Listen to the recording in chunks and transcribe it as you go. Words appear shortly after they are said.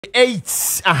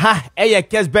8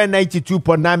 Kessben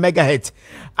 92.9 megahertz.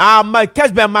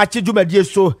 Kessben Maakye dwumadie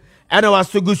so ana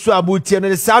wasogu so abutie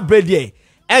no sabrede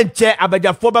enche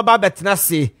abadjafo baba betena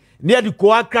se ne de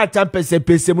ko akra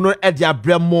tampese mu no e de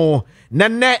abramo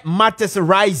nene matters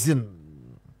rising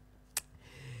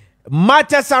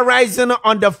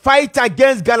on the fight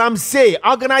against Galamsey.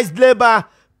 Organized labor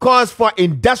calls for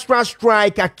industrial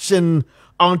strike action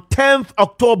on 10th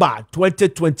October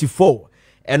 2024.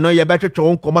 And now you better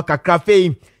to koma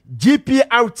kakrafe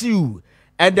GPRTU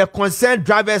and the concerned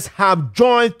drivers have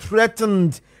joined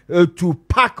threatened to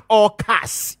pack all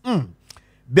cars.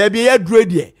 Baby, you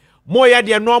ready? Moya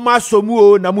de normal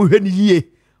somu na mu hwani yie.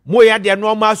 Moya de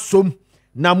normal som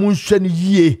na mu hwani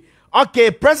yie.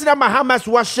 Okay, President Mahama's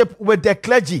worship with the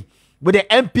clergy, with the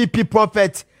MPP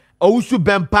prophet Owusu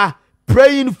Bempa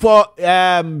praying for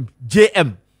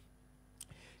JM.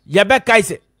 Yabeka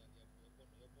is it?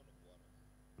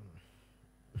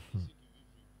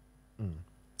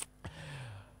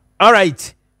 All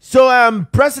right. So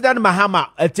President Mahama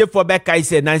for Beka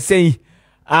is it and saying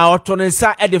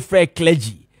autonensa at the fair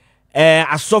clergy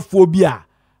asophobia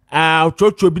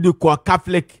church will be the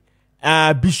Catholic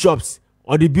bishops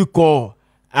or the big call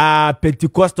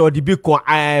Pentecostal or the big call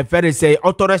very say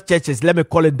Orthodox churches, let me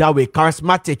call it that way,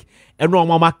 charismatic and no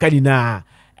mama kanina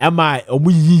am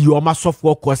you are my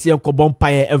software course and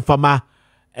Kobompire and Fama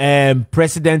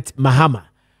President Mahama.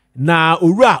 Na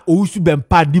ura Owusu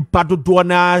Bempa di pado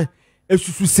doana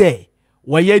esusu say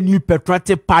we new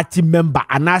patriotic party member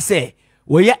and I say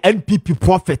we NPP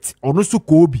prophet ono su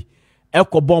ko obi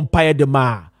Kobompire de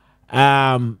ma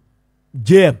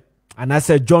JM and I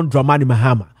said John Dramani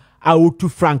Mahama to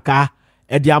Franca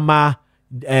Ediama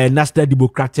National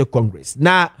Democratic Congress.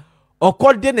 Now,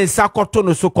 according to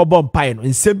Sakotono so Kobompire no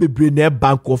nsem bebre na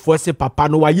bank of force papa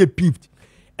no waye peeped.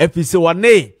 If you say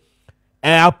one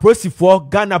prosifo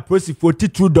Ghana prosifo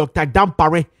titru Dr.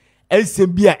 Dampare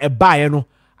nsem bia e bae no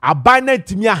aban na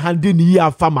timi ahande ni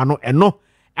ya fama no eno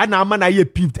na ama na ye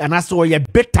peeped and I saw ye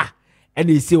better and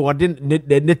he say what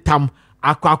the tam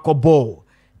akwa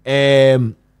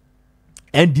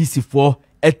NDC for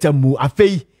etemu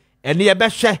afei ene ye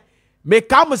behwe me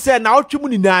kam say na otwemu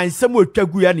ni na nsem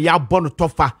otwagu ya ne ya bono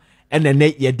tofa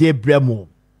ene ye de bremu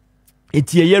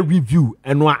enti ye review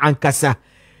eno ankasa.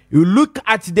 You look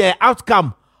at the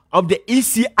outcome of the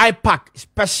ECIPAC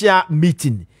special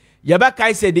meeting.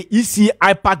 Yabaka said the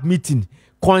ECIPAC meeting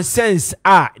concerns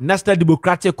National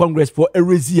Democratic Congress for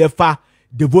Erezifa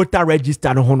the voter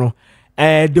register no hono.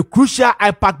 The crucial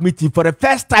IPAC meeting for the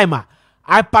first time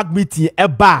IPAC meeting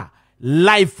eba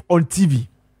live on TV.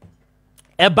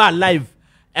 Eba live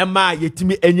ema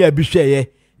yetimi enye abihwe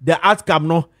the outcome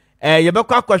no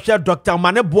yebekwa kwahwe Dr.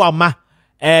 Mane Boama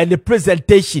the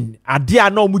presentation adia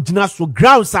na omugina so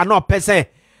grounds are not person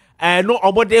no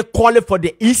obode call for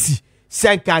the EC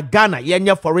senka Ghana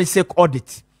yenye forensic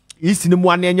audit EC ni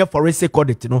mu anya forensic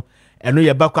audit no eno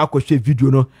yebekwa kwahwe video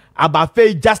no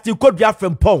abafe Justin Kofi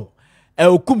Frimpong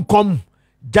okumkom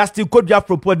Justin Kofi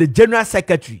Frimpong the general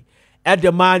secretary at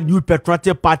the man new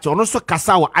patriotic party ono so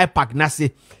kasa wa IPAC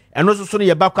nase eno so no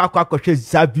yebekwa kwahwe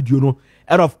za video no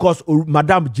and of course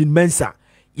Madam Jean Mensa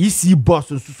EC boss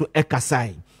so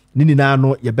ekasai nini na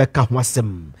no yebeka ho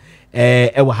asem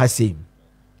ewa hase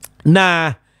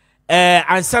na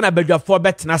ansa na badwafo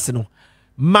betena se no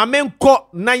mamenko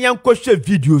na yanko hwe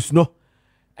videos no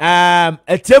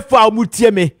etefo a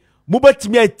mutie me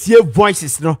mubetimi atie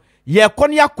voices no ye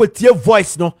kono yakotie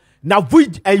voice no na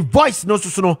voice no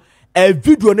so no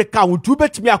video ne ka wontu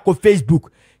betimi akọ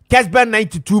Facebook Kessben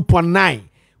 92.9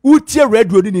 utie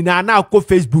radio ni na akọ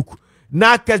Facebook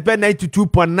na Kessben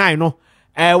 92.9 no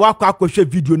wakọ akọhwe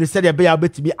video ne said be ya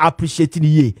betimi appreciate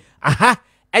ni ye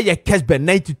eye Kessben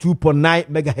 92.9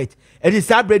 megahertz edi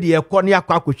sabredi ye kọ ne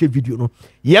akọhwe video no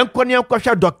ye nkọ ne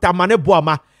akọhwe Dr. Mane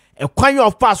Boama kwan ye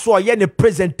ofa so ye ne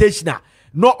presentation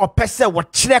no opese wo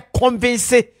kire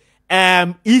convince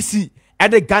EC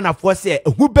and the Ghana for say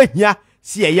who behia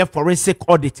see ye forensic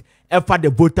audit for the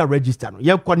voter register no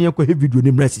ye nkọ ne akọhwe video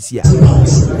ni mresi ya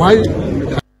why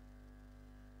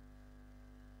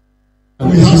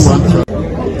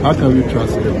how can we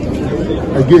trust them?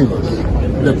 Again,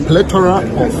 the plethora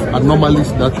of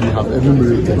anomalies that we have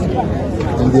enumerated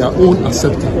and their own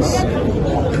acceptance,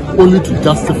 only to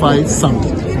justify some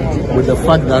with the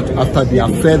fact that after their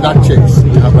further checks,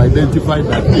 they have identified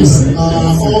that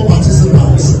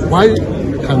why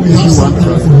can we trust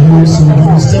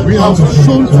them? We have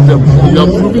shown to them, we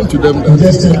have proven to them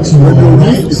that when your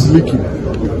roof is leaking,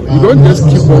 you don't just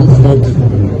keep on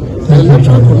building. The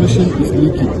Electoral Commission is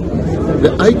leaking. The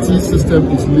IT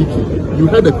system is leaking. You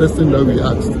heard the question that we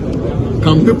asked.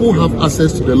 can people have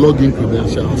access to the login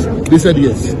credentials? They said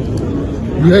yes.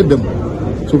 You heard them.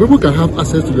 So people can have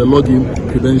access to the login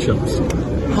credentials.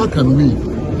 How can we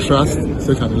trust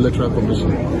such an electoral commission?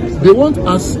 They want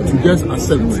us to just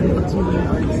accept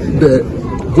the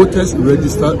voters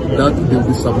register that they'll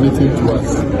be submitting to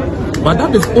us. But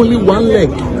that is only one leg.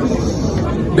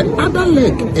 The other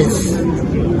leg is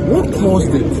what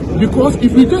caused it. Because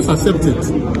if we just accept it,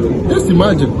 just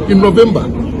imagine in November,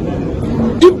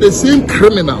 if the same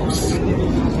criminals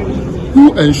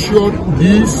who ensured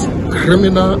these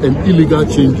criminal and illegal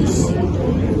changes,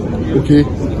 okay,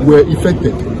 were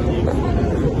effected,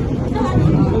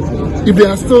 if they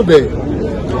are still there,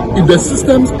 if the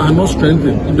systems are not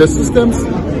strengthened, if the systems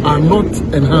are not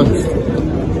enhanced,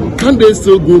 can they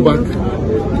still go back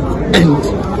and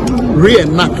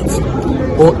reenact,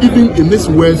 or even in this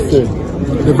worst form,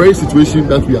 the very situation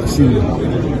that we are seeing?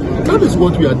 That is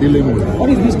what we are dealing with. What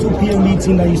is this 2 p.m.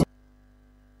 meeting that you...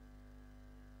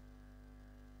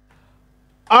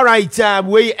 All right,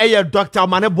 we are Dr.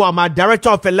 Manebuama, Director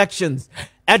of Elections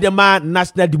at the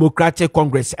National Democratic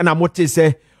Congress, and I'm what to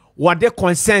say what the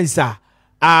concerns are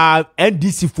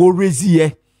NDC for raise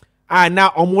here, and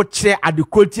now on what share at the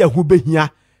quality of who be here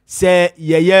say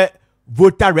ye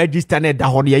voter register net da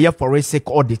hon ye forensic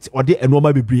audit or the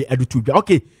normal be edu to.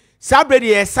 Okay, sabredi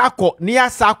ye sako near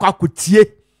sako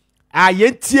akutie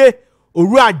ayentie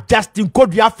Owura Justin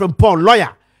Kodua Frimpong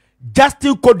lawyer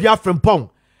Justin Kodua Frimpong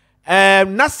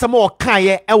na some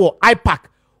kaye ewo IPAC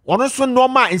ono so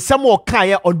normal in some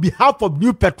kaye on behalf of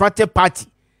New Patriotic Party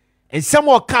and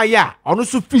some kaye ono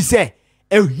so fi say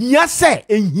ehia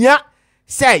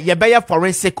say ye be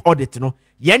forensic audit no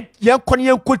yen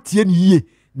kono kotie ni yie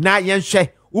na yen hwe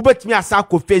ubetimi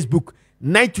asako Facebook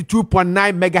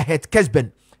 92.9 MHz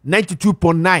Kessben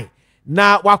 92.9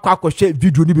 na wakwa akohwe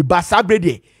video ni bi ba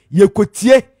sabrede ye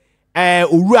kotie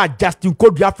Owura Justin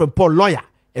Kodua Frimpong lawyer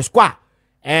esquire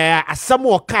asam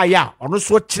okaya ono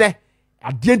so kire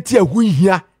adenti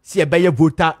ahunhia se ye beye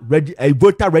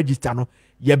voter register no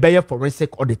ye beye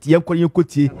forensic audit ye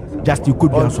kotie Justin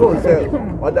Kodua so say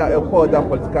other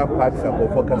political parties are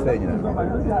focusing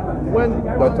when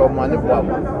Dr.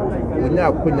 Manebuama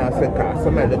unya kunya se ka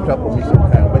some electoral commission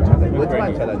kan we challenge we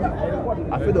man challenge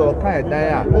I feel the kind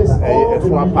dia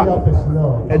swapa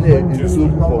and issue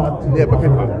for near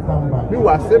paper we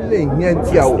were assembly here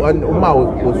ntia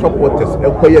o supporters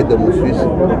ekoye demonstration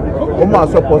o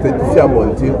supporters this year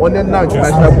bonti on the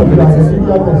national communities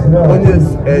on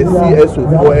CSO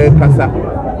for kasa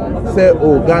say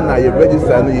Ghana you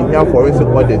register no you have forensic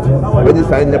audit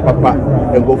register in the papa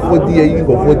and go for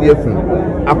the film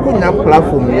akunya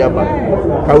platform yaba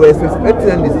ka we expect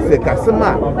this say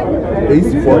kasema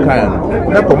is for kan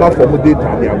na come from data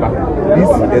yaba this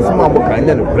is ma mo kan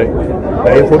na no pre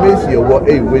the information you want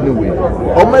anyway o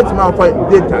met ma for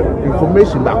data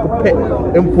information na ko pe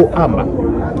empo ama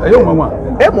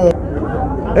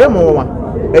emo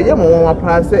eye mo won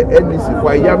pa se NDC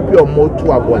for yampi o mo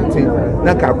to abonten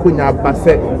na ka kunya ba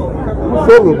se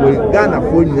so we Ghana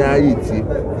fo nya yiti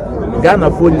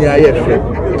Ghana fo nya ye hwe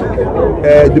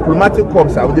diplomatic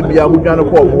corps a we bia wodwa no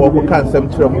ko mo kan sam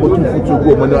kire mo to futu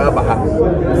go mo no aba ha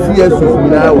CSO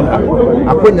na wa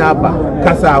akonya aba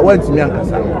kasa wantimi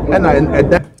ankasa na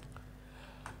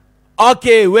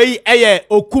okay we eye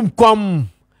okumkom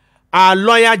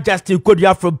lawyer Justin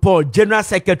Kodua Frimpong General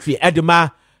Secretary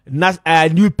Edema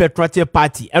New Patriotic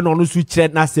Party and on so kire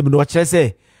na sem no kire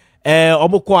say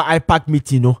omukọ IPAC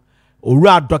meeting no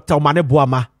Owura Dr.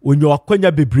 Manebuama onyo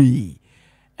akonya bebre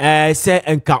say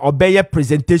enka obeye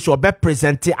presentation obe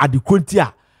present adequate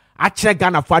a kire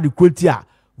Ghana for adequate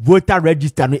voter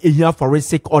register no ehia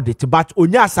forensic audit but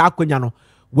onya asa akonya no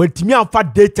wantimi amfa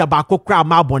data ba kokra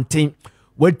ma bonten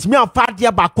wantimi amfa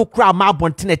dia ba kokra ma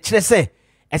bonten e kire say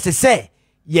ese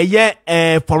ye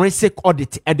forensic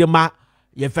audit edema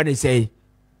ye fene say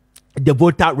the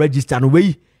voter register no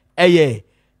we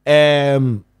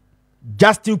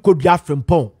Justin Kodua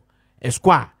Frimpong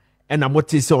esquire and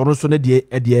amote say ono so ne de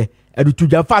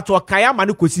edutuja fact o kaya ma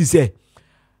ne kosi say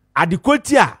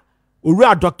adequate a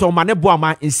Owura Dr.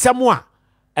 Manebuama nsemo a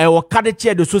o kade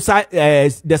che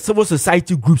the civil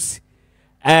society groups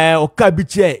o ka bi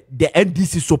che the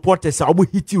NDC supporters a omo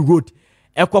hitting road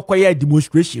ekokoye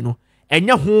demonstration no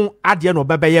enya ho ade no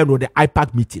bebeye no the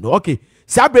IPAC meeting okay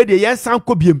sabrede yen san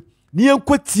kobiem ni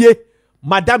enkotie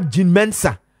Madam Jean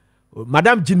Mensa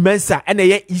ene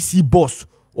ye EC boss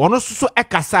ono so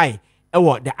ekasai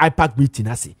ewo the IPAC meeting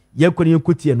ase yen ko ni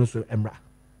enkotie no so emra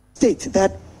state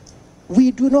that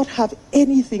we do not have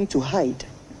anything to hide.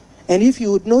 And if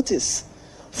you would notice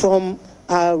from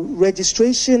our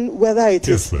registration, whether it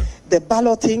is the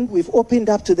balloting we've opened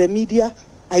up to the media,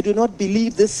 I do not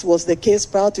believe this was the case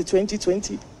prior to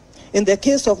 2020. In the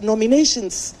case of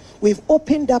nominations, we've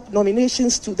opened up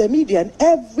nominations to the media, and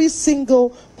every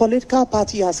single political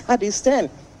party has had its turn.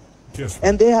 Yes.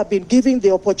 And they have been given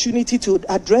the opportunity to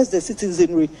address the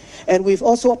citizenry. And we've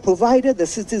also provided the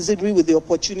citizenry with the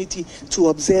opportunity to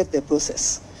observe the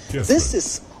process. Yes, this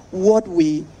is what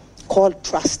we call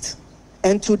trust.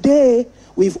 And today,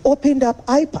 we've opened up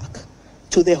IPAC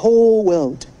to the whole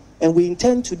world, and we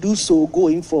intend to do so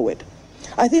going forward.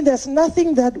 I think there's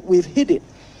nothing that we've hidden.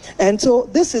 And so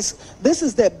this is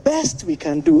the best we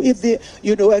can do, if they,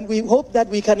 and we hope that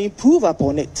we can improve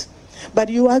upon it. But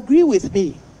you agree with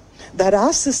me that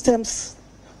our systems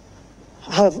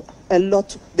have a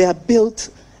lot, they are built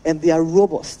and they are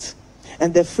robust.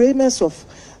 And the framers of,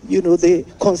 the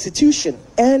Constitution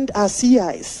and our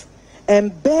CIs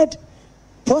embed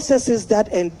processes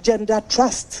that engender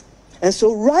trust. And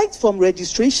so right from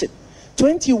registration,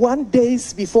 21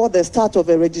 days before the start of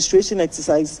a registration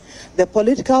exercise, the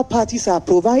political parties are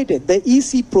provided, the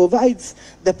EC provides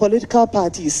the political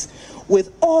parties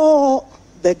with all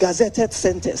the gazetted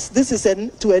centers. This is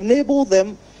to enable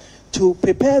them to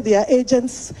prepare their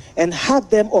agents and have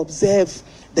them observe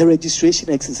the registration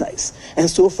exercise. And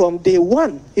so from day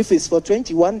one, if it's for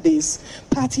 21 days,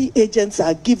 party agents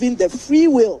are given the free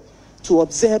will to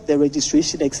observe the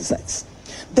registration exercise.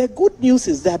 The good news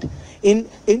is that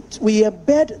we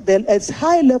embed a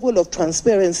high level of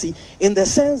transparency in the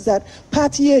sense that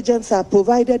party agents are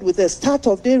provided with a start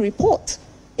of day report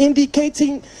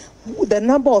indicating the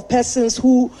number of persons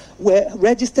who were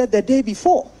registered the day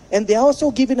before, and they are also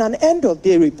given an end of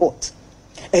day report.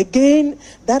 Again,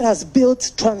 that has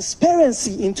built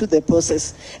transparency into the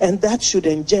process, and that should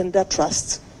engender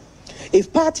trust.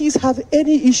 If parties have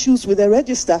any issues with the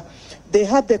register, they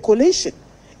have the collation.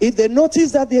 If they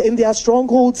notice that in their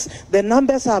strongholds, the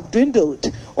numbers have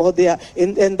dwindled, or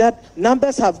and that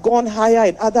numbers have gone higher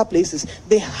in other places,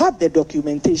 they have the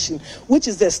documentation, which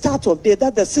is the start of day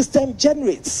that the system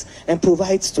generates and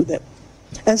provides to them.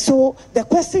 And so the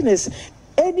question is,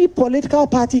 any political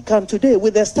party can today,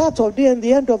 with the start of day and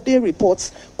the end of day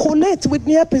reports, collate with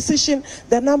near precision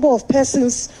the number of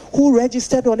persons who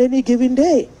registered on any given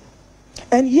day.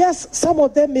 And yes, some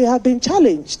of them may have been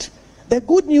challenged. The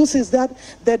good news is that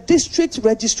the district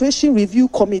registration review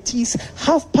committees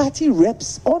have party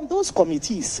reps on those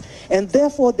committees, and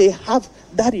therefore they have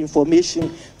that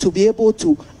information to be able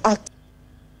to act.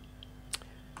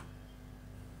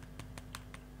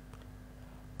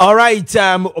 All right,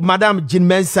 Madam Jean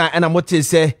Mensah, and I'm what to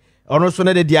say, or also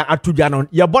the dia atujanon.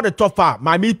 You bought the tofa,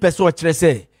 my me person what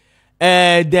say,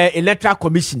 the Electoral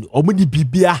Commission, omuni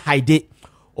bibia hide,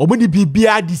 omuni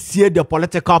bibia this year the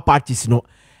political parties, no.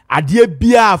 Adie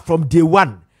bia from day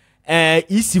one,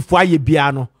 isi fwaye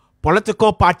bia no,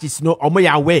 political parties no, omo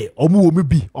ya we, omo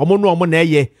bi, omo no omo na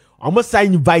ye, omo sa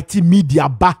invite media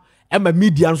ba, ema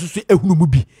media no so ehunu mu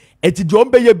bi. Eti de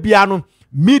ombe ye bia no,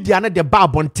 media na de ba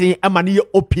bonten ema ne ye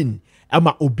open,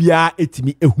 ema obia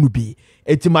etimi ehunu bi.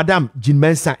 Eti Madam Jean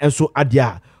Mensah enso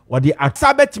adia, wadi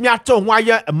atsabetimi ato ho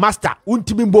aye master,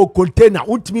 untimi mbo container,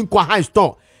 untimi kwa high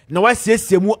store, na wa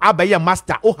siesiemu abaye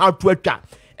master, o how to atwa.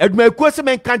 Eduma se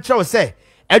men kanchro se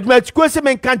eduma se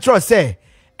men kanchro se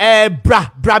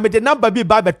bra me the number bi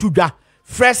ba betudwa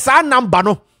fresa number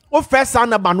no o fresa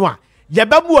number no a ye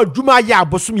ba mu adwuma ya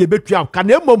abosom ye betua ka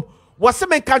na emom wo se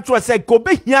men kanchro se ko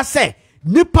be hia se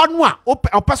nipa no a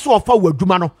opeso ofa wo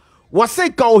adwuma no wo se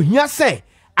ka o hia se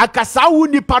akasa wu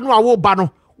nipa no a wo ba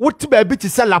no wo ti ba bi ti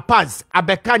se La Paz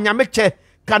abeka nyameche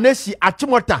kanesi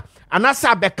achimota anasa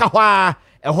abeka ho a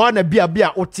eho na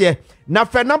bia otie na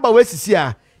fe number we sisi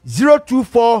a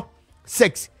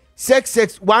 0246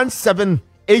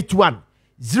 661781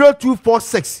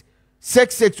 0246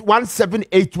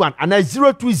 661781 and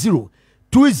 020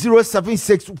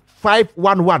 2076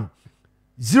 511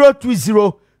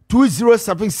 020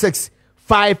 2076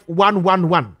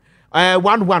 5111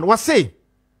 11 what say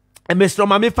Mr.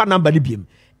 Mami fa number libim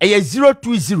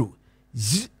 020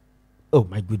 oh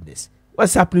my goodness,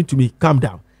 what's happening to me? Calm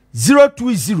down.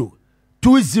 020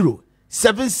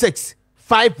 2076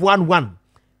 511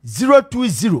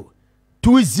 020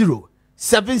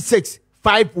 2076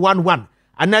 511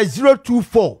 and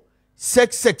 024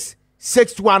 66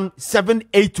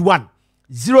 61781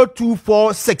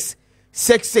 0246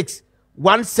 66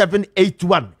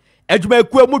 1781 Ejuma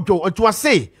Kwemudjo otwa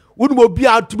say unmo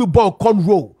bia to be ball con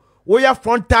roll we ya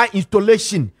frontal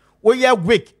installation we ya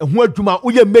wig ho adwuma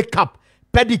we ya makeup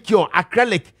pedicure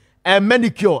acrylic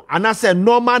manicure and I say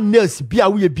normal nails bia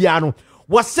we bia no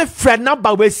was a friend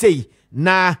number we say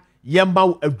na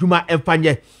yemba adwuma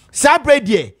emfanye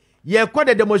sabredie ye kwa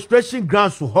the demonstration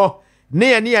grounds ho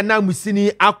ne na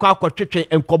musini akwa twetwe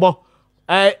enkomo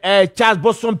Charles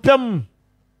Bosompem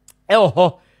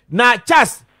ho na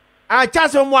Charles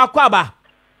mo akwa ba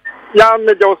ya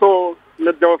mejoso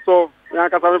ya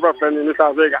kasa me brafani ni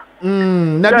Ziega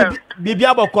na bibi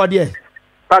aboko de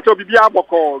Pacho bibi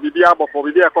aboko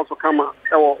so kama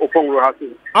ewo Opongro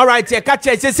hasi all right e ka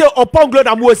che say Opongro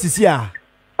na mo osisi a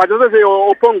Pacho say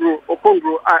Opongro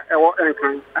ewo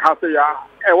enkan hasi ya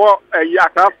ewo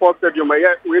Accra Sports Stadium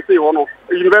we say hono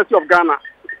University of Ghana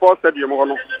Sports Stadium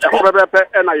hono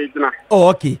e na yegina oh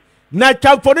okay na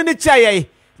twamfo ni chaye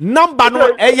number no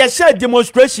ye share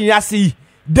demonstration yasi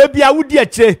debia wudi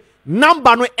ache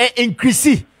number no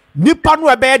increase nipa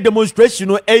no be demonstration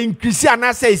no increase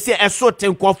ana say eso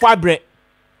tenkofo abre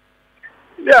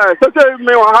yeah so say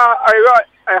me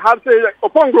I had say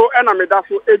Opongro na me da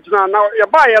so ejina na ye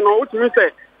ba ye no utimi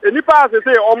say nipa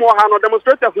say omo ha no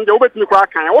demonstrators nje obetimi kwa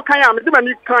kan wo kan ya me de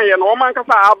mani kan ye no omo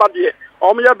ankasa abade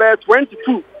omo ye be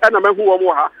 22 na mehu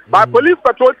omo ha by police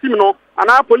patrol team no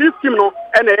and police team no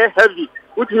na heavy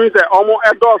utimi say omo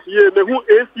endorse ye mehu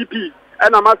ACP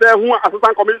and I'm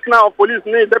Assistant Commissioner of Police,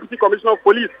 Deputy Commissioner of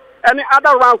Police, any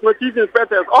other rounds, no chief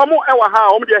inspectors, almost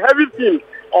the heavy team,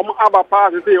 Abba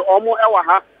Pass, say, almost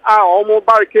almost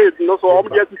barricades, no, so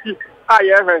almost the they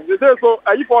say so,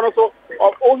 you follow so,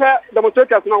 over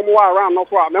demonstrators no more around, no,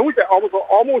 so I mean,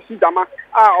 almost see them,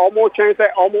 almost change,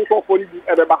 almost for police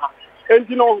at the Baha. And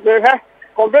you know, they have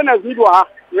conveners, you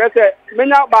say,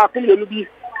 many back in the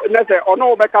Nese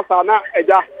ono bekasa na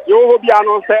eja yo bi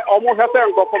ano se omo hese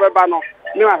nkofo beba no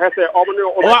ni na hese omo ni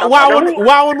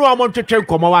wa no omo twetwe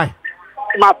nkomo wa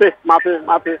mate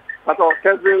pato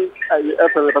Kessben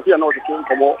FM pato na o twetwe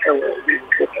nkomo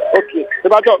okay e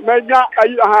pato menya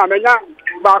menya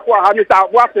ba ko ha Mr.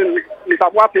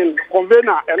 Boatin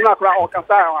convener e na kra o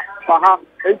kasa fa ha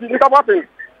enti Mr. Boatin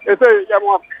e say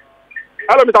yemo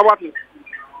hello Mr. Boatin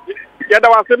yeah, that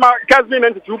was Kessben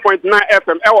 92.9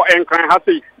 FM. Ewo enkran ha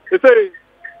say. They say,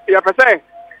 yeah, per se.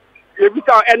 If we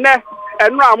tell and now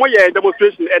mo ye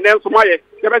demonstration and then so my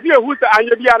yeah, but see who say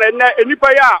anya bia na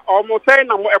enipa ya almost say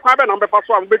na mo ekwa be na be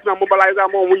paso am bet na mobilize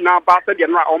am we na ba say the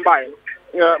na on buy.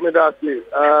 Yeah, me that say.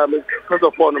 First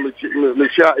of all, me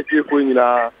share it for you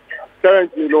na.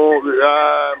 Currently, you know,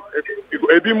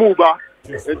 if you move back,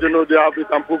 you know, there have been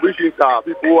some provisions.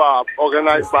 People who are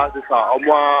organized parties are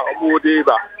more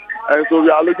deba. And so we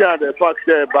are looking at the fact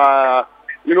that by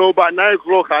 9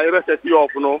 o'clock, I set you off,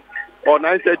 or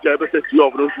 9:30, I set you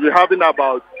off. So we're having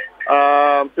about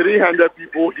 300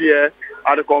 people here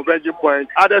at the convention point.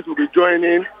 Others will be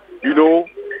joining,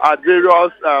 at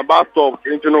various bus stops.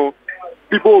 And,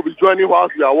 people will be joining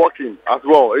whilst we are walking as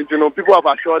well. And, people have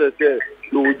assured us that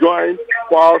they will join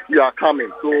whilst we are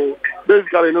coming. So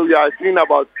basically, we are seeing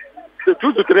about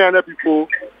 200 to 300 people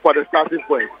for the starting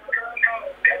point.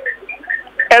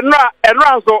 And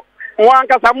so one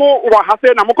Casamu or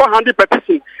Hasen Amoko Handy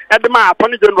petition at the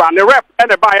Attorney General and the rep and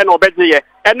the buyer no bedje.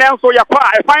 And then so I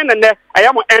find and I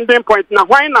am ending point now.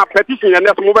 Why not petition and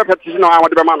let's move a petition on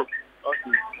the man?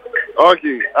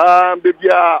 Okay. Baby,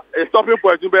 a stopping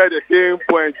point to be the same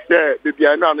point there. Baby,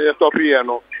 I know you're stopping here.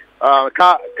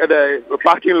 The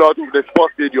parking lot of the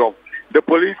sports stadium. The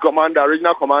police commander,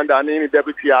 regional commander, and any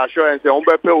deputy assurance, and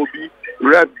Umbepe will be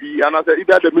rep B, and I said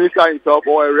either the minister himself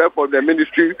or a rep from the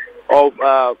Ministry of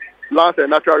Lands and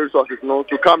Natural Resources,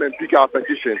 to come and pick our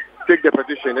petition, take the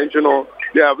petition, and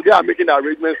they are making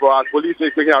arrangements for us. Police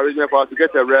is making arrangements for us to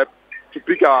get a rep to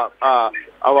pick our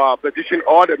petition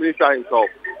or the minister himself.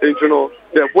 And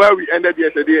where we ended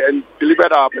yesterday and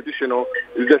delivered our petition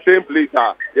is the same place.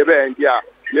 The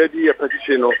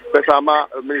petition, Pesama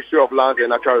Ministry of Lands and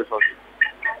Natural Resources.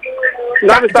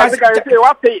 Now,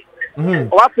 what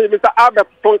Mr. Albert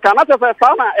from Canada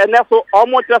Sana and also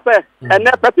almost say and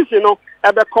that petition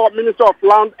at the court Minister of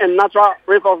Land and Natural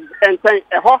Resources and saying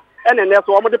and then there's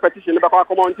one of the petition about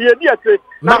come on here. Mr.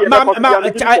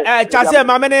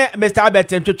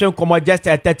 Albert and come on just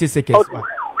 30 seconds.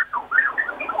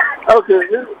 Okay,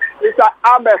 Mr.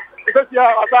 Albert, because you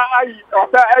are a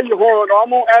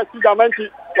normal as to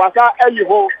was a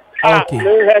home.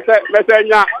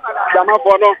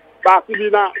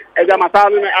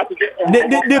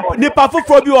 Nipa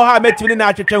fufuo bi o ha metini na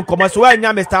atwetwe nkomo so wa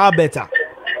nya Mr. Albert.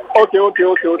 Okay.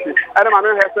 Ana ma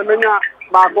no hese menya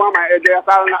ba go ama eje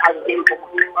asara na atwetwe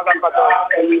nkomo. Aka mpata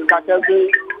ka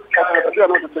Kessben ka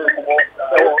no tete nkomo.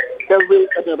 Kessben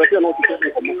ka bete no tete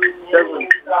nkomo. Kessben.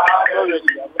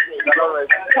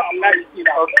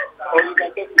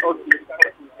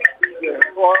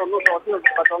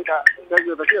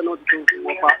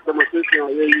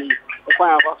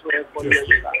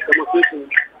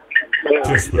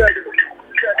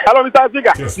 Hello, Mr.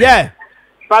 Ziega. Yeah.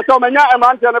 But so many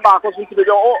amounts in the back of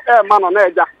the man on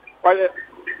edge.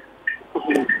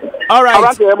 All right. I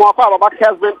want to more about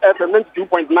Kessben FM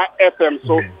 2.9 FM.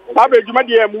 So, Sabe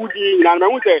Jumadia Moody, and I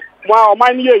would say, wow,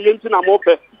 my year Yentin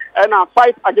Mope, and I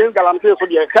fight against Galamsey for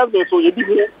the Kessben. So, you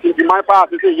didn't my part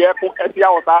to say, yeah,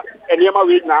 and Yama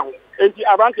read now. And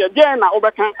I want to again, I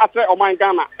overcome after my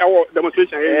Ghana or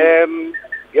demonstration.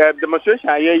 Yeah, demonstration,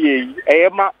 yeah,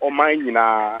 Emma or mine,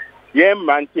 yeah,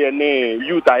 man,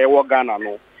 youth, I work Ghana.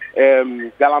 No.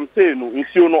 Galamsey no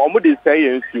nsuo no omo de say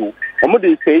nsuo omo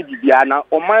de say bibiana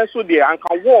oman so de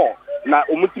anka war na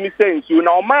omutimi say nsuo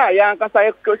na oman ya anka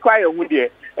say kwaye hu de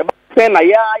e ba say na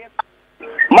ya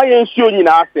ma ye nsuo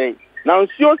nyina say na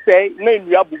nsuo say na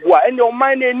nua bubu a ene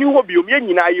oman na eni ho biom ye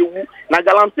nyina yewu na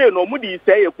Galamsey no omo de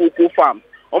say ekoko farm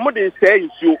omo de say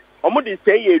nsuo omo de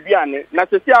say eduane na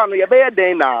sesi ano ye be ye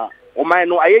den na oman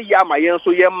no ayeyi ama ye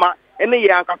nso ye ma ene ye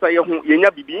ankasa ye hu ye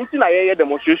nya bibi nti na ye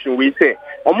demonstration we say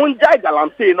omun jai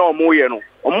Galamsey na omo ye no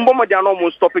ombo moja na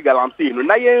omo stop Galamsey no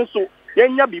na ye nso ye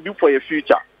nya bibi for your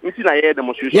future nti na ye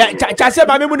demonstration yeah chase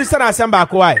ba me mu ni sana asamba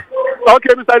ko why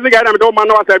okay Mr. Ziega na me do man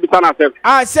no say bi sana say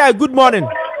sir good morning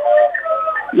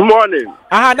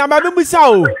na ma me mu sa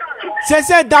o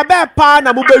se da be pa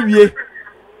na mo be wie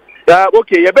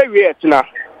okay ye be wie etina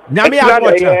nyame ya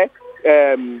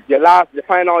watch the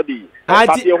final day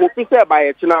but you hope say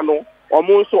by etina no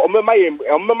omo so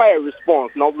my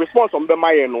response now response on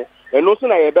my no and also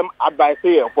na them advice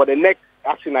here for the next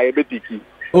action I be take.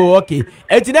 Oh okay.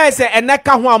 Etina say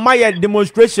eneka ho my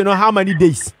demonstration on how many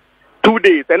days? 2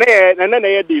 days and then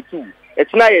day 2.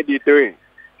 Etina day 3.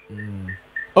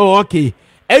 Oh okay.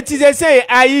 Eti say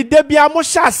ayi de bia mo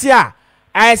hyase a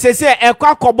I say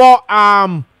ekwa kobo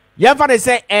yemfa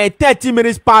say 30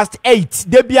 minutes past 8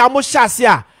 de bia mo hyase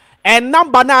a and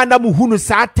number na mu hunu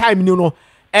sa time ni no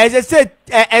as I said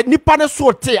nipa ne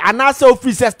sorte anase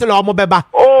officer still omo beba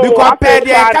because pay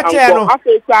dey catch no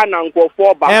Africa na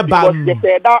nkofo ba because they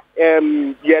said that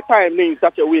your time in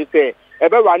such a way say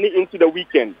ebe running into the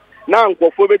weekend na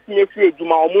nkofo betinye free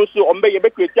aduma omo so ombe ye be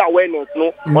create awareness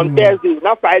no on Thursday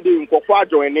na Friday nkofo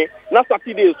ajoine na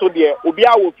Saturday so there obi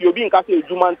awo fi obi nka say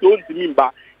aduma nti ontimi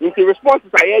mba nti response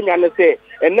say enya ne say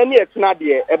enani etuna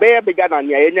de ebe ye bigger than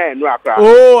ya enya enu akra.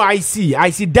 Oh I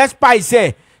see despite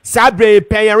say Sabre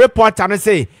pay report and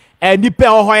say nipa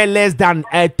ohoy less than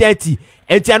 30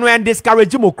 etiano and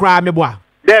discourage mo kra me boa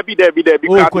there be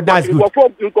oh, that's good.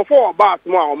 Nkofo ba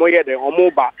small omo ye de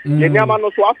omo ba ye nyama no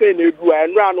so afa na edu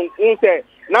enra no nse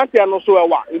nanti no so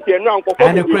ewa nti enra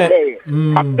nkofo be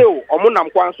after omo nam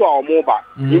kwan so omo ba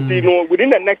nti no within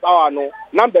the next hour no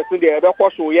numbers dey ebe ko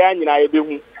so ye nyina ye be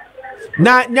hu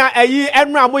na eyi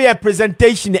enra mo ye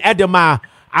presentation edema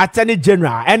Attorney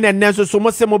General and then so mo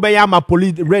se mo be ya ma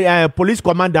police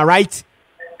commander right.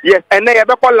 Yes, and they have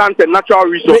land and natural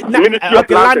resource.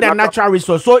 Land and natural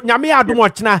resource. So nyame adom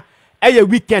ochna a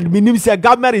weekend minim say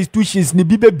government institutions ni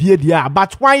bibe bie dia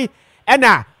but why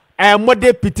na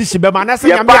model petition be manase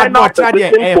nyame adom ochna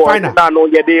de final no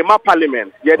ye dey ma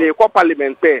parliament ye dey call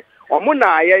parliament say omo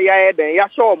na ya den ya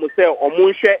show omo say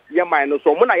omo nhwe ye man no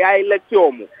so omo na ya elect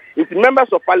omo it's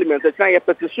members of parliament say ye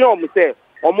petition omo say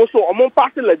almost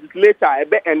party legislature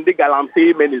ebe end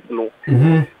Galamsey minutes no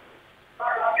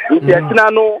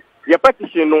no your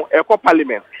petition no eco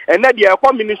parliament and then the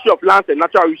eco ministry of lands and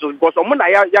natural resources because na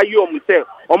ya you say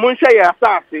share your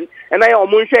assassin and I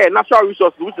share natural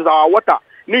resources which is our water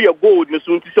near your gold no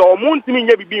so so ntimi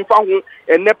nya bibi mfa ho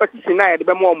and petition na de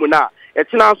be mo na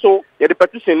etina so the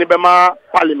petition ne be ma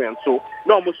parliament so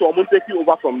no so take you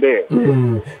over from there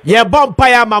yeah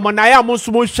bompire mama na ya mo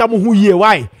so mo hwa mo hu yie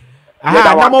why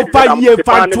na mo fa ye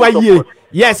fantua ye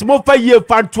yes mo fa ye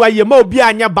fantua ye mo obi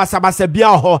anya basabasa bia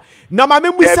ho na ma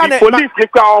me musa na police ni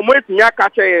kwa o mo etinya ka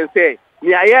che say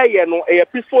ni aye no a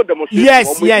peaceful demonstration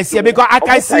yes because I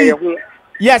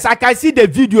can see the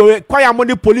video kwaya mo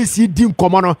ni police din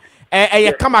komo no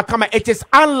kama it is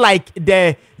unlike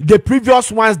the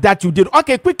previous ones that you did.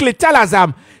 Okay, quickly tell us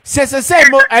say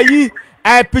mo ayi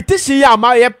petition ya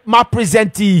ma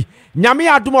presenti nyame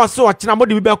adom so ochina mo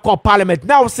de be call parliament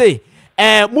now say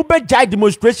mube jai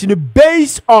demonstration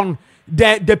based on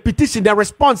the petition, the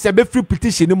response, a free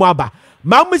petition.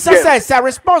 Mamma says, a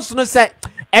response no say,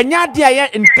 and ya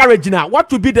encouraging.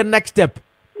 What will be the next step?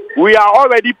 We are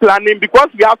already planning because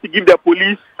we have to give the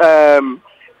police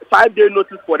 5-day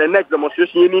notice for the next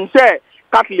demonstration. You say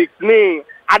Catholics,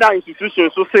 other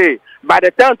institutions, so say by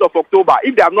the 10th of October,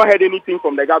 if they have not heard anything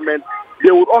from the government,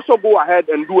 they would also go ahead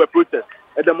and do a protest,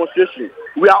 a demonstration.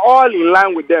 We are all in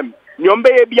line with them.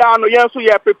 Nyombe biano yenso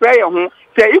ye prepare ho.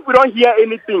 Say if we don't hear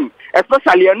anything,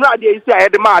 especially no idea is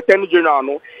ahead my Attorney General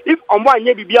no. If onwa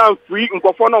be bian free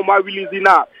nkofo no ma release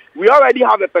now, we already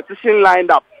have a petition lined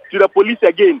up to the police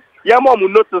again. Yamo mu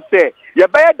notice say ye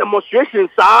be demonstration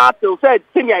sa till say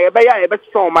senior ye be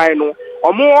so man no.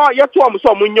 Omo ye to am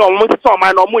so munyo omo so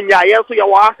man no munya ye so ye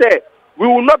wa say we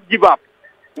will not give up.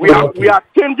 We are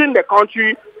changing the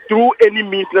country through any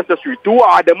means necessary, through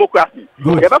our democracy.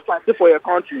 Good. You ever fight for your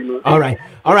country, you know? All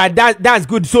right, that's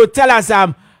good. So tell us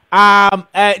the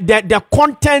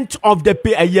content of the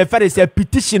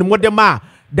petition modema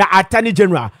the Attorney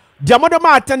General. The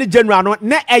modema Attorney General no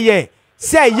ne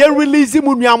say ye release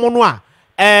mu nuamo no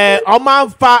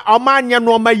omanfa omanya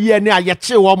no ma ye ne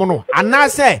ayeche wo mo no ana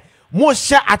say mo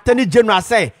she Attorney General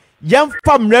say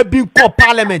yemfa mra bi ko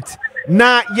parliament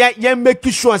na ye make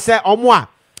sure say omo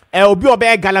obi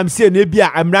obey galamsey na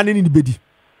bia amra ne ni bedi.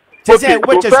 Say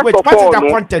which is what is the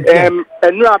content? And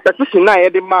petition na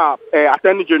yede ma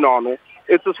Attorney General no.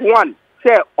 It is one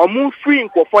say omu free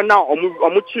nkofo na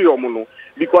omu chi omu no,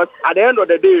 because at the end of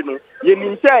the day no ye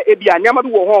nim say e bia nyama bi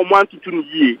wo ho omu antutu no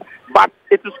yie, but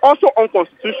it is also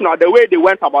unconstitutional the way they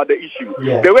went about the issue,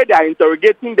 the way they are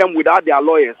interrogating them without their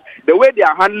lawyers, the way they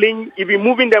are handling, even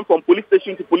moving them from police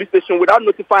station to police station without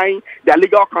notifying their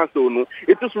legal counsel no.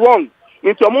 It is wrong.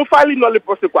 Into a filing no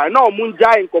prosecute now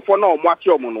munja in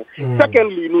no no.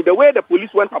 Secondly, the way the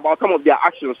police went about some of their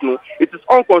actions, no, it is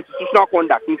unconstitutional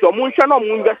conduct. Into a muncha no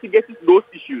investigate those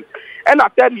issues. And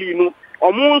thirdly, no,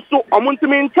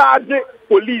 omuntimin charge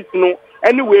police no.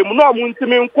 Anyway, no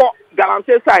omuntimin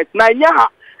guarantee site. Na nyaha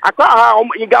akwa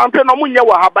guarantee no munya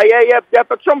wa ha ba ye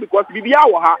perfection because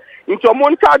bibia wa ha. Into a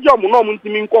mun charge no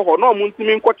omuntimin ho no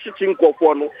omuntimin chichin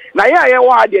for no. Na ye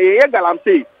wa ha ye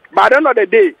guarantee. By the end of the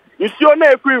day, you see on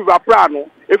a free vaprano,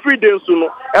 a free dance no,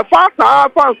 a fast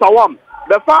fansawam,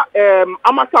 the far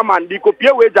amasaman, the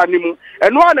copia wage animal,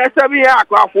 and one as 7 year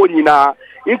craft for Nina.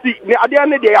 At the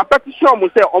end of the day, a petition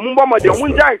will say, Omumba, the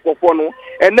Munjai for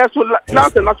and that's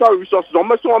the natural resources,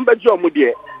 almost one bedroom.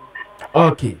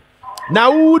 Okay.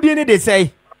 Now, who didn't they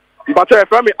say? But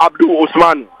from Abdul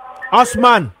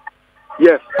Osman.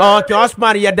 Yes. Okay,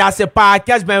 Osman, yeah, that's a pa,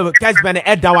 Kessben,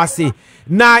 Edawasi.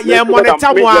 Na ye monitor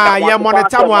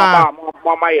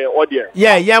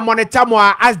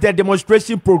as the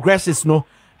demonstration progresses no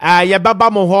ye baba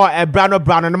mo ho brano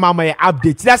no mama ye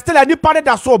update there's still any party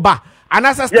that so ba and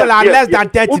as still less than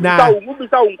 30 na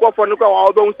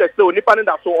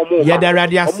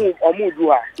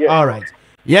all right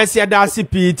yes yeah that's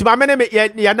it to my name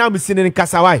ya na msinin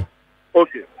kasawai.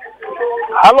 Okay,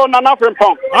 hello Nana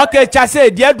Frimpong. Okay, chase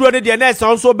dia duro de na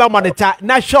so ba monitor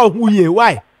na show who ye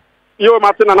why yo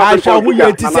Martin and I shall we say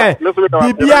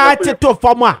bibia tito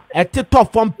form a tito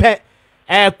form pe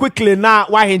quickly na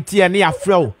wa henti na ya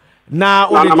frɛ na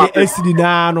o de esidi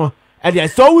na no e dey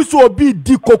so we so be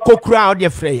di kokko kra o de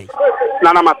frɛ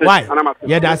Nana Martin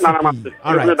yeah that's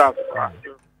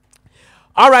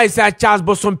all right sir Charles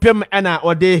Bosompem na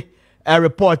o de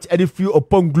report e de free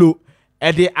oponglo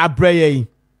e de abraye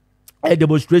e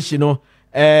demonstration no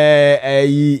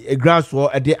grass war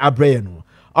e de abraye no.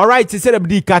 All right,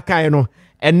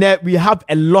 and we have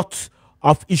a lot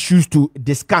of issues to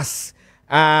discuss.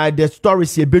 The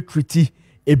stories a bit tricky,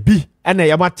 a bit, and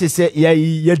I want to say,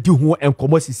 yeah, do who and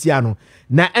Comosisiano.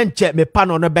 Na enche me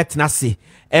pan on a bet nasi.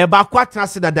 Bakwa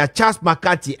say that the Charles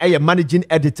Maakye, a managing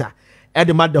editor, at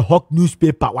the Hawk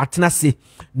newspaper, what nasi.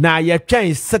 Na ye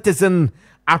change citizen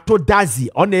Ato Dazi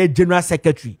on a general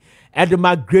secretary,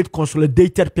 Edema Great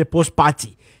Consolidated People's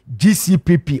Party.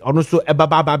 GCPP also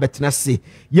ebaba betina say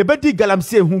ye bedi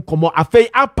galamsey hu komo afei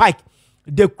apike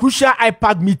the crucial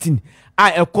IPAC meeting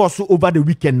a course over the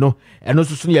weekend no and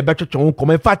also so ye beto hu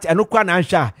komo in fact eno kwa na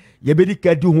ansha ye bedi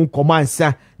kadi hu komo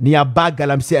ansa near bag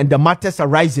galamsey and the matters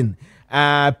arising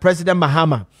President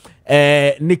Mahama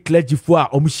Nick Lejifo a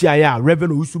omuhia ya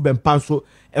Reverend Usu Bempanso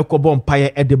ekobo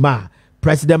mpaye edema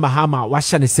President Mahama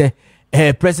washa ne say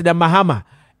President Mahama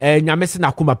nyamese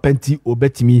na kuma penti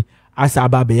obetimi as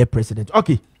Ababe president.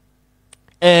 Okay.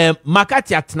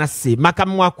 Makati atnase,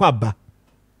 makamwa kwaba.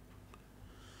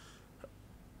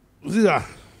 Ziga.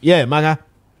 Yeah, maga.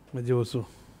 Majewoso.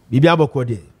 Bibia boko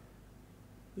de.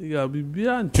 Ziga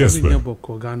bibia ntimi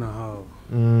boko Ghana how.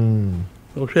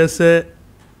 So she say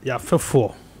ya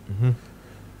fefo.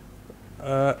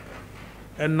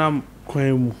 Enam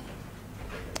kwemu.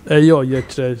 Eyo ye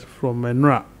from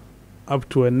Enra up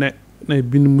to a neck na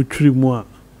binu mutri mu a.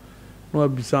 No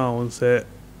Bisson say,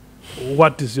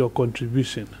 what is your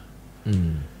contribution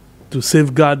to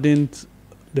safeguarding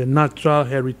the natural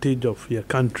heritage of your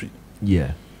country?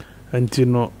 Yeah. And you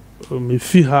know, me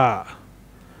feel her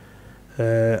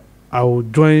I will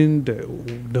join the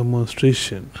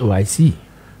demonstration. Oh, I see.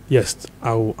 Yes,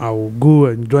 I will go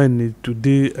and join it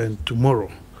today and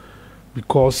tomorrow,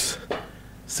 because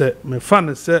say my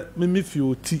fan say me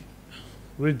feel tea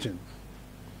region.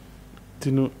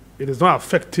 You know, it is not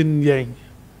affecting yang.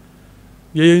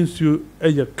 Yang you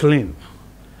clean.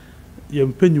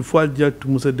 Yang penny for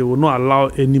to say they will not allow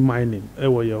any mining.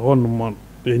 Ewa your own month,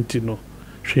 you know.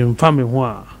 She family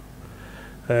one.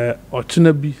 Or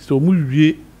Chinabi, so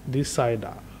we this side.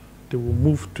 They will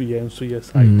move to Yensuya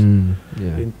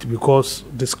side. Because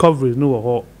discovery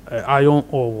no iron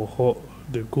ore,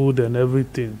 the gold and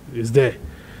everything is there.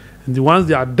 And once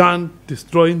they are done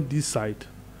destroying this site,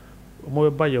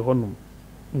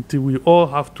 until we all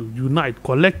have to unite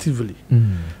collectively.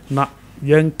 Na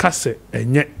yen kase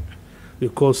enye,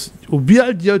 because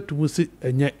ubia dia to musi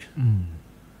enye.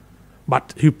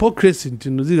 But hypocrisy in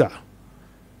Ziega,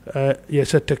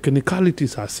 yes,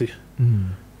 technicalities I say.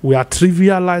 We are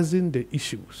trivializing the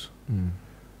issues.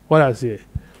 What I say?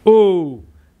 Oh,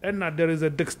 and there is a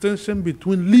distinction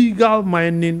between legal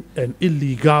mining and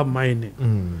illegal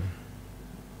mining.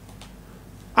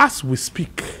 As we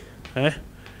speak,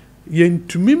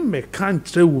 Yentumi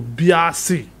Mekantre will be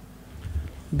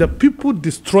the people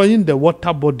destroying the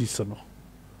water bodies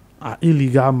are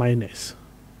illegal miners.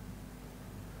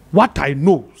 What I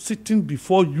know, sitting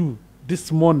before you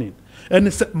this morning, and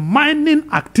it's mining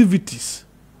activities.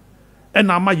 And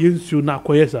ama yensu na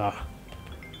koyesa.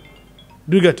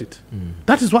 Do you get it?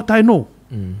 That is what I know.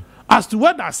 As to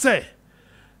what I say,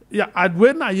 yeah,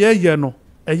 when I hear no,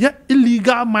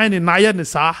 illegal mining na ye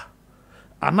sa,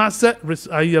 and I say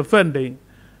offending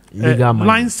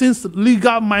licensed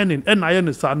legal mining and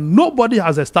I sa. Nobody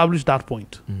has established that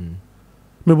point. And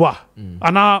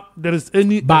now there is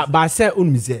any. But I say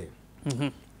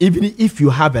even if you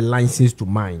have a license to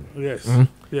mine, yes,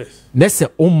 yes, let's say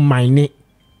mining.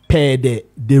 Per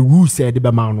the rules said the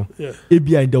bamano,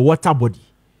 ebia in the water body,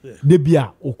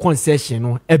 debia or concession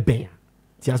or ebe.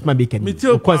 Just my making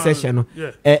concession or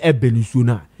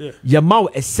ebenusuna. Yamau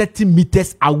is 30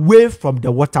 meters away from the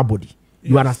water body.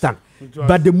 You understand?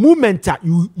 But the moment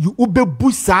you ube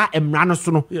busa and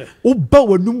ranosono, ube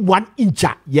wenum 1 inch,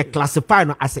 you classify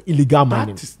as illegal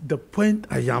mining. That is the point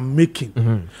I am making.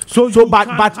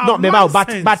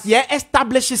 But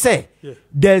establishes say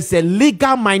there's a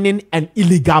legal mining and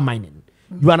illegal mining.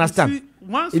 You understand?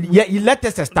 You let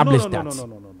us establish that.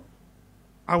 No.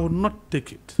 I will not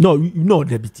take it. No,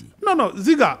 deputy. No,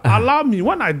 Ziega, allow me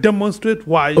when I demonstrate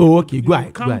why. Oh, okay, you go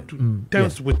ahead. Come to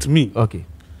terms with me. Okay.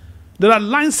 There are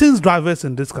licensed drivers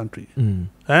in this country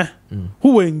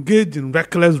who engage in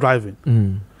reckless driving.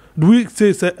 Do we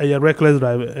say a reckless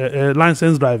driving,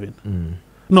 licensed driving?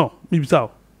 No, maybe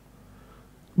so.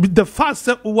 But the fact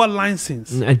that over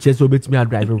license, and just obey me,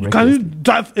 driving. Can you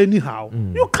drive anyhow?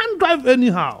 You can't drive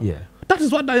anyhow. Yeah. That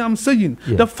is what I am saying.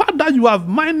 The fact that you have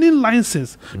mining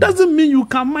license doesn't mean you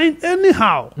can mine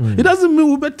anyhow. It doesn't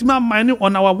mean we bet mining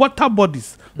on our water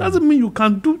bodies. Doesn't mean you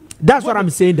can do. That's what I'm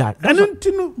saying.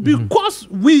 Because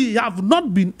we have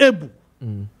not been able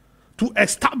to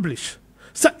establish,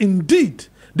 so indeed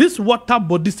this water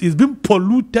bodies is being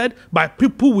polluted by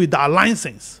people with our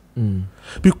license.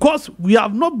 Because we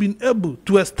have not been able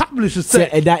to establish for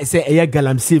and I say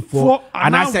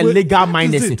legal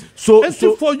mining. So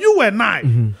for you and I,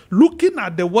 looking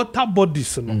at the water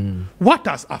bodies, what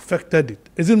has affected it?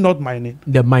 Is it not mining?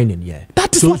 The mining, yeah.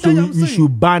 That is what I am we saying.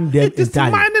 should ban them. It is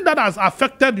mining that has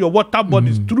affected your water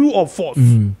bodies, true or false.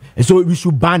 So we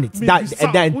should ban it.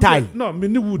 The entire. No,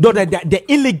 the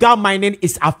illegal mining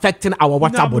is affecting our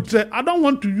water bodies. I don't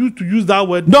want to use that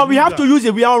word. No, we have to use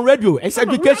it. We are on radio. It's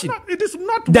education. It is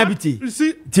not deputy. You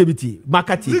see, deputy.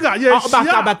 Makati.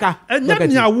 Baka.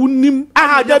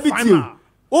 Deputy.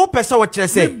 Oh, person what you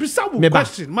say. Oh,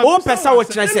 person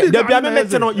what you say. You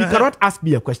cannot ask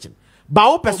me a question. But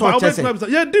oh, person what you say.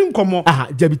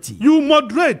 Deputy. You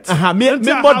moderate. Me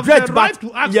moderate, but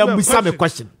yeah, we have a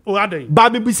question.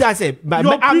 But me say,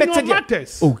 your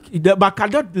matters. Oh, but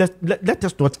cannot let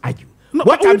us not argue. No,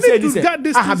 what I'm saying is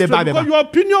because your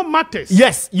opinion matters.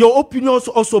 Yes, your opinion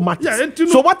also matters. Yeah,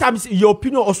 so what I'm saying, your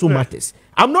opinion also matters.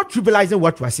 I'm not trivializing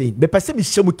what you are saying.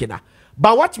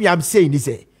 But what we am saying is,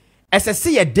 as I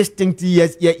say, a distinct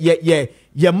yes,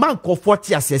 man called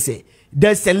 40 say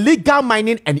there's a legal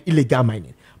mining and illegal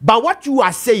mining. But what you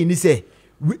are saying is,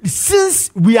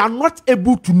 since we are not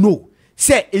able to know,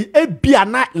 say a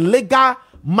not legal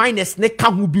miners ne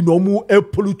can be no more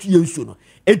pollute you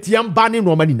ATM banning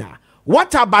no money now.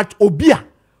 What about Obia?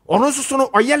 Or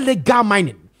also legal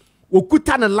mining?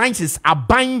 Okuta na licenses are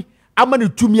buying how many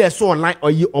 2 years or line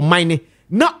or mining.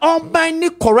 Not all mining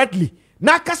correctly.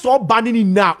 na aka so ba ni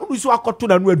na unu so akoto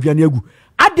na no aduane agu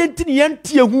adenti ne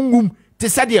yentie hungum te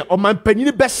se de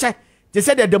omanpanyin be hye te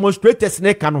se de demonstrators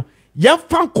ne ka no yen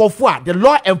fan kofo a the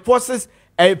law enforces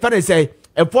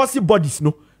enforcing bodies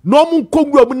no mun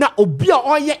kongu mu na obi a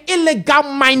oye illegal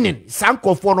mining san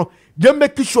kofo no they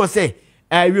make sure say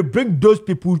we bring those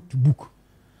people to book.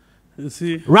 You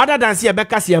see, rather than say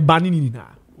Rebecca say banning na.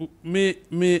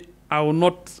 Me I will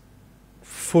not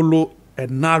follow a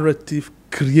narrative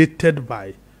created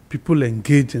by people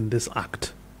engaged in this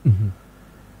act.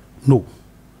 No.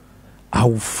 I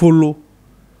will follow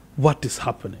what is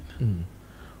happening.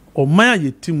 Omaya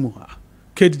yetimuha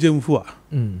kedjemfua.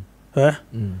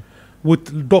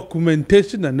 With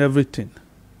documentation and everything.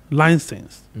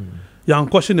 License. Young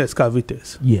caution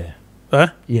excavators. Yeah.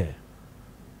 Yeah.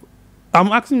 I'm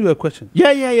asking you a question.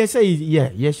 Yeah. Say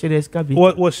yeah. She excavate.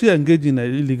 Was she engaged in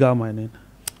illegal mining?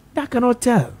 That cannot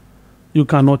tell. You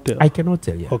cannot tell. I cannot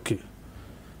tell. Yeah. Okay.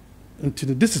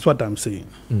 This is what I'm saying.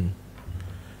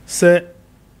 Say,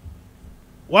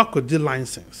 what could the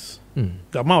license?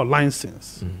 The amount of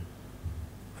license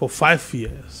for 5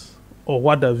 years or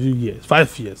what have you years?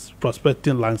 5 years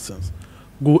prospecting license.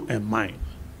 Go and mine.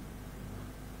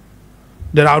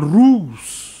 There are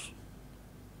rules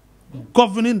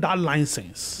governing that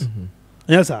license.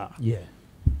 Yes, sir. Yeah.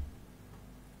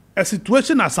 A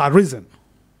situation has arisen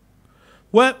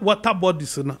where water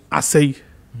bodies are say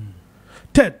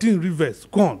 13 rivers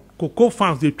gone. Cocoa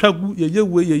farms they travel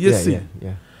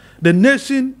yeah. The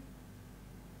nation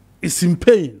is in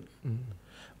pain.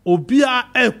 Obia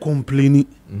air complaining.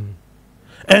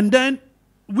 And then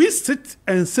we sit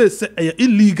and say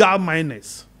illegal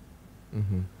miners.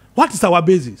 What is our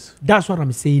basis? That's what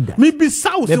I'm saying. That maybe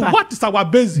South. So what is our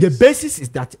basis? The basis is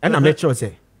that, and I'm not sure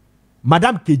say,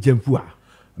 Madame Kejemfua,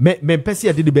 me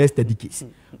pesi did the best case.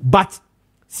 But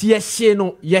si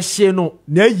yeshe no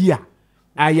ne year,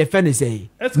 I say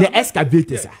ne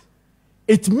excavators.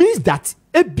 It means that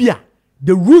ebia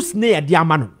the rules near the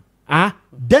amano.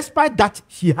 Despite that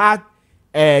she had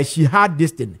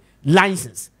this thing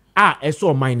license.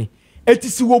 So mining. It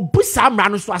is wo busa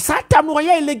amrano so asata no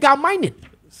illegal mining.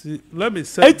 See, let me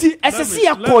serve you. Let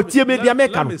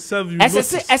me serve you.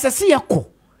 SSC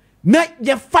na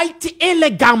you fight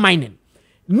illegal mining.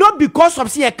 Not because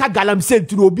of say galamsey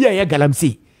to obi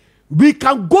galamsey. We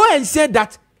can go and say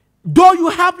that though you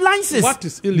have license. What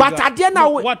is illegal? But at the end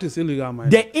of what is illegal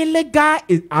mining? The illegal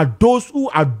are those who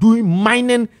are doing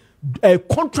mining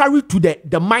contrary to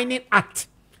the Mining Act.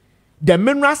 The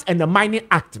Minerals and the Mining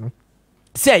Act.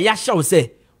 Say shall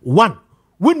say 1.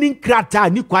 Winning krata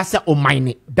ni kwase o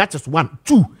mining. That is 1.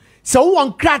 2. So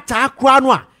one krata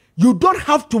kranwa. You don't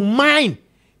have to mine.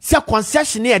 Say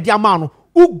concessionaire diamano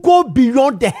who go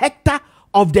beyond the hectare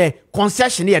of the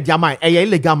concessionaire diamano.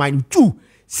 Illegal mining. 2.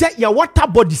 Say your water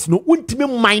bodies no ultimate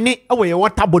mining away your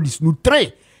water bodies no.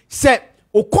 3. Say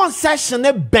o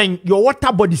concessionaire bang your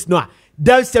water bodies no.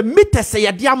 There's a meter say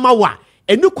ya diamawa.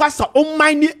 And you kwasa o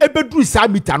mining ebedru sa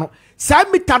meter no. Sa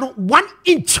meter no 1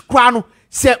 inch krano.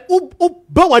 Say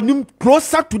bawanim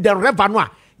closer to the river,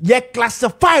 ye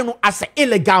classify no as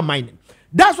illegal mining.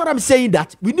 That's what I'm saying.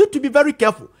 That we need to be very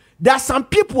careful. There are some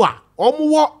people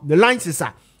the licenses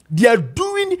they are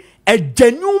doing a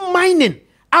genuine mining.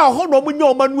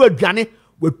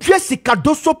 We trace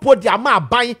support the ama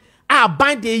buying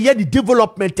the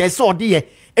development and so there.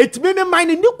 It may be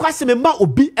mining new question member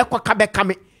obi ekwa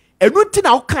kame. And no thing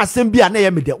I can send be an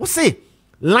me there. We say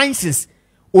license.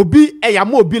 Obi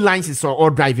yamo obi license or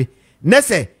drive.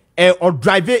 Nese or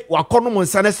drive wa kono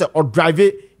monsanese or drive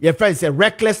your friend say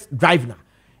reckless driver.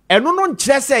 And no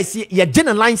chese see your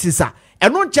general license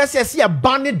and no chese see a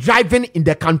ban driving in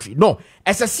the country. No,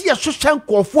 as I see a social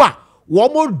kofwa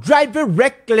woman driving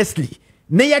recklessly.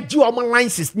 Near you omo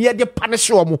license near the punish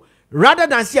woman rather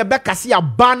than see a beka see a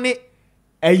ban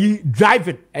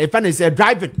driving a friend say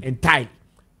driving entirely.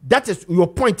 That is your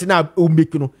point now.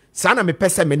 Make you know. Sana me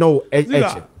pesa me no.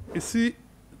 You see,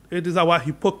 it is our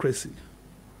hypocrisy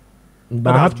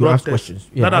that has brought us questions.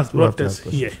 That has brought us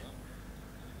here.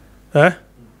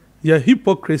 Your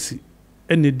hypocrisy,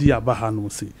 any dia bahano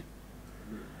say,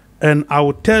 and I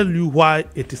will tell you why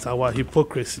it is our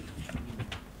hypocrisy.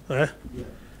 I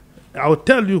will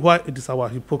tell you why it is our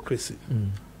hypocrisy.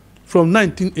 From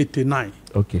 1989.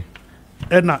 Okay.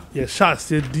 And you shall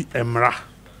say the emra.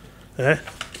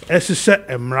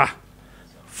 Emra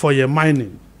for your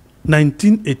mining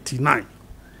 1989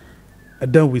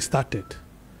 and then we started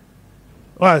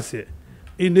what I say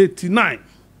in 89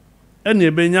 and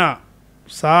you benya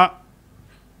sa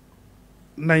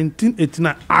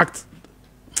 1989 act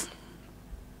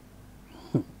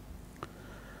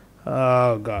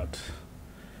oh God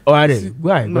why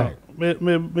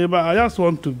maybe I just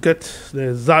want to get the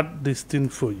exact this thing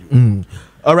for you.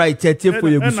 All right, tete for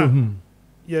you.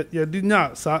 You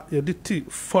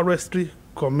did forestry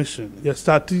commission. You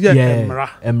started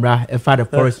Emra. The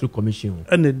forestry commission.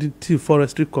 And the DT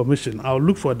forestry commission. I'll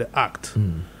look for the act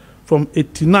from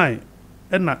 89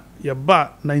 and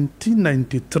about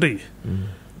 1993.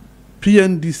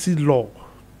 PNDC law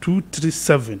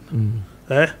 237.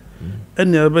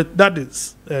 And that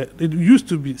is it used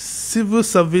to be civil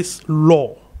service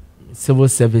law. Civil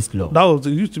service law. It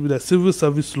used to be the civil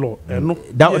service law. That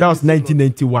was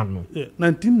 1991. No? Yeah,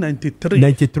 1993.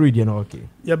 93, you know, okay.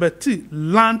 Yeah, but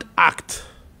Land Act.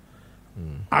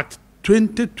 Act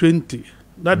 2020.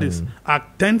 That is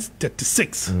Act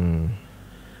 1036.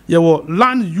 Yeah, well,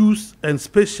 Land Use and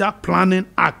Spatial Planning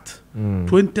Act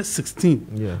 2016.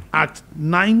 Yeah. Act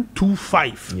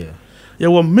 925. Yeah. Yeah,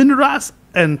 well, Minerals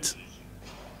and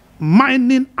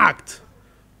Mining Act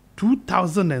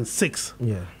 2006.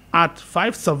 Yeah. Act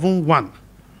 571.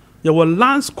 There was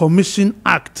Lands Commission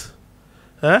Act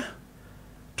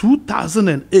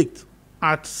 2008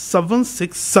 at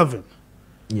 767.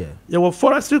 Yeah. There was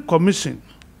Forestry Commission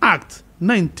Act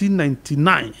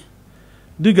 1999.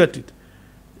 Do you get it?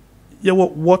 There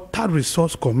was Water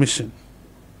Resource Commission.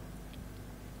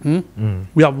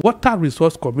 We have Water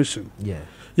Resource Commission. Yeah.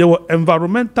 There was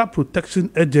Environmental Protection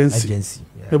Agency.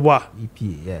 Yeah.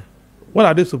 EPA, yeah. What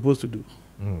are they supposed to do?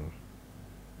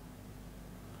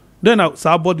 Then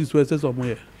our bodies were said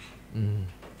somewhere.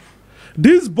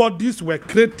 These bodies were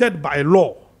created by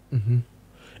law.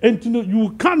 And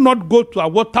you cannot go to our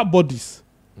water bodies.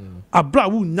 Abra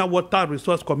wunya Water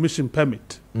Resource Commission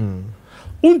permit.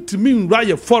 Untimin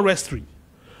raya forestry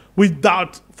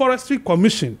without forestry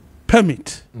commission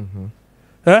permit.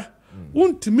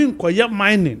 Untimin koya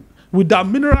mining without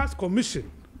minerals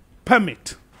commission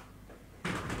permit.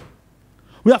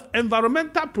 We have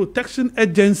Environmental Protection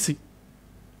Agency.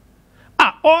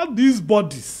 All these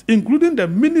bodies, including the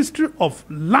Ministry of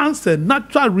Lands and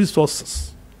Natural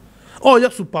Resources, or your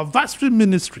supervisory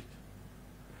ministry,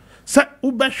 say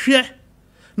ubeshye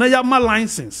na yama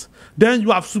license. Then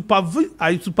you have supervisory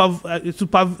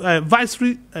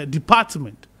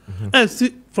department. And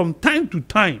see, from time to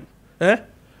time,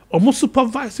 almost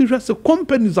supervisory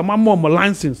companies are more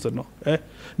license.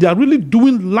 They are really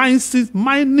doing license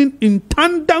mining in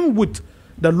tandem with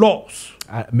the laws.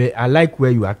 I like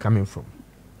where you are coming from.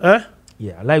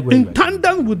 Yeah, I like where in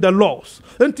tandem with the laws.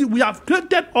 Until we have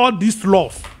created all these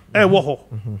laws.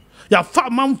 Ya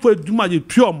farm for Duma you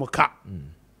moka.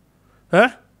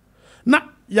 Now,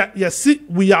 you see,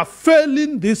 we are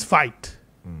failing this fight.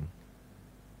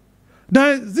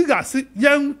 Then Ziega see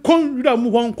young con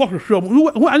one quarter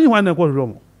who anyone a quarter.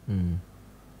 One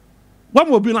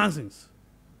will be license.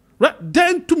 Right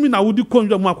then to me now would you con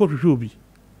more quarter should be.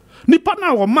 Nipa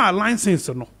na or my license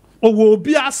no. Or will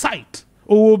be a site.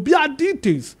 Or will be a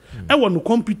details. I want to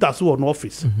computers who on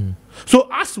office. So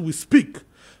as we speak,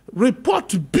 report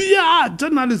to be a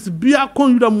journalist, be a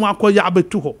conjurer mwako yabe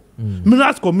tuho.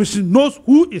 Minerals Commission knows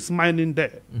who is mining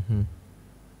there.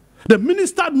 The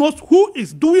minister knows who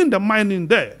is doing the mining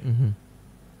there.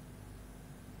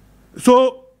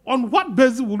 So on what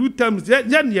basis will you tell me?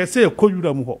 Yeah, say a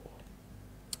conjurer muho.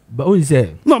 But who is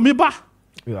say? No, me ba.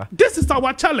 Yeah. This is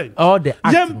our challenge. All the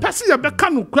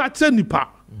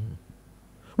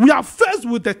we are faced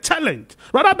with a challenge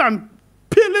rather than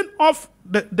peeling off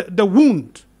the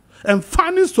wound and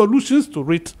finding solutions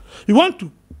to it. You want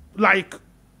to, like,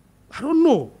 I don't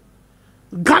know,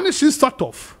 garnish it sort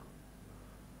of,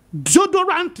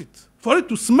 deodorant it for it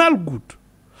to smell good,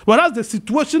 whereas the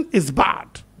situation is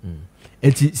bad.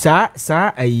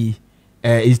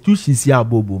 Institutions here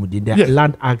the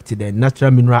Land Act, the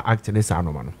Natural Mineral Act,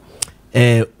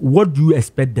 and what do you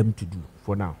expect them to do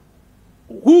for now?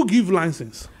 Who gives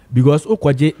license? Because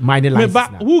Okwaje mining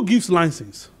license. Who gives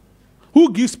license? Who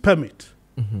gives permit?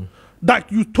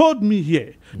 That you told me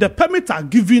here, the permits are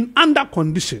given under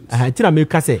conditions. And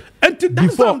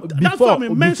that's what I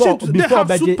mentioned. They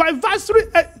have supervisory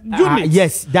units.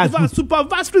 Yes, that's a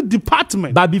supervisory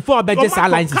department. But before budget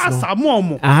licenses,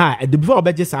 before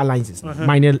budget licenses,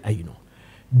 mining,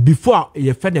 before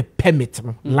you find a permit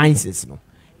license,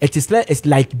 it's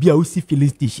like BOC filling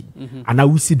station, and I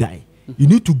will see that you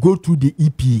need to go through the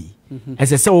EPA.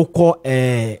 As I say, we call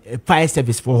fire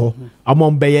service for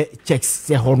among bay checks.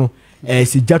 Say hono,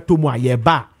 si jato mo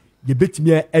ayeba. You bet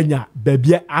me enya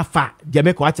baby afa.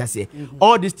 Jamaica what I say.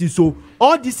 All these things. So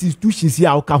all these institutions here,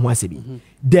 how come once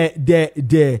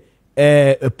the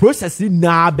processing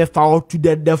now be followed to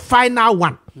the final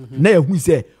one. Now who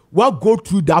say what go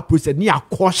through that process? Ni a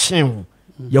caution.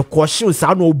 Your caution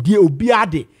sa no obi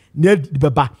ade. Ne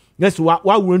baba. Yes,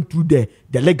 what went through the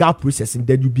legal process, and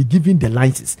then you be given the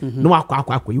license. No,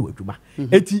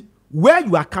 where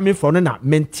you are coming from, na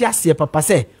mentia se papa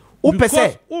say, o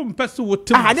pese,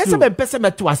 ah, there's some person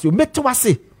met to us, you met to us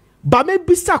say, but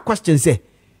maybe some question say,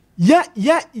 yeah,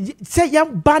 say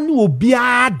young ban will be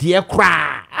a dear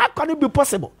cry. How can it be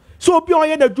possible? So be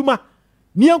on the Juma,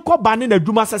 near co banning the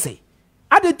Juma say.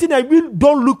 I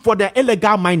don't look for the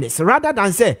illegal miners rather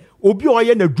than say, Obi or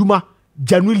the Juma.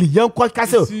 Generally, young court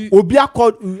castle, Obia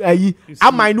called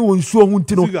I might know and so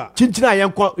Chinchina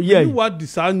young court. Yeah, you are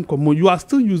deciding common. You are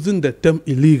still using the term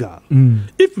illegal.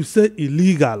 If you say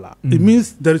illegal, it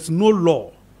means there is no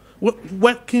law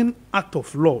working out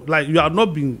of law. Like you have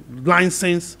not been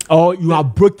licensed, or you are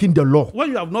breaking the law.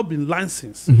 When you have not been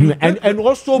licensed, and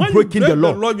also breaking the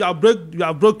law. You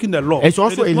are breaking the law. It's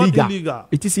also illegal.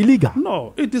 It is illegal.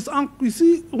 No, it is. You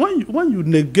see, when you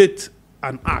negate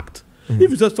an act. If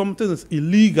you say something is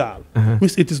illegal,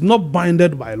 means it is not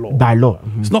binded by law. By law.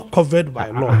 It's not covered by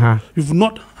law. You do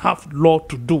not have law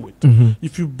to do it.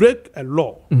 If you break a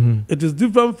law, it is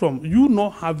different from you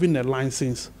not having a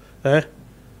license,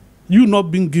 you not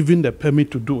being given the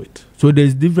permit to do it. So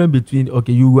there's difference between,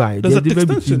 okay, you are. There's a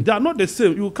distinction. They are not the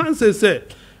same. You can't say,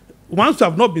 once you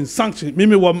have not been sanctioned, me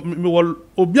will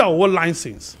obi a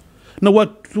license. Now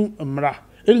what to amra?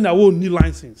 Elina will need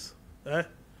license.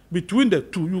 Between the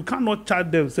two, you cannot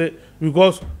charge them, say,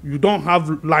 because you don't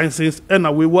have license, and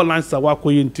we will license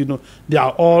they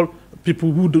are all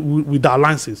people who with their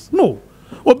license. No.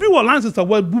 Obi will license a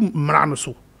word boom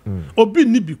mranoso. Obi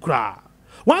nibi kra.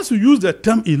 Once you use the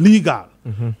term illegal,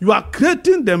 you are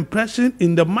creating the impression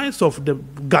in the minds of the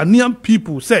Ghanaian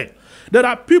people, say, there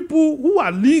are people who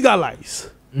are legalized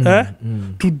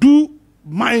to do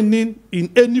mining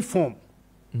in any form.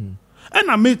 And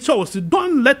I made sure,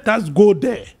 don't let us go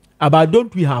there. But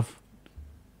don't we have?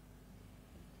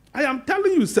 I am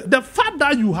telling you, the fact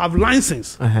that you have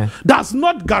license does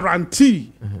not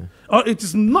guarantee, or it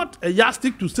is not a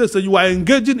yardstick to say you are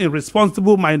engaging in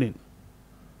responsible mining.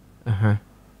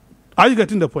 Are you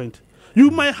getting the point?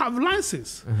 You may have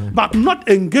license, but not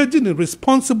engaging in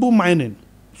responsible mining.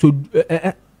 So,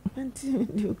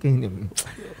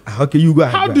 okay, you go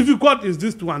ahead. How difficult is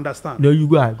this to understand? No, you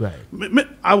go ahead.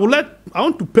 I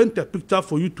want to paint a picture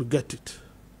for you to get it.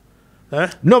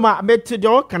 No,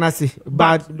 can I say?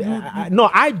 But no,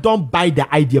 I don't buy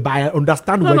the idea, but I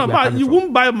understand where you are coming from. You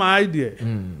won't buy my idea.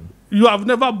 You have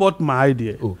never bought my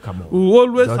idea. Oh, come on. We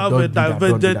always have a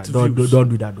divergent views. Don't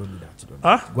do that.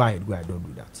 Huh? Go ahead, don't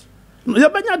do that. You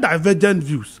have divergent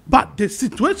views. But the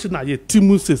situation that you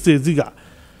Timu say Ziega,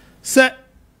 say,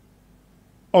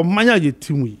 or manya ye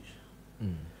Timu,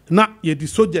 now ye the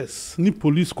soldiers, ni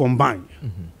police combine,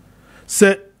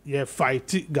 say, ye fight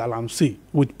Galamsey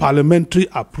with parliamentary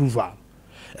approval.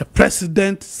 A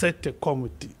president set a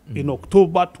committee in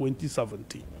October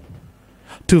 2017.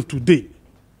 Till today,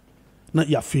 now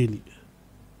you're failing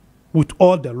with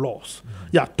all the laws.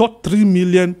 You are taught 3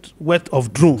 million worth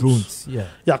of drones. You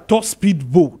are taught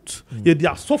speedboats. You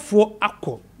are software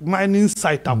mining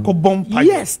site bomb pipe.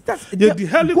 Yes, that's the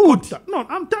helicopter. Good. No,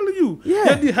 I'm telling you.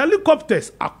 Yeah. The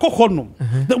helicopters are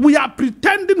that we are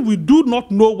pretending we do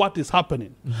not know what is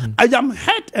happening. I am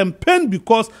hurt and pained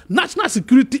because national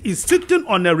security is sitting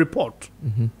on a report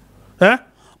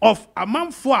of a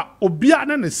man for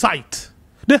Obianen site.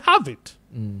 They have it.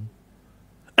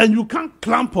 And you can't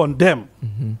clamp on them.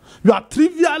 You are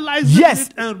trivializing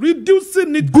it and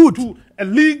reducing it to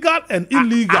illegal and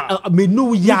illegal.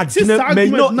 Yes.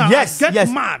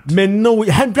 Mad.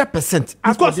 100%.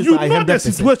 Because you know the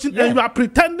situation and you are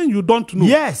pretending you don't know.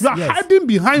 Yes. You are hiding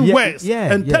behind words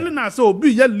and telling us, oh,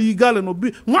 be legal and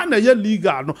be one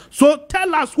illegal. No. So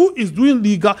tell us who is doing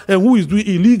legal and who is doing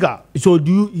illegal. So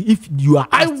if you are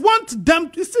I want them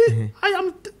to see,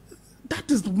 that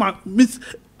is my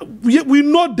we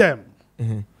know them.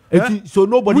 So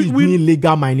nobody is doing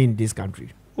legal mining in this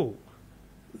country. Oh,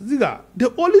 Ziega,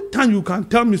 the only time you can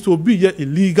tell me so be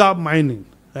illegal mining.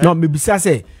 No, maybe I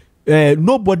say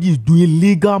nobody is doing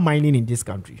legal mining in this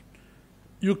country.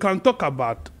 You can talk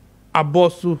about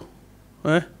Abosu,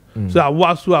 so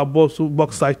Abosu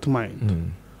bauxite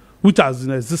mine, which has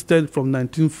been existed from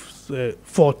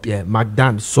 1940. Yeah,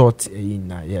 Magdan sought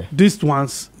in These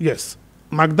ones, yes,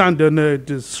 Magdan then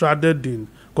it is shrouded in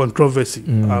controversy.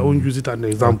 I won't use it as an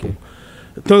example.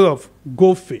 In terms of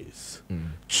Go Face,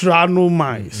 Trano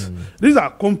Mines, these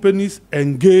are companies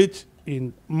engaged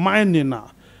in mining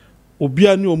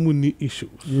Obiani Omuni issues.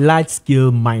 Large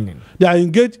scale mining. They are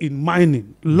engaged in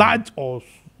mining, large or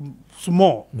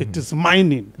small. It is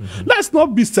mining. Let's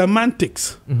not be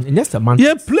semantics. Yes, semantics.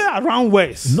 You play around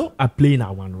words. No, I'm playing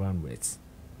around words.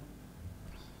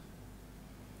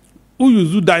 who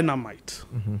use dynamite,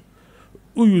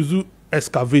 who use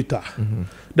excavator.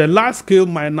 The large scale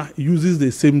miner uses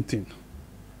the same thing.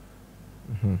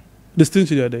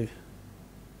 Distinction there.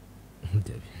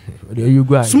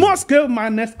 Small scale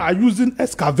miners are using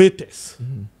excavators.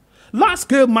 Large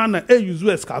scale miners use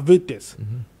excavators.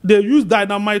 They use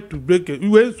dynamite to break it.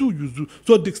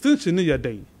 So distinction in your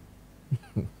day.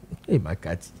 Hey, my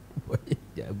cat.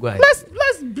 Let's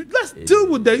deal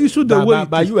with the issue the way.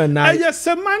 But you and I,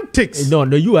 semantics. No,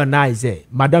 you and I say,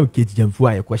 Madam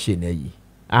Kejemfua, a question.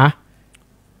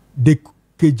 The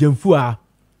Kejemfua,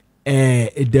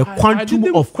 the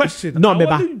quantum of question. No,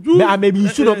 maybe you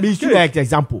should not be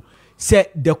example. Say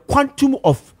the quantum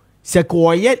of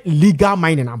legal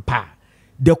mining and power.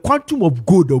 The quantum of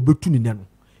gold or between them.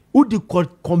 Would you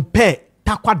compare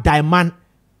Takwa diamond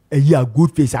a year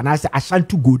good face and I say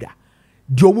Ashanti gold?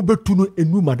 The Omubetuno and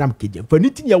new Madam Kejem. For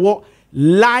anything you want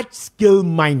large scale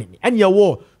mining and you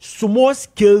want small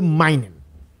scale mining.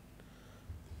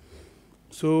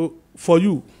 So for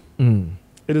you,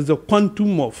 it is a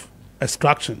quantum of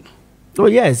extraction. Oh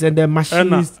yes, and the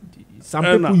machines. Some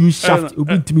people use shaft.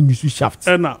 Use shaft.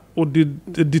 And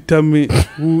determine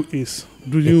who is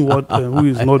doing what and who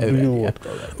is not doing what.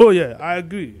 Oh yeah, I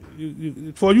agree.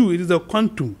 For you, it is a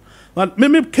quantum. But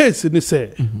maybe case in the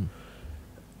say.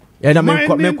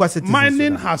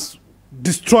 Mining has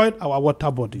destroyed our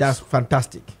water bodies. That's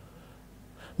fantastic.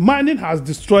 Mining has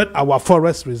destroyed our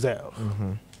forest reserve.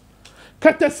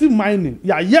 Courtesy mining,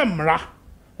 yemra.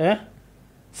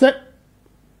 Say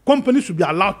companies should be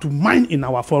allowed to mine in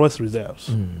our forest reserves.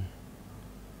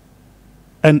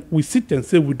 And we sit and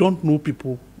say we don't know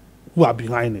people who are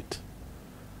behind it.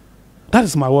 That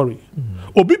is my worry.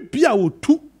 Obi bia wo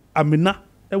tu amina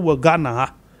e wo Ghana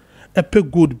ha e pe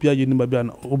gold bia yenima bia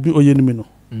na obi oyenimi no.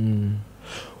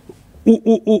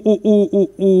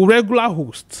 Regular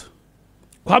host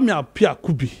Kwame Apia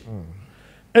Kubi.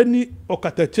 Any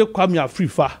Okatache Kwame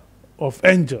Afrifa of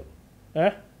Angel.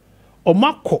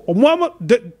 Omako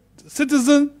the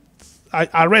citizen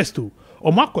arrest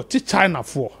Omako to China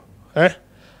for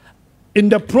in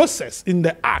the process, in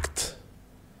the act.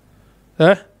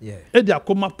 They are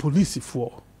police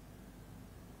for.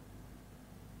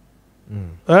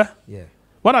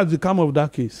 What has become of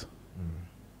that case?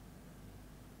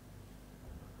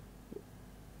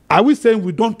 Are we saying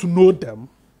we don't know them?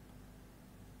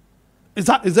 Is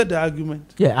that the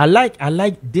argument? Yeah, I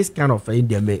like this kind of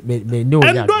India. May know.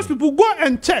 And those people go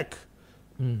and check.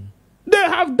 They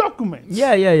have documents.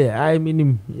 Yeah. I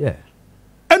mean, yeah.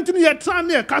 Anthony, you're trying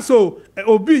to castle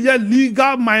obi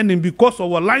legal mining because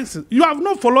of our license. You have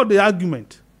not followed the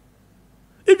argument.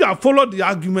 If you have followed the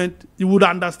argument, you would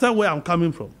understand where I'm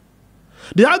coming from.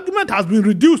 The argument has been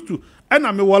reduced to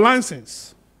enemy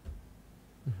license.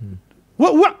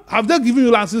 What have they given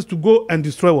you license to go and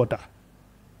destroy water?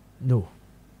 No.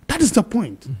 That is the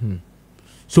point.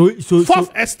 So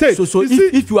estate. So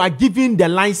if you are giving the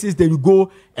license, then you go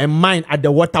and mine at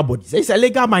the water bodies. It's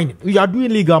illegal mining. You are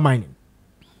doing legal mining.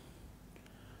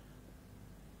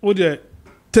 Would they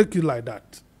take it like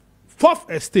that? Fourth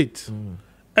estate,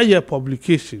 a year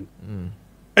publication,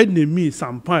 enemy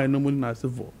Sampai no money na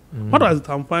civil. What was the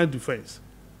Sampai defense?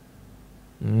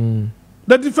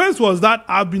 The defense was that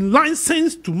I've been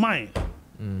licensed to mine.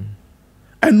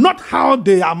 And not how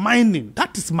they are mining.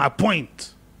 That is my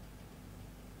point.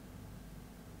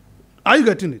 Are you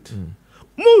getting it?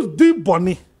 Most deep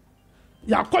bonny.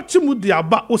 Ya kochimu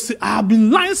diaba ose I have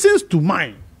been licensed to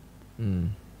mine.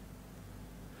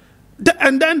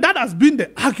 And then that has been the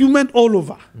argument all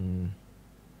over.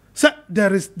 So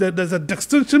there's a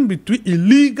distinction between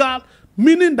illegal,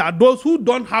 meaning that those who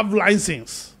don't have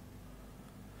license,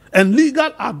 and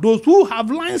legal are those who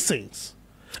have license.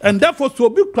 And therefore, so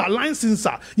big license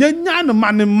are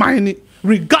mining,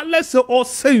 regardless of all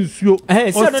sense you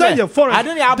say your forest. I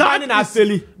don't have mining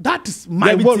actually. That is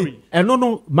my worry. And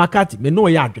no, Makati, me no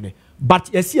yardne.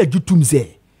 But you see a jutum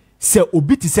say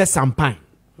obiti say sampine.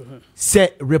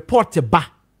 Say report ba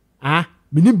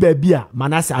minim babia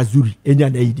manase azuri enya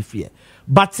na yidi fear.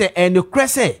 But say and the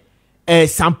crese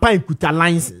sampine kuta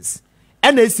license.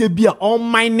 And they say bia on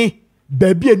mining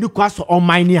baby and kwaso on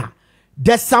mining.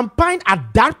 The Sampine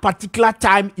at that particular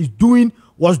time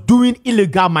was doing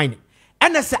illegal mining.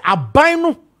 And I say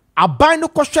abino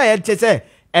kosha say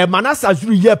manasa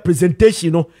azuri year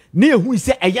presentation no near who is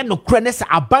say a no creness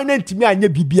abino ntimi anye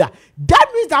bibia.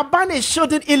 That means abino is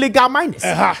shooting illegal miners.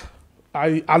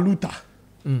 Aluta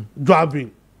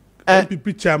driving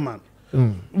MPP chairman.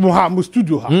 Mo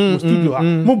studio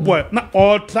mo boy na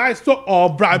all try so or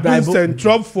bribe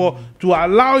central for to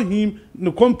allow him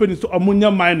the company to ammonia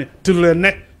mining to learn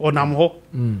on am ho.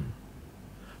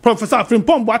 Professor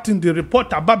Frimpong Watting, the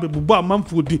report about Bebuba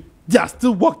Manfudi, they are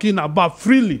still walking about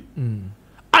freely.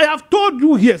 I have told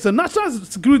you here, it's a national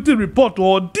security report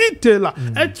or detailer.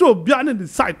 Actually, behind the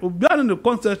site, or behind the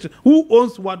concession, who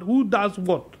owns what, who does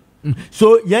what.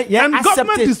 So and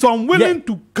government is unwilling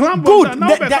to clamp good. on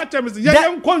that.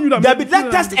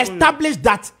 Let us establish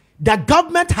that the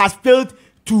government has failed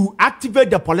to activate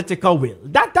the political will.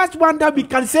 That's one that we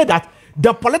can say that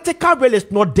the political will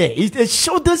is not there. It's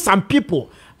shielding some people.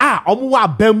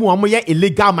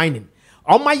 Illegal mining.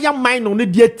 Mine on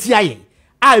the TIA.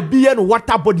 Be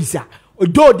water bodies.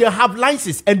 Though they have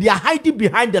licenses and they are hiding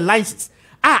behind the licenses.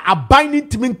 Are binding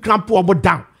to me clamp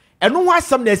down. And no one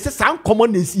some they say some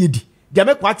common is yedi. They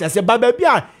make what I say, but baby,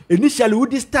 initially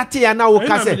we start here now.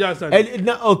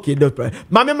 Okay, no problem.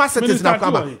 Mama must set this now.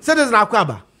 Set this now,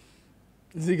 Kwaba.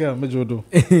 Ziega mejodo.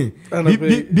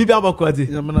 Bibi abakwati.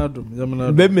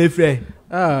 Yamanadum. Baby me frɛ.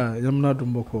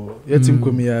 Yamanadum boko. Yetim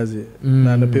komiyaze.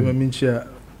 Na na pema minchia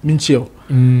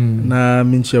na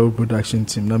minchia production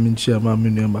team na minchia ma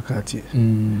menu Maakye.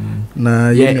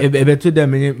 Na ebe to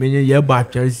dem menye ye ba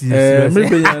atwere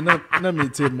na me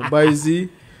team Baizi.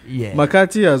 Yeah.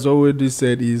 Maakye has always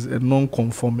said he's a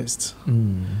non-conformist.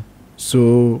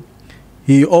 So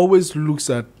he always looks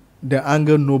at the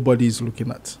angle nobody is looking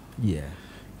at. Yeah.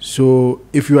 So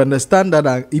if you understand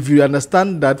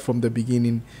that, from the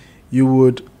beginning, you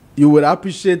would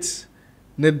appreciate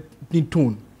the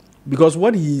tone, because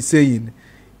what he is saying,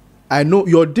 I know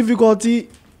your difficulty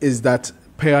is that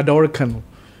Peradorkano,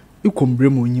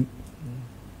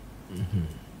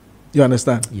 you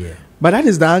understand? Yeah. But that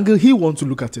is the angle he wants to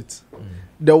look at it.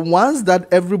 The ones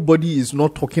that everybody is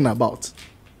not talking about,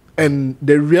 and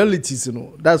the realities,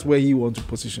 that's where he wants to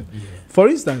position. Yeah. For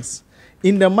instance,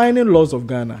 in the mining laws of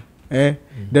Ghana,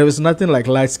 there is nothing like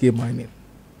large-scale mining.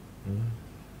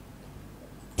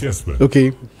 Kessben.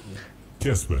 Okay.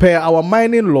 Kessben. Per our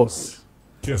mining laws,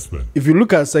 Kessben. if you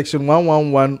look at section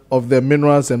 111 of the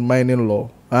Minerals and Mining Law,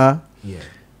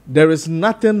 there is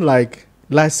nothing like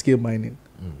large-scale mining.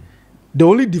 The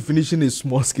only definition is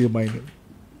small-scale mining.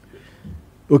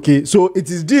 Okay, so it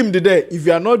is deemed that if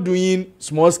you are not doing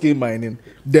small-scale mining,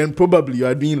 then probably you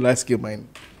are doing large-scale mining.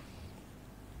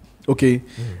 Okay.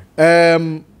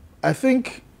 I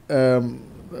think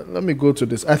let me go to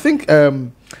this. I think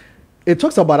it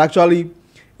talks about actually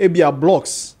ABR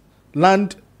blocks,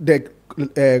 land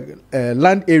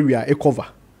area, a cover.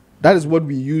 That is what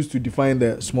we use to define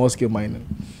the small scale mining.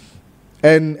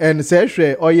 And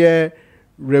say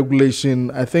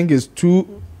regulation, I think is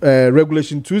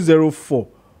regulation 204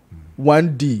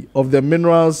 1D of the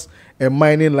Minerals and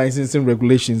Mining Licensing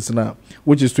Regulations now,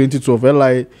 which is 2012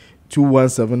 LI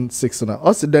 2176 now.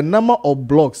 Also, the number of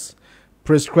blocks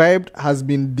prescribed has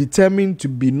been determined to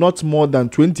be not more than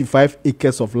 25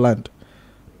 acres of land.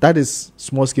 That is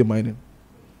small scale mining.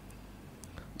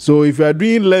 So if you are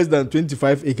doing less than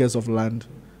 25 acres of land,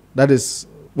 that is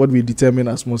what we determine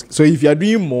as small scale. So if you are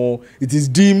doing more, it is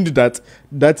deemed that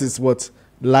that is what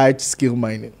large scale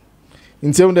mining.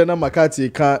 In terms of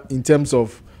Maakye, in terms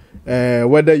of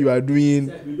whether you are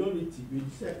doing, we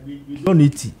don't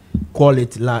need to call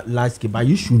it large scale, but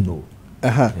you should know.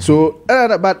 So,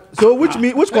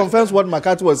 which confirms what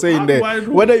Maakye was saying there.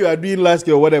 Whether you are doing large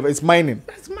scale or whatever, it's mining.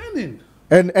 That's mining.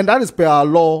 And that is per our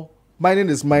law. Mining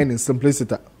is mining,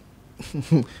 simplicity.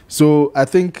 So I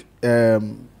think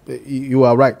you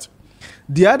are right.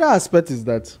 The other aspect is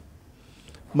that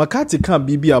Maakye can't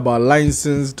be about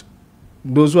licensed,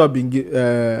 those who have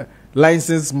been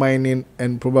licensed mining,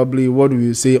 and probably what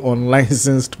we say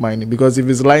unlicensed mining. Because if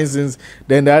it's licensed,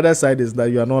 then the other side is that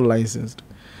you are not licensed.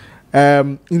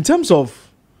 In terms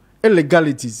of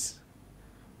illegalities,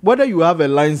 whether you have a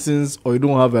license or you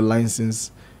don't have a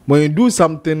license, when you do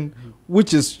something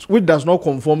which does not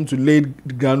conform to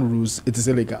laid ground rules, it is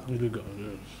illegal. Illegal, yes.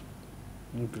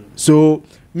 Okay. So,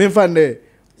 me find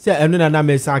say na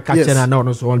me say catch na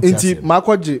no so want. Inti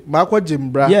Maakye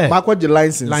mbra, Maakye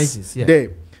license. Yeah. There,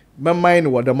 my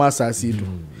mine what the master see do.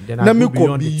 Let me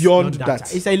go beyond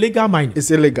that. It's illegal mining. It's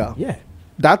illegal. Yeah.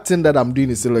 That thing that I'm doing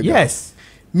is illegal. Yes.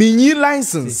 Me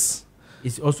license.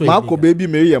 It's also Maakye baby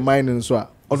me mining so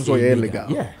also illegal.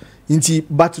 Yeah. Inti,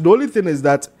 but the only thing is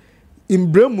that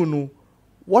in Bremunu,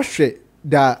 what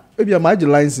that maybe a major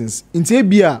license. Inti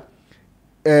ebia,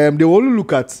 they only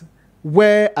look at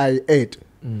where I ate.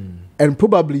 And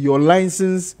probably your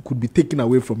license could be taken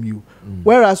away from you.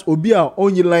 Whereas Obia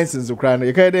only license you can't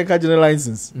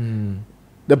license.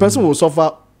 The person will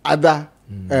suffer other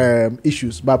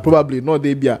issues, but probably not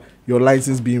they be your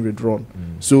license being withdrawn.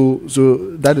 So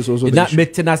that is also that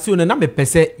maintenance na me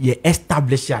pese ye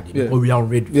establish or we are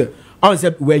ready. I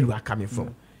say where you are coming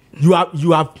from. you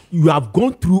have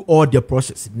gone through all the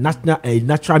process.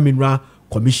 Natural Mineral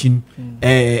Commission,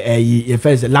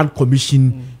 first Land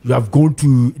Commission. You have gone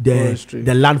to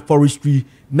the land forestry.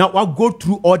 Now I'll go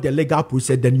through all the legal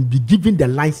process. Then you'll be given the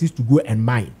license to go and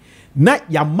mine. Now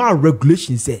your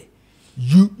regulations say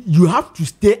you have to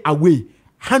stay away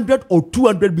 100 or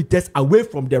 200 meters away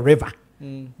from the river.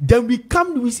 Then we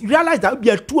realize that we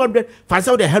are 200,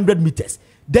 100 meters.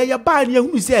 Then you buy and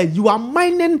you say you are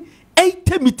mining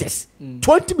 80 meters,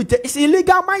 20 meters. It's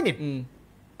illegal mining.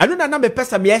 I don't know a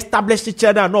person may establish the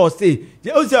chair and say,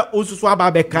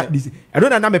 I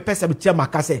don't know a person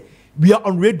say we are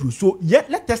on radio. So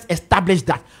let us establish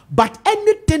that. But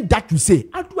anything that you say,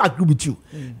 I do agree with you.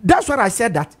 That's what I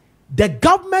said, that the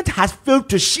government has failed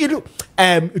to shield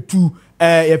to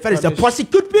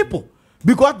prosecute people.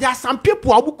 Because there are some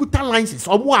people who have licenses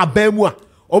or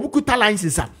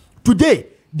licenses. Today,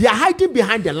 they are hiding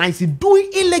behind the lines doing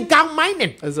illegal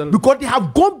mining. Exactly. Because they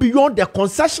have gone beyond the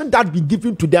concession that has been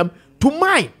given to them to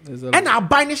mine. Exactly. And are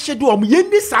buying schedule. Exactly.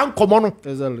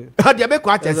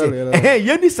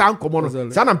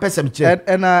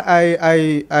 And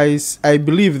I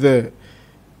believe the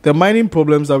mining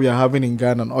problems that we are having in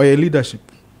Ghana are your leadership.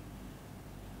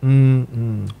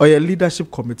 Or your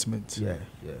leadership commitment. Yeah.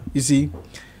 You see?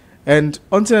 And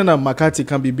until Maakye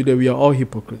can be there, we are all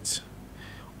hypocrites.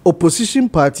 Opposition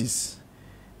parties,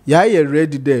 you're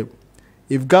ready there.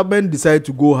 If government decide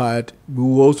to go hard, we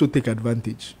will also take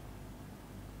advantage.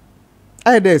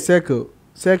 I there circle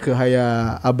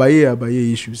higher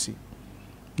abaye issues.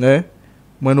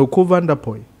 When Oko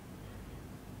Vanderpoy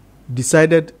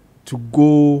decided to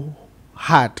go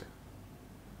hard,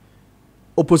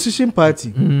 opposition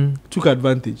party took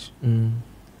advantage.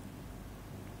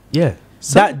 Yeah.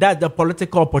 That the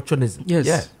political opportunism. Yes.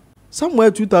 Yeah.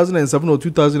 Somewhere 2007 or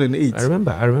 2008. I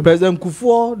remember. President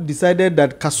Kufuor decided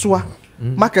that Kasua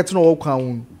market no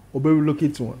will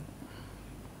relocate one.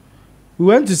 We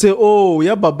went to say, oh,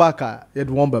 yeah, Babaka, you had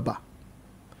one Baba.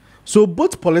 So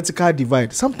both political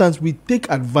divide. Sometimes we take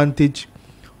advantage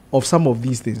of some of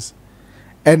these things,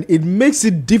 and it makes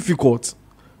it difficult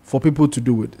for people to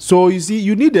do it. So you see,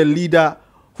 you need a leader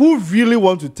who really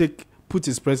wants to put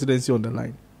his presidency on the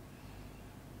line.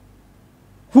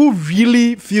 Who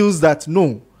really feels that,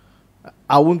 no,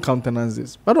 I won't countenance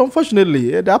this. But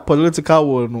unfortunately, that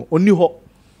political world, no, only hope.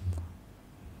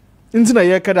 Intina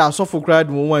yekada asofo crowd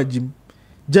do one gym,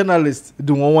 journalists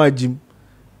do one gym,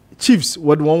 chiefs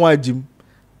what one gym,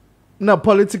 now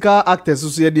political actors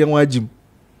associated one gym,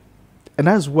 and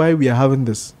that's why we are having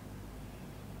this.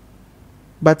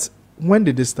 But when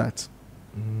did it start?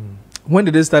 When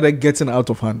did it start getting out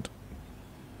of hand?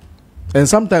 And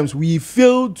sometimes we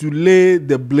fail to lay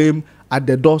the blame at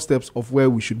the doorsteps of where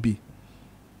we should be.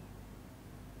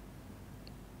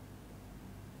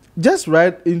 Just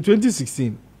right in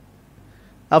 2016,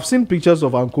 I've seen pictures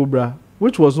of Ankobra,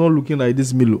 which was not looking like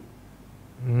this Milo.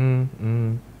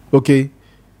 Okay?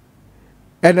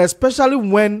 And especially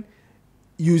when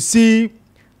you see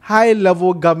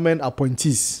high-level government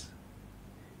appointees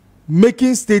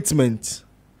making statements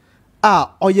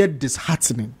are yet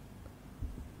disheartening.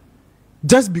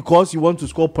 Just because you want to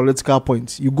score political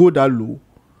points, you go that low,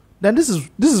 then this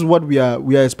is what we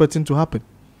are expecting to happen.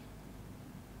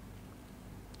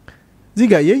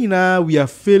 Ziega, we are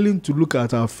failing to look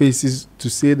at our faces to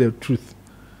say the truth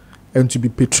and to be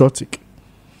patriotic.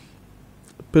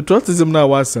 Patriotism now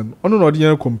wasn't on an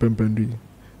ordinary compempendi.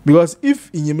 Because if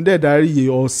in your diary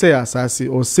or say assassin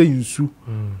or say insu,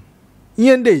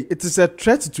 it is a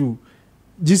threat to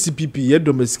GCPP,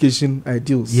 domestication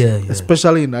ideals,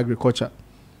 especially in agriculture.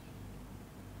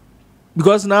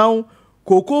 Because now,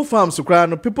 cocoa farms,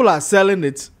 people are selling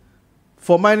it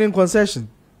for mining concession.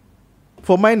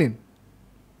 For mining.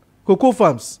 Cocoa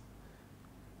farms.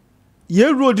 Ye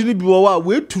road in the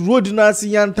way to road in us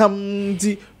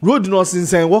yantam road in us in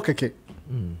San Wakake.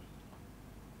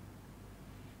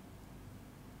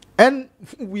 And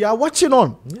we are watching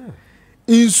on. Yeah.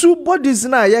 In su bodies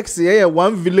na yexe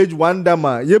one village one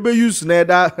dama ye be use na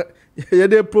that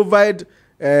they provide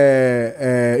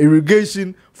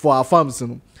irrigation for our farms.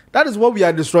 That is what we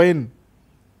are destroying.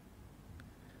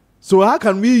 So how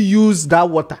can we use that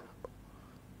water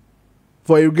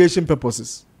for irrigation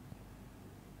purposes?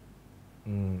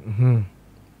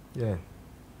 Yeah.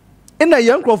 In a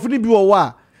young crop ni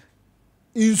biwa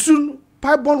in soon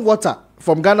pipe-borne water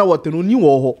from Ghana water no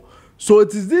new. So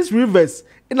it is these rivers.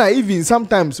 Even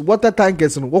sometimes water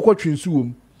tankers and walk watching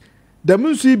soon. The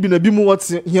means we been a bit more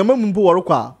what's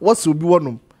will be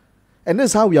one. And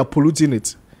that's how we are polluting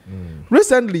it.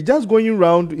 Recently, just going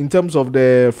around in terms of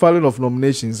the filing of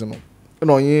nominations,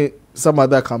 some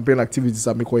other campaign activities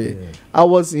at Mikoye. I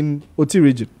was in Oti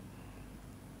region.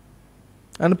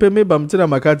 And pay me bamtina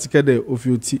Makati kede of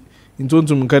Oti in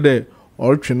Tontum Kade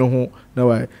or Trino.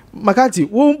 Now I Makati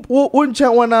won't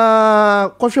chat one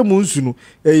Kosha Munsunu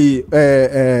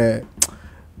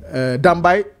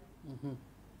Dambai.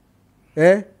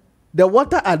 The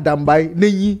water at Dambai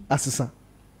Neyi Assassin.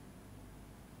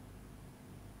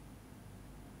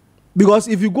 Because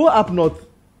if you go up north,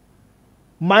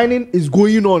 mining is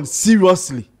going on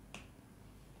seriously.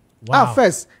 Wow.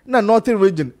 First, in the northern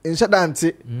region, in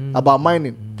Shadanti, about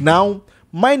mining. Now,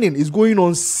 mining is going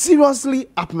on seriously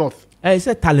up north. It's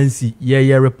a talency.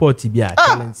 Yeah, report to be a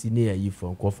talency near you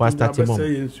from Faster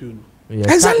Timon.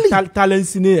 Exactly.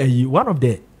 Talency near you. One of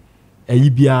the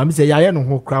I'm saying, I know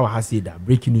who crowd has said that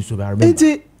breaking news over.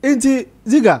 Inti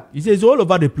Ziga. You say it's all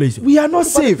over the place. We are not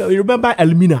safe. You remember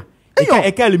Elmina? I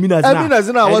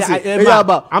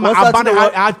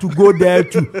had to go there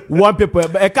to one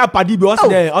paper. I can't party be also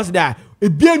there. Also there.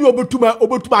 Bien over to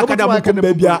my academic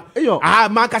baby.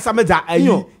 Marcasameza.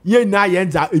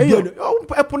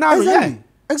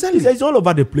 Exactly. It's all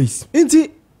over the place.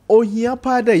 Inti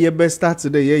Ohiapa ye best start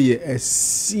today a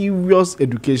serious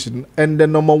education, and the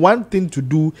number one thing to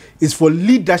do is for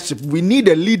leadership. We need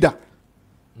a leader,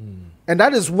 and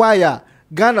that is why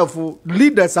Ghana for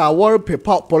leaders are world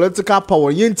political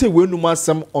power. Yente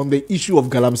Wenuma on the issue of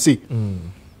Galamsey,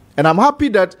 and I'm happy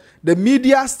that the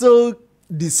media still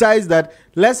decides that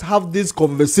let's have this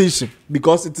conversation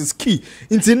because it is key.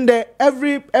 It's in there.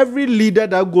 Every leader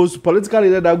that goes, political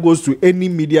leader that goes to any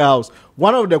media house,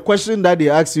 one of the questions that they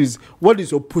ask you is, what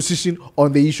is your position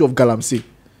on the issue of Galamsey?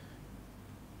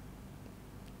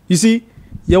 You see,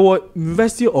 your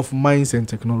University of Mines and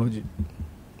Technology.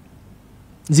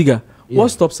 Ziga, what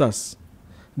stops us?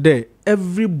 There,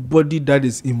 everybody that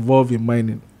is involved in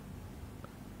mining,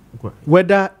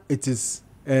 whether it is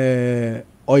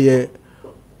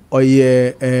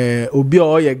obi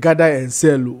or gather and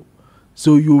sell,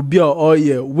 so you be or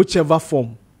whichever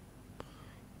form,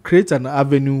 create an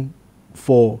avenue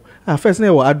for first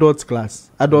name adult class,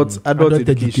 adult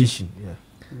education. Yeah.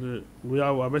 We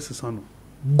are our best son.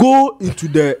 Go into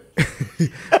the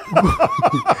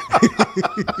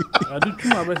I do too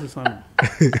my best son.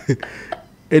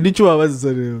 Edichu our best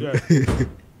son.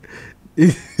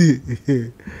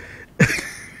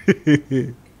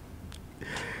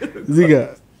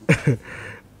 Ziga,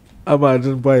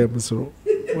 imagine by a misro.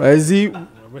 I see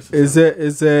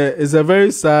it's a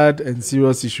very sad and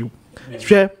serious issue.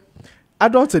 Share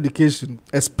adult education,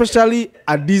 especially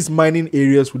at these mining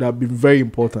areas, would have been very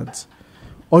important.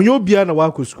 On your Biana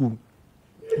Wako school,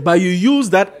 but you use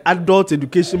that adult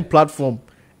education platform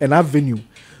and avenue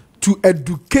to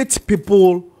educate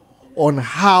people on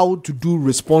how to do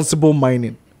responsible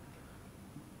mining.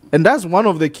 And that's one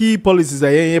of the key policies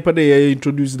I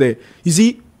introduced there. You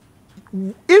see,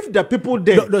 if the people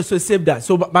there... No, so save that.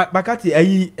 So, Makati,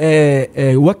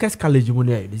 workers' college,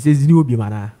 this is new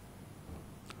Bimana.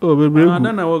 Oh, baby.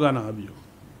 Then I work on have you.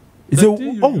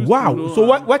 Oh, wow. So,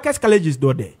 workers' college is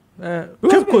not there.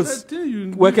 Workers'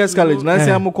 college.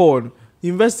 Nancy, I'm calling.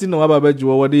 Invest in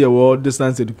our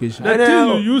distance education. The thing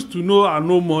you used to know are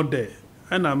no more there.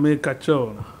 And I make a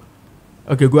show.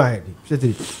 Okay, go ahead.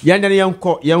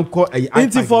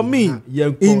 For me,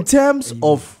 in terms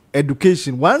of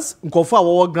education, once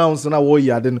our grounds and our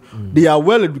yard, then they are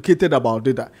well educated about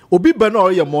it. Obi Beno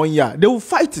or they will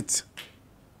fight it.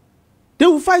 They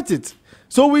will fight it.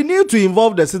 So we need to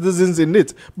involve the citizens in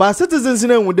it. But citizens in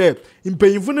there, in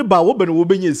painful ba wo beno wo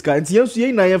benye ska. Nti yenso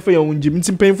ye na ye fa yon jim.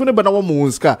 Nti painful ba na wo mo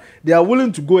ska. They are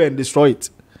willing to go and destroy it.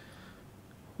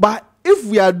 But if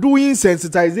we are doing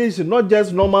sensitization, not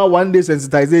just normal one-day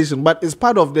sensitization, but it's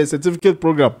part of the certificate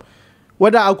program,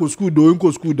 whether I go school do,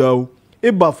 go school down,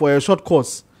 but for a short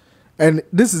course, and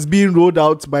this is being rolled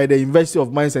out by the University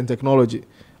of Mines and Technology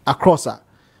across her,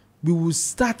 we will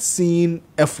start seeing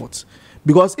efforts.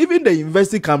 Because even the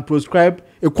university can prescribe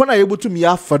a corner able to me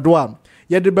after they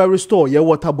restore your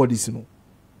water bodies, you know.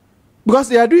 Because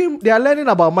they are learning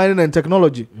about mining and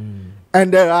technology,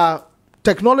 and there are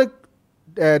technological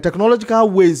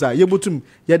ways are able to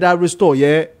restore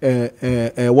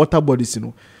water bodies, you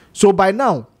know. So by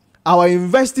now, our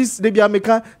universities, they be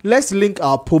making, let's link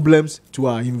our problems to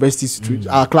our universities, to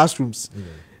our classrooms.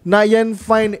 Now you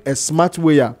find a smart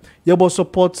way, you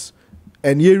support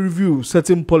and you review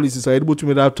certain policies are able to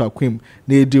make that to acquim,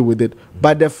 they deal with it.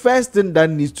 But the first thing that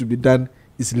needs to be done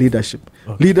is leadership.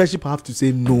 Okay. Leadership have to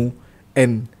say no,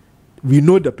 and we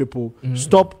know the people.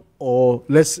 Stop or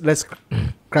let's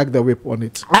crack the whip on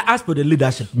it. I ask for the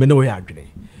leadership. Me know where I'm doing.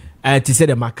 To say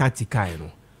the Makati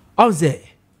kind. I say,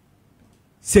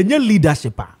 senior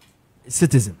leadership.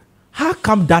 citizen, how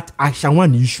come that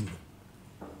Ashawan issue?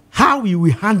 How will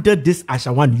we handle this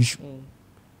Ashawan issue?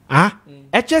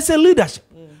 It's just a leadership.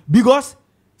 Because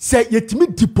say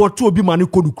yetimi deport to obi mani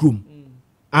kodu krum.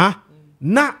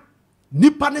 Na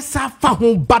nipa ne sa fa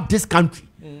hon bad this country.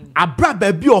 Abra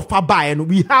baby of Faba and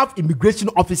we have immigration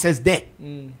officers there.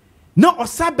 Now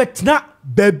osabet na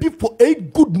baby for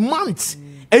 8 good months.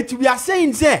 And we are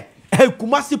saying say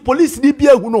Kumasi police ni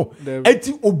bia huno. And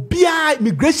obia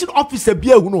immigration officer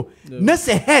bia huno. Na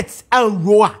say heads and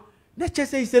roa. Let's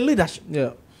just say it's a leadership.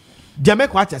 Yeah.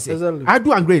 Jamek what I say. Exactly. I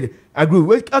do agree.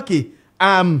 Okay.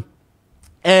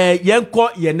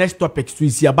 Yenko your next topic to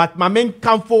here, but my main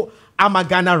campo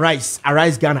Amagana rice,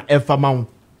 arise Ghana Mount.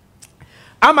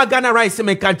 Amagana rice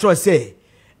me control say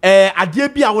adie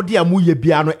bia wo de amuye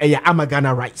bia no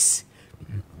Amagana rice.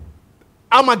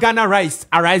 Amagana rice,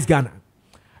 arise Ghana.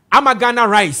 Amagana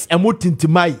rice, emo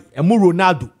Tintimai, emo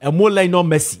Ronaldo, emo Lionel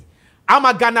Messi.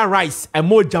 Amagana rice,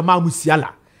 emo Jamal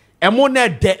Musiala. Emo ne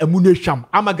de emo ne sham.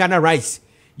 Amagana rice.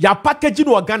 Ya packaging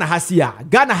wa Ghana hasia.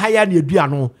 Ghana haya ni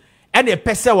aduano. Ene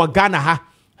pese wa Ghana ha.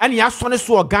 Ene ya sone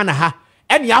so wa Ghana ha.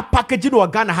 Ene ya packaging wa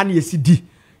Ghana ha ni yesidi.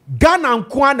 Ghana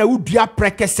nkwa na udua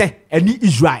prekese eni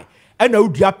Israel. Ene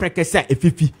udua prekese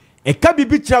efifi. Eka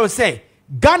bibi kira se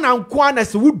Ghana nkwa na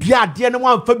se udua ade na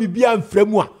wamfa bibia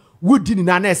mframu a wudi ni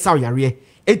na na esa yare.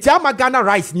 Eti Amagana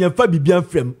rice ni mfa bibia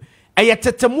mfram. Eye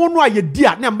tetemo no ayedi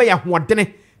a na mba ya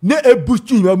hoodene na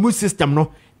ebustu immune system no.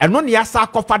 Eno ne ya sa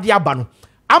akofade aba no.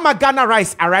 Amagana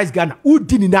rice, arise Ghana.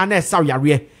 Wudi ni na na esa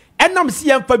yare. Enam si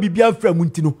yemfa bibia mfram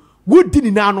nti no. Wudi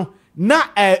ni na no na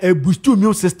boostu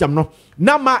immune system no.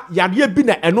 Na ma yare bi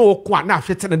na eno okwo a na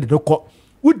ahwete ne de ko.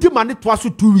 Wudi ma ne to aso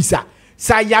 2 weeks a.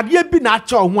 Sa yare bi na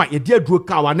acha ho a ye de aduro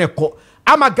ka wa na ko.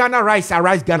 Amagana rice,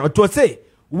 arise Ghana. To say,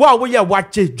 wa wo ye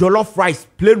wache jollof rice,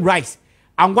 plain rice,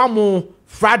 angwamo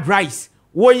fried rice,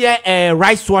 wo ye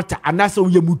rice water, anasa wo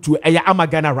ye mutu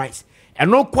Amagana rice.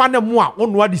 Eno kwa na mu a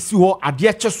wonu ade si ho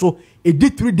ade che so edi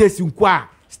 3 days nkwa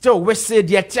still we say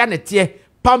de tia ne tie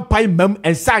pampai mam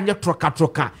ensa anye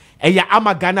troka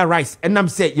Amagana rice enam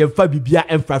say ye fa bibia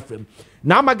emfa frem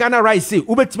na Amagana rice say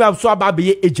ubetimi abso aba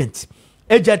be agent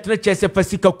ne chese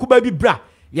fasika kuba bi bra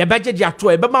ye beje de ato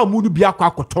e be ma mu du bia kwa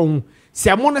akoton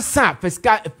se mo ne sa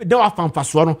fasika de wa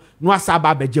fanfaso no asa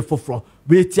aba beje foforo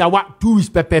we tia wa 2 weeks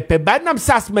pepepe ba nam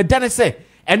sas me dane say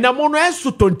enam no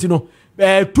enso tontino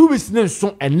 2 weeks ne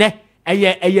so ene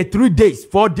eye 3 days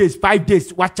 4 days 5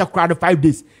 days watcha crowd 5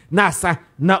 days na asa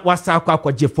na wasa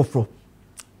kwa je foforo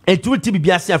etuti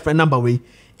bibia se friend number we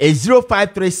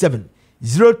 0537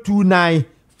 029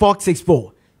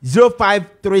 464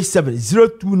 0537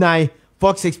 029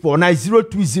 464 na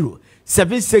 020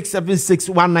 7676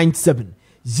 197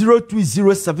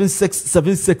 020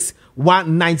 7676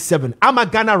 197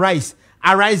 Amagana rice,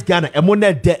 arise Ghana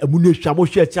emone de emune hwamo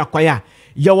hwe achi akwaya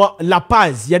yawo La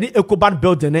Paz yani Ecoban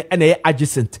building ene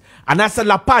adjacent anasa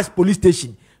La Paz police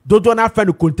station dodo na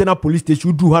friend container police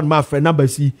station do han ma friend number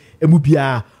si emu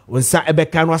bia wonsa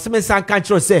ebeka no asem san kan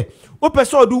kiro se o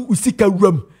pese odu usika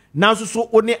ram nanso so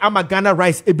oni Amagana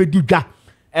rice ebedi dwa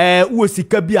wo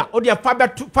sika bia o de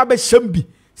fa be shambi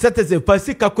citizen fa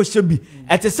sika ko shambi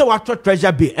etese wato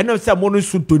treasure bay ene se mo no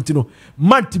su tonti no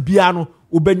month bia no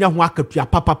obenya ho akatua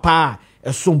papa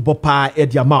esombo pa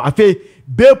ediama afi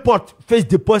Bayport face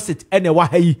deposit ene wa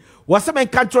hayi wasemen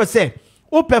control say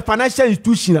open financial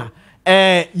institution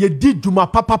ye di duma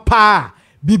papa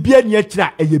bibia ni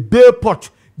akira ye Bayport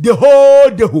the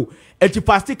whole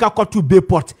etifastika kotu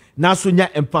Bayport na so nya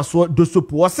emfaso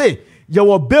dosopo wo say ye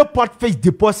wo Bayport face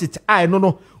deposit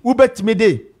no ubetimi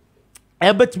de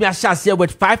ebetimi ahase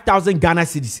with 5,000 Ghana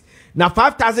cedis na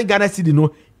 5,000 Ghana cedi no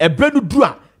ebrenu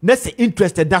dura na se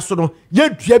interested that so no ye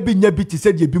dua bi nya bi ti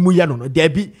said ye bi mu ye no there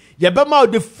be ye be ma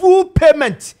the full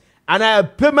payment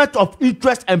and payment of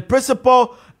interest and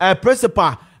principal I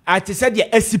said ye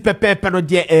esi pepe no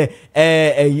de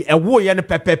wo ye no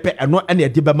pepe no na ye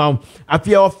de be ma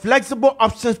afia flexible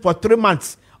options for 3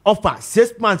 months offer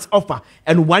 6 months offer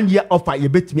and 1 year offer ye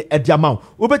betimi edi amount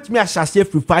wo betimi ahase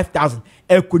free 5,000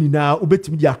 ekoni na wo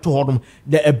betimi di ato hodom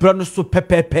the ebra no so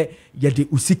pepepe ye de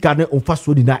usika ne onfa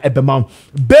so ni na ebema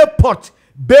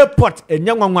Bayport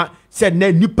enyanwanwa se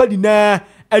na nipa di na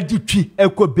aditwi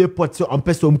ekọ Bayport so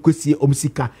ompese omkosie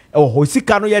omsika ewo ho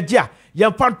sika no ye dia ye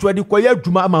mfanto adi kwa ye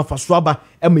adwuma amanfaso aba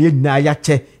ema ye nyina ya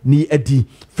che ni adi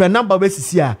phone number we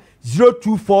sisi a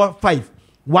 0245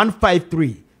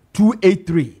 153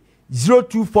 283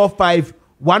 0245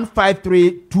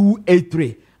 153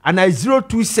 283 and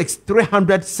 026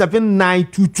 300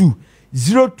 7922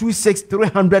 026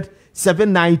 300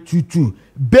 7922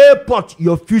 Bayport,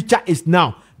 your future is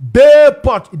now.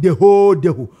 Bayport the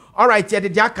whole. All right, yeah, the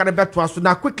Jakana beto so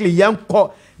now quickly young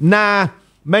na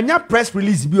many press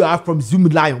release be from Zoom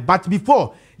Lion, but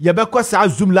before yebeko sa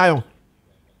Zoom Lion,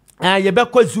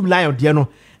 yebeko Zoom Lion diano,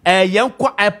 young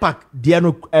IPAC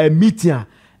diano meeting,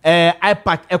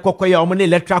 IPAC ekokoya omone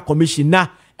electoral commission na.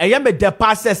 Me the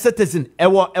pass citizen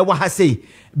ewa ha say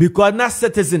because na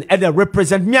citizen and they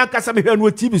represent me akasa me hwanu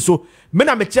TV so me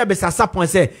na me chair be sasa pon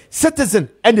say citizen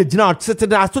and the general citizen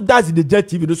so that's in the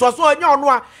TV so anya ono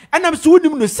a and am so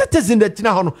wonim no citizen that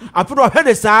tina ho no afodo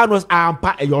hwede saa no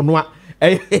ampa eyono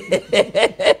a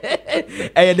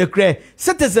the cray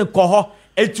citizen ko ho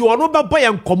eti ono be boy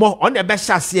enkomo on e be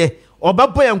hyase o be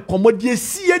boy enkomo de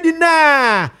sie ni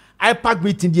na IPAC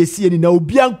meeting de sie ni na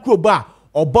obi ankro ba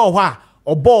obo ho a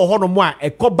obo ho no mo a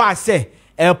ekoba say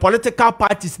political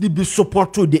parties need be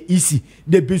support to the EC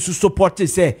they be support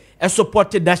say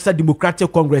support National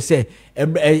Democratic Congress say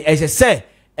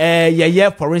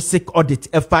forensic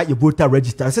audit efa your voter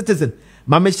register citizen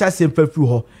mamesha say fefu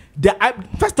ho the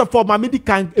first of all mamedi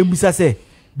kan emisa say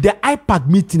the IPAC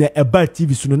meeting about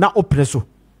TV so na open so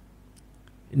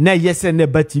na yes na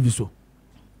about TV so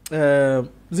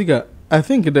Ziega, I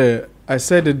think I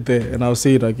said it there and I'll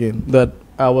say it again that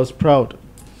I was proud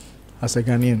as a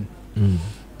Ghanaian.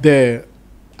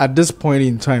 At this point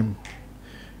in time,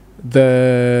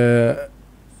 the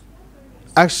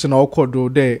action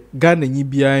occurred there, Ghana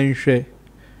Nibia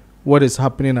what is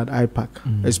happening at IPAC,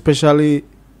 especially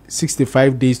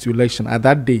 65 days to election. At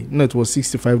that day, no, it was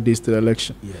 65 days to the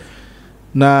election. Yeah.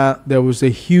 Now, there was a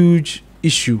huge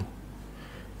issue.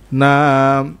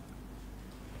 Now,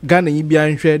 Ghana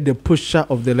Nibia the pusher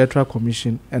of the Electoral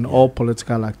Commission and all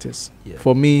political actors. Yeah.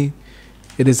 For me,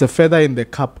 it is a feather in the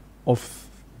cap of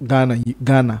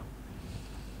Ghana.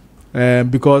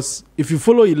 Because if you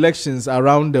follow elections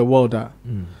around the world,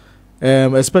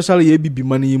 especially ABB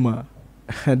Manima,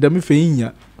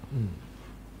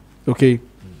 okay,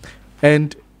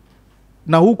 and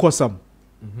now who caused some?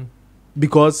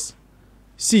 Because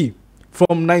see,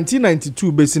 from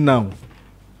 1992 basically now,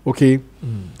 okay,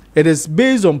 it is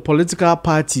based on political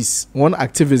parties, one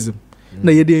activism.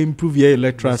 Now they improve your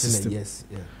electoral system. Yes,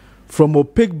 yeah. From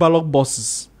opaque ballot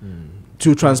boxes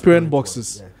to transparent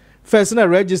boxes. Yeah. First, na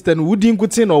register wouldn't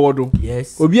go in or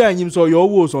yes. Obi anyim so your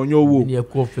woes on your wall.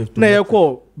 Na you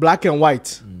call black and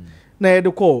white. Na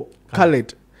you call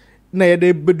colored. Na you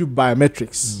do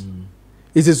biometrics.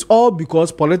 It is all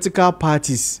because political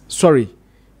parties. Sorry,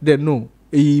 they know.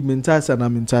 Mentasi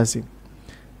and mentasi.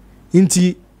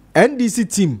 Inti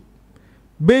NDC team,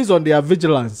 based on their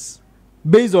vigilance,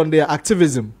 based on their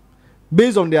activism,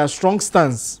 based on their strong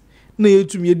stance,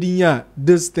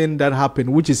 this thing that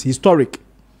happened, which is historic,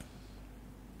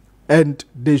 and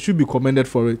they should be commended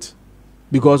for it,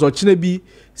 because Ochinebi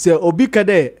say Obi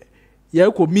Kade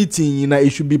Yako meeting it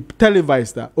should be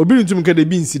televised. That Obi Kade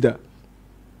be insider.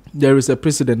 There is a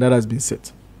precedent that has been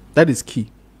set. That is key.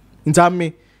 In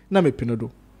time na me pinodo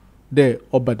there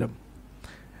obadam.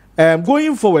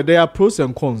 Going forward, there are pros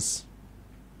and cons.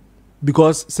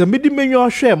 Because somebody may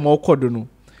share more code.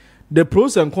 The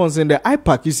pros and cons in the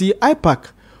IPAC, you see, IPAC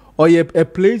or a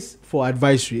place for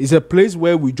advisory. It's a place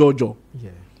where we judge. Yeah.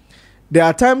 There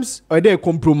are times where they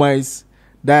compromise.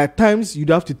 There are times you'd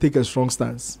have to take a strong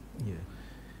stance. Yeah.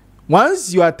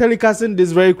 Once you are telecasting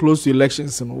this very close to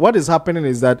elections, what is happening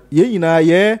is that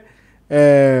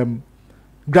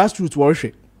grassroots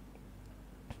worship.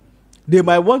 They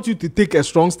might want you to take a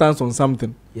strong stance on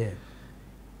something. Yeah.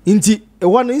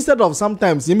 Instead of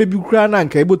sometimes you may be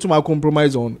able to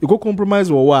compromise on. You go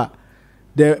compromise or what?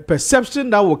 The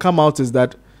perception that will come out is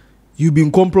that you've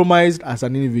been compromised as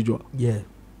an individual. Yeah.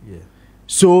 Yeah.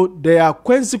 So there are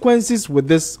consequences with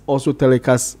this also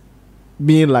telecast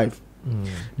being live.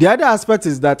 The other aspect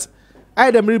is that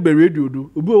I dem read radio do.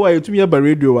 Ubi wa you to me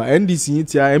radio NDC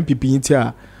intia MPP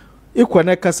intia.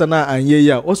 Ikwane kasana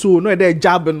anye also no dey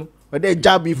jab. But they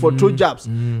jab for throw jabs.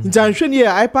 Intention here,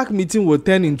 IPAC meeting will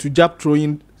turn into jab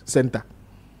throwing center.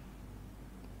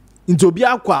 Into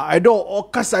Biakwa, I don't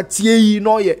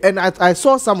and I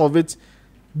saw some of it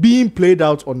being played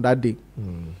out on that day.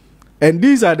 And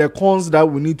these are the cons that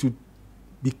we need to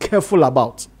be careful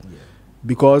about. Yeah.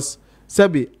 Because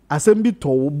Sebi, assembly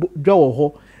to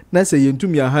Jawo, na say you to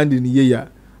me a hand in the year,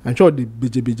 and show the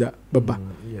bija baba.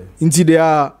 Into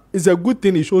there. It's a good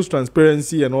thing, it shows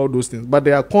transparency and all those things. But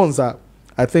there are cons that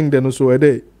I think then also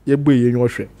there. There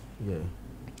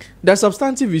are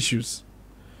substantive issues.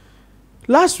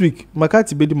 Last week,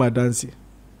 Makati Bedi Madansi,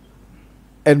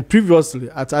 and previously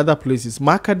at other places,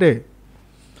 Maakye.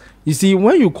 You see,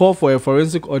 when you call for a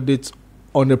forensic audit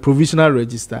on a provisional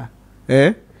register,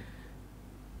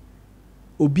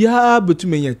 Obiara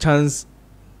betumenya chance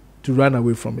to run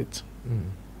away from it.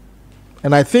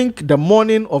 And I think the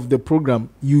morning of the program,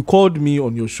 you called me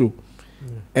on your show,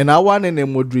 and I wanted to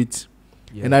moderate.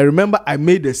 Yeah. And I remember I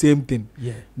made the same thing,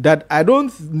 that I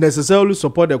don't necessarily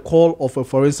support the call of a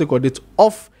forensic audit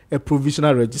of a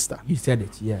provisional register. You said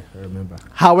it, yeah, I remember.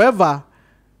 However,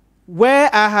 where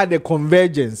I had a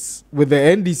convergence with the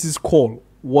NDC's call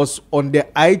was on the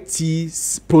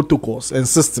IT protocols and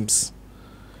systems.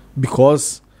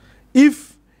 Because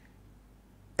if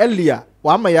earlier,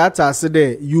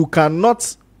 you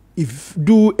cannot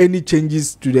do any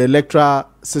changes to the electoral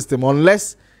system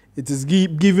unless it is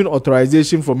given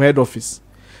authorization from head office.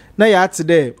 Now,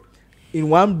 today, in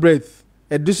one breath,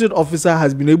 a district officer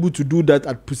has been able to do that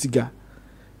at Pusiga.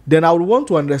 Then I would want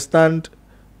to understand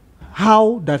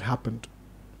how that happened.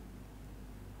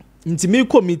 In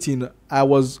Timiko meeting, I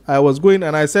was going,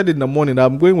 and I said in the morning,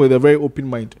 I'm going with a very open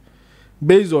mind.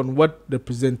 Based on what the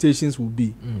presentations will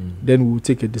be, then we will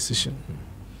take a decision.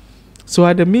 So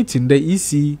at the meeting, the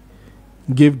EC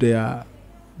gave their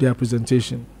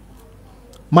presentation.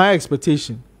 My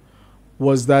expectation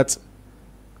was that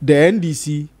the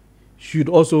NDC should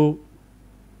also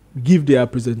give their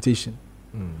presentation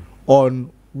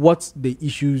on what the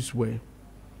issues were.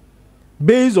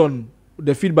 Based on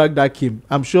the feedback that came,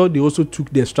 I'm sure they also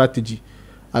took their strategy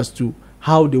as to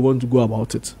how they want to go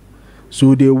about it.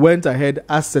 So they went ahead,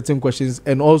 asked certain questions,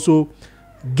 and also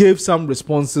gave some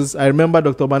responses. I remember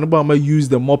Dr. Manubama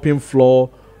used the mopping floor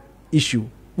issue,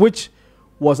 which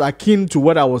was akin to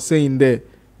what I was saying there.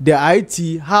 The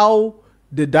IT, how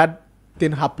did that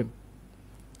thing happen?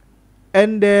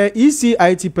 And the EC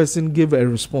IT person gave a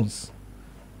response.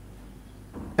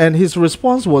 And his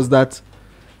response was that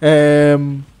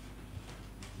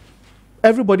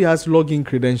everybody has login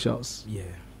credentials. Yeah.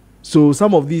 So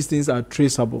some of these things are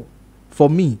traceable. For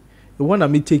me, the one I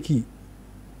may take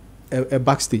a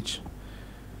backstage.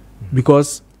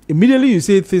 Because immediately you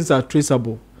say things are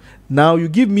traceable. Now you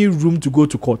give me room to go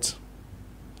to court.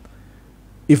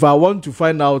 If I want to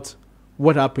find out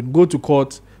what happened, go to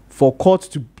court for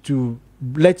court to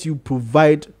let you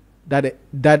provide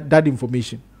that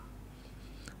information.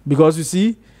 Because you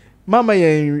see, Mama,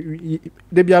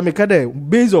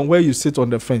 based on where you sit on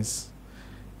the fence,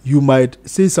 you might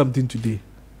say something today.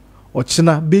 Or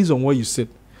China, based on where you sit,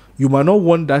 you might not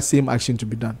want that same action to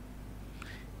be done.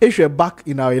 If you're back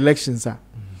in our elections,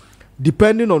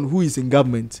 depending on who is in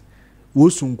government,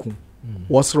 what's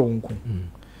wrong?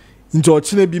 Into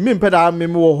China be me in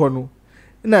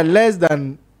less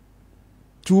than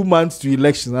 2 months to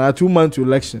election, 2 months to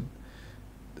election.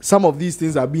 Some of these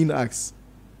things are being asked.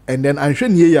 And then I'm sure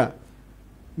here,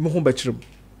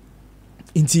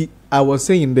 I was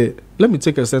saying there, let me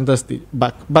take a center stage,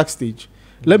 backstage.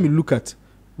 Let me look at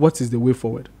what is the way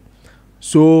forward.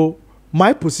 So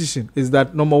my position is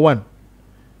that, number one,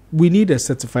 we need a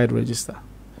certified register.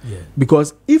 Yeah.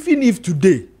 Because even if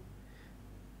today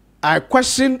I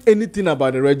question anything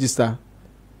about the register,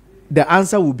 the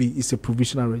answer will be it's a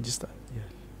provisional register.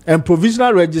 Yeah. And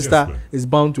provisional register Kessben is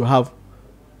bound to have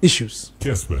issues.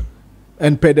 Kessben.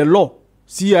 And per the law,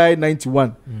 CI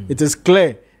 91, it is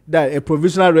clear that a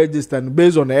provisional register,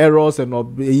 based on the errors and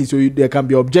so there can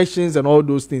be objections and all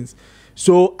those things.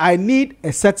 So I need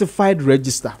a certified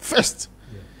register first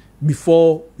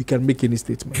before we can make any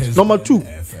statement. Number two,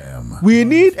 we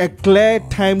need a clear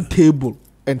timetable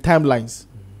and timelines.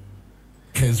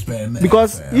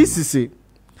 Because ECC,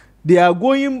 they are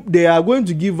going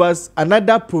to give us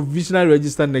another provisional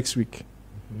register next week.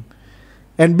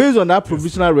 And based on that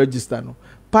provisional register,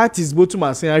 parties go to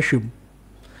Maakye,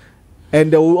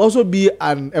 and there will also be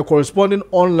a corresponding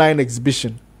online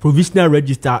exhibition. Provisional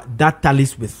register that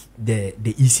tallies with the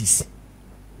ECs.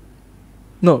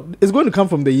 No, it's going to come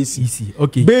from the EC.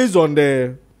 Okay. Based on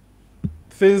the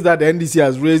things that the NDC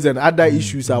has raised and other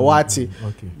issues are okay.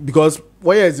 Because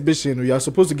when you're exhibition, you are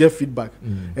supposed to get feedback,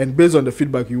 and based on the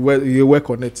feedback, you work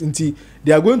on it. Until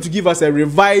they are going to give us a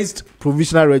revised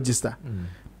provisional register.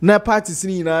 Now, parties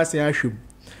in our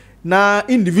now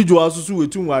individuals also will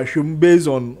based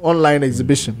on online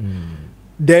exhibition.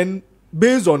 Then,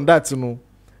 based on that,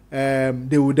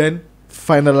 they will then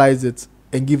finalize it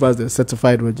and give us the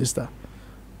certified register.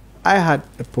 I had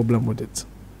a problem with it.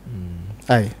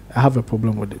 I have a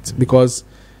problem with it because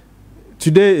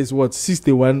today is what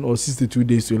 61 or 62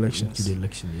 days to elections. To the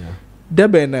election, yeah.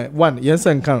 Deben one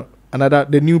Jensen can another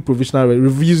the new provisional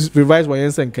revised one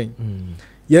Jensen can.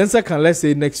 Jensen can, let's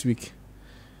say next week.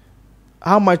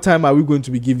 How much time are we going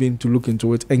to be given to look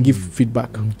into it and give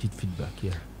feedback? Give feedback,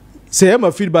 yeah. Say I'm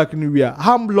a feedback in the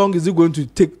how long is it going to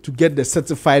take to get the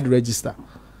certified register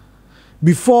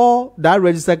before that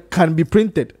register can be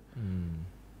printed?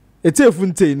 It's a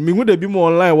fontaine. Me would be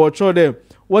more online. Watch show them.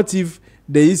 What if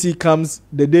the EC comes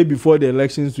the day before the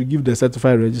elections to give the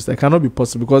certified register? It cannot be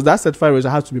possible because that certified register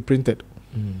has to be printed.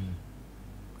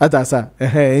 Atasa,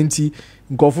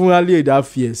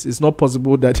 it's not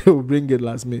possible that they will bring it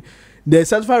last minute. The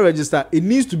certified register, it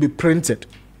needs to be printed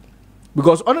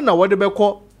because on what they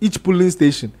call each polling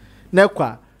station,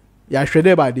 nekwa ya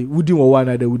shwede body wouldn't one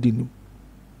another wouldn't.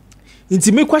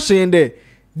 Into me question there,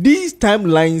 these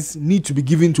timelines need to be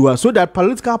given to us so that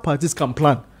political parties can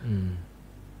plan.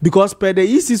 Because per the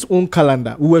EC's own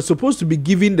calendar, we were supposed to be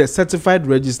giving the certified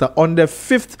register on the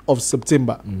 5th of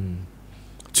September.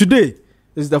 Today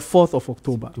is the 4th of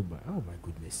October. Oh my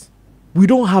goodness. We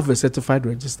don't have a certified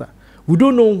register. We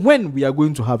don't know when we are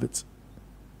going to have it.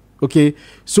 Okay?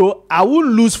 So I won't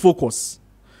lose focus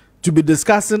to be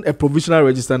discussing a provisional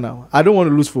register now. I don't want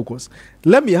to lose focus.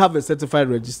 Let me have a certified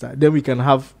register. Then we can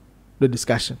have the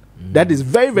discussion. That is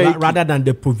very, very rather than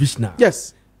the provisional.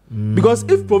 Yes. Because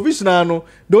if provisional, no,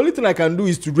 the only thing I can do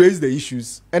is to raise the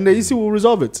issues and the EC will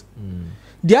resolve it.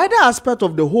 The other aspect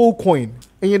of the whole coin,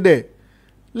 and you're there,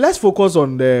 let's focus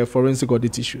on the forensic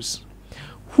audit issues.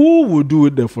 Who would do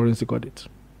the forensic audit?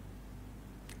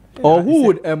 Or who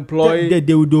would employ?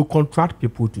 They will contract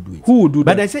people to do it. Who would do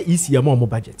that? But I say EC are more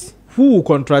budget. Who will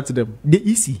contract them? The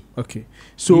EC. Okay.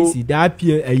 So EC, the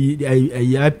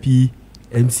IP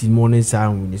MC morning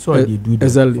sound. So they do that.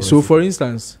 Exactly. So for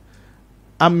instance,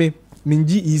 Ame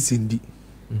Minji EC ndi.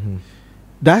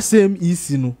 That same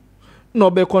EC no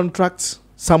be contract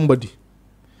somebody.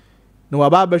 No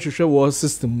waba show war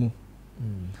system.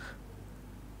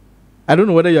 I don't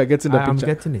know whether you are getting the picture. I'm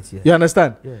getting it. Yeah. You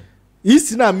understand? Yeah.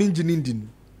 Is na minjinindin.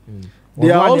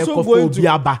 They are also going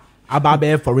to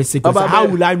about forensic. How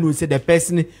will I know say the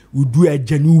person will do a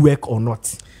genuine work or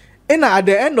not? And at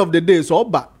the end of the day, so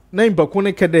na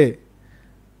impakone kede.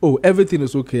 Oh, everything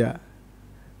is okay.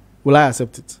 Will I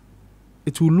accept it?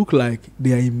 It will look like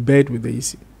they are in bed with the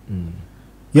EC.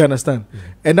 You understand?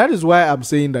 And that is why I'm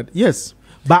saying that yes.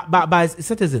 But as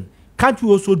citizen, can't we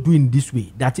also do in this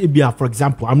way? That ABR, for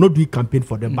example, I'm not doing campaign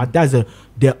for them, but that's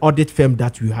the audit firm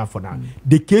that we have for now.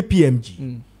 The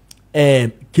KPMG,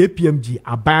 KPMG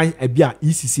are buying ABR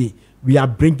ECC. We are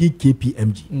bringing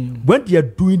KPMG. When they are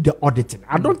doing the auditing,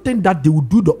 I don't think that they will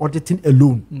do the auditing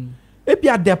alone.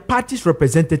 ABR, the party's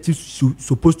representatives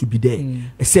supposed to be there.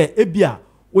 Say ABR,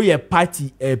 we are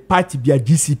party be a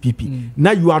GCPP.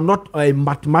 Now you are not a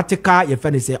mathematical,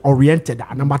 oriented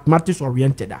and a mathematics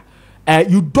oriented.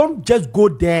 You don't just go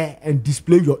there and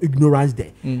display your ignorance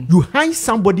there. You hire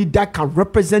somebody that can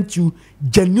represent you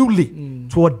genuinely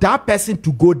for that person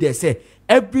to go there. Say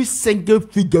every single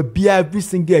figure, every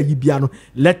single Yibiano,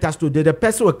 let us know that the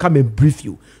person will come and brief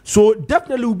you. So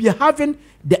definitely we'll be having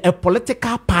the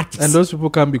political parties. And those people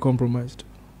can be compromised.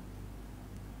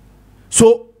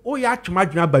 So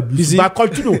but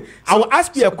continue. I will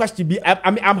ask you a question.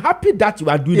 I'm happy that you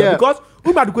are doing that because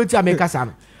we are going to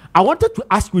America. I wanted to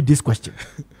ask you this question.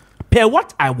 Per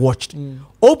what I watched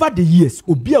over the years,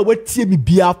 Obia would see me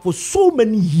for so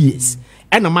many years,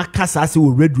 and Amakasa say we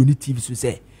read on TV so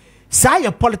say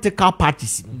political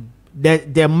parties,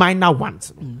 the minor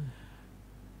ones.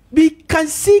 We can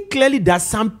see clearly that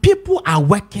some people are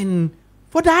working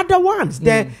for the other ones,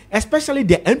 especially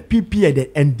the NPP and the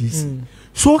NDC.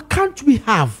 So can't we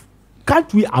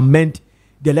amend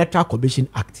the Electoral Commission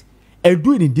Act and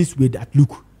do it in this way that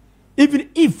look, even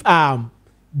if the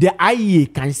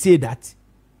IEA can say that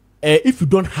if you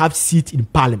don't have seat in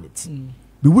Parliament,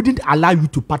 we wouldn't allow you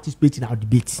to participate in our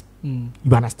debates. You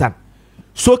understand?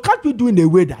 So can't we do in a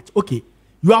way that okay,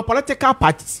 you are political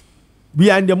parties, we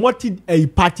are in the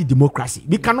multi-party democracy.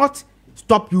 We cannot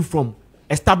stop you from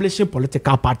establishing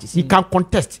political parties. You can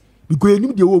contest because you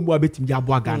know the old Muabet in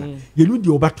Ghana. You know the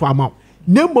Obato amount.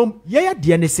 Name yeah,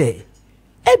 the NSA.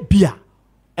 Ebia,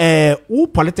 who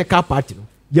political party?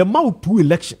 You mount 2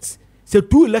 elections. So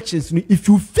 2 elections. If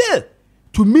you fail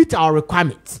to meet our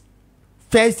requirements,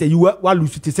 first you will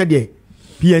lose to say the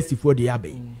PNC for the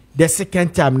Abbey. The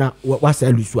second time now, what's a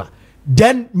lose?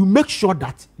 Then you make sure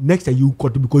that next time you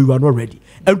cut because you are not ready.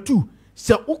 And 2,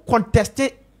 so who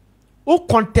contested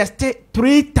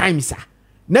 3 times.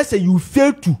 Next time you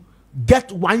fail to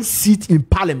get 1 seat in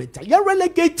Parliament, you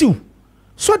relegate you,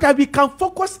 so that we can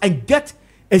focus and get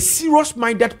a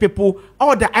serious-minded people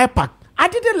or the IPAC. I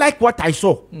didn't like what I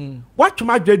saw. What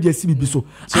my CBB so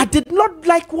I did not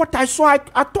like what I saw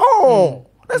at all.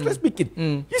 Honestly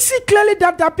speaking, you see clearly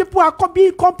that people are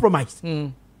being compromised.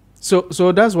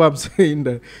 So that's what I'm saying.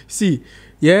 That see,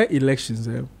 elections.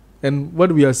 And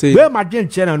what we are saying. Where my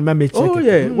channel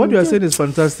what you are saying is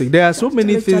fantastic. There are so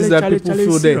many things that people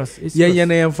feel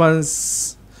that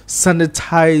fans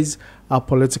sanitize our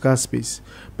political space.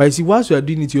 But you see, whilst you are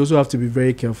doing it, you also have to be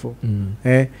very careful.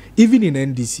 Even in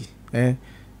NDC,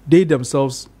 they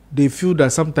themselves, they feel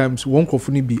that sometimes one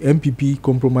Kofuni be MPP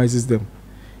compromises them.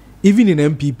 Even in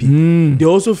MPP, they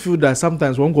also feel that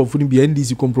sometimes one Kofuni be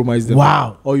NDC compromises them.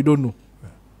 Wow. Or you don't know.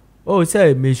 Oh, it's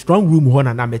a strong room one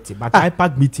and amity, but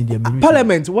IPAC meeting the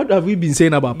Parliament. What have we been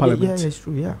saying about Parliament? Yeah, it's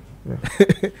true. Yeah.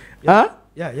 Huh?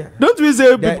 Yeah. Don't we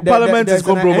say Parliament is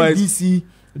compromised?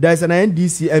 There's an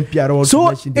NDC MP around. So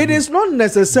it is not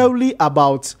necessarily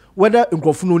about whether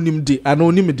Nkofuno nimde and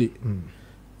onimde.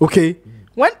 Okay.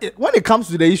 When it comes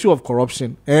to the issue of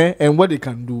corruption and what they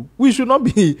can do, we should not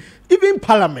be even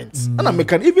Parliament and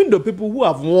American, even the people who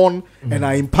have won and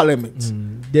are in Parliament.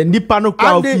 The Nipano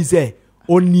crowd is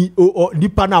only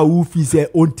Nipana who is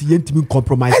only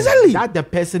compromise. Exactly. That's the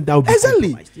person that will be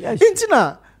compromised. Yes.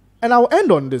 Intina, and I'll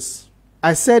end on this.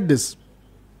 I said this.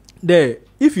 There,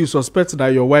 if you suspect that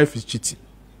your wife is cheating,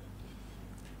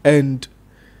 and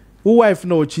your wife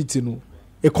no cheating,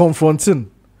 a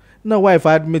confronting. No wife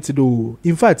admitted,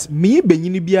 in fact, me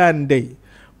being day,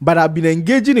 but I've been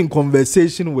engaging in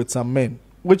conversation with some men,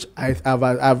 which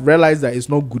I've realized that it's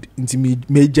not good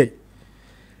major.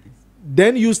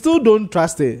 Then you still don't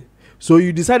trust her, so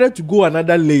you decided to go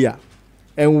another layer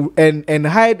and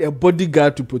hide a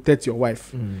bodyguard to protect your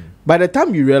wife. By the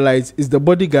time you realize, it's the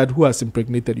bodyguard who has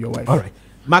impregnated your wife. All right,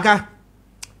 Maka,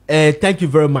 thank you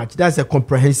very much. That's a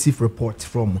comprehensive report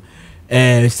from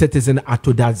Citizen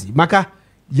Atodazi. Maka.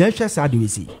 Yansha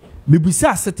Sadwisi,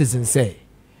 Mibisa citizens say,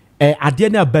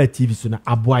 Adiana Bell TV Suna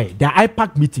Abwai, the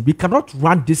IPAC meeting. We cannot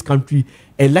run this country,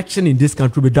 election in this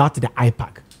country without the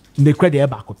IPAC. They credit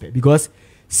Ebakope because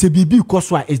CBB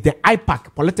Koswa is the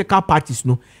IPAC political parties,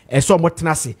 no, and so much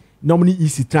nasi, normally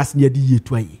easy trust near the year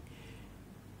 20.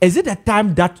 Is it a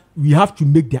time that we have to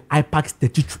make the IPAC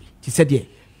statutory? He said, yeah,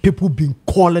 people been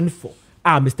calling for.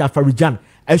 Mr. Farijan,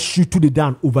 I shoot to the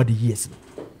down over the years.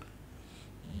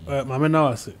 It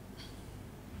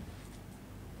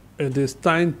is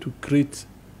time to create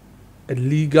a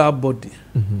legal body.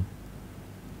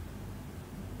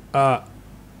 A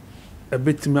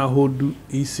bit me hold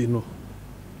easy no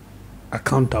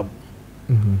accountable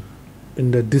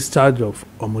in the discharge of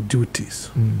our duties,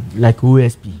 like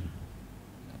OSP.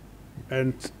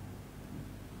 And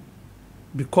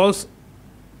because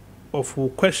of a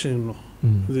question,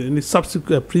 in the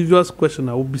subsequent previous question,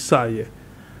 I will be sorry.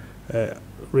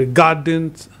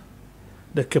 Regarding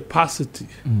the capacity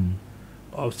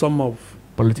of some of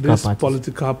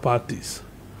political parties,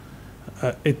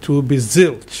 it will be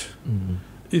zilch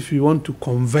if you want to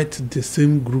convert the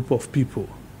same group of people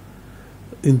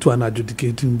into an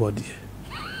adjudicating body.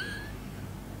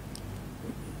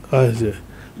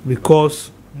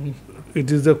 Because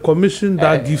it is the commission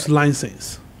that gives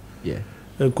license. Yeah.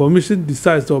 The commission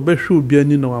decides to should be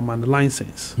any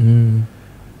license.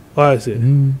 I say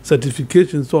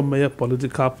certification so may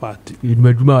political party. And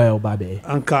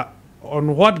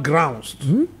on what grounds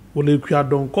will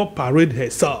Ekwadonko parade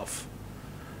herself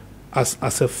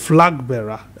as a flag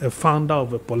bearer, a founder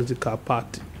of a political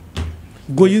party,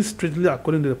 going strictly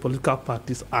according to the Political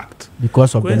Parties Act?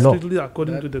 Because of the law. Going strictly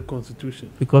according to the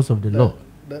Constitution. Because of the law.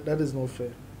 That is not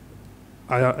fair.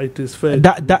 It is fair.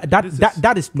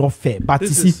 That is not fair. But you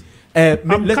see.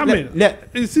 I'm coming.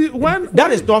 You see, when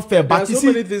that is not fair, but you see,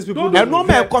 we need to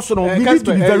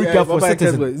be very careful.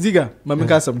 Ziega,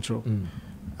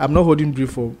 I'm not holding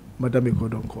brief for Madame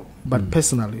Ekodonko, but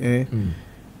personally,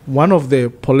 one of the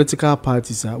political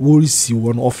parties will see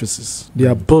one offices. They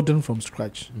are building from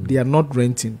scratch. They are not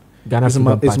renting. It's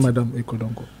Madame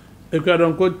Ekodonko.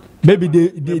 Maybe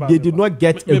they did not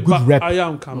get a good rep. I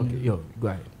am coming. Okay, yo, go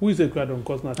ahead. Who is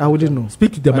Ekwadonko? I wouldn't know.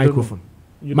 Speak to the microphone.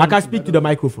 Maka, speak to the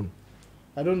microphone.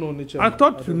 I don't know nature. I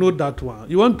thought you know that one.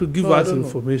 You want to give us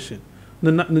information.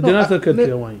 The General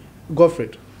Secretary one.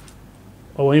 Godfred.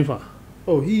 Or Infa.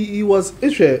 Oh, he was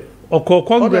Israel. Or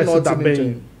Congress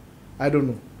that I don't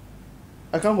know.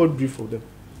 I can't hold brief for them.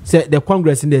 Say the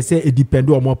Congress in there say it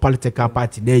depends on more political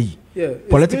party there. Yeah,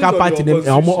 political party name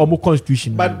almost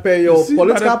constitution. But per your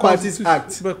political parties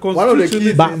act, one of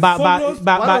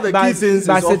the key things is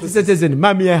citizen.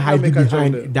 Mammy hiding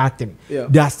behind that thing. Yeah.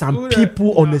 There are some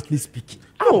people, honestly speaking.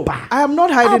 No, I am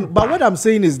not hiding. But what I'm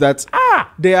saying is that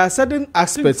there are certain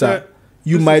aspects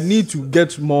you might need to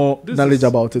get more knowledge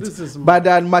about it. But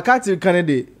then McCarthy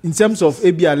Kennedy, in terms of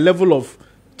maybe a level of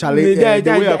challenge,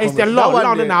 it's the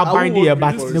law now binding here,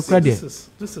 but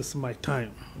this is my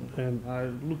time, and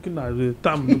I'm looking at the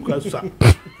time.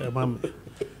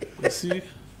 You see,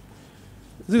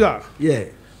 Ziega, yeah,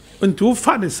 until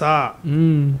Fanisa,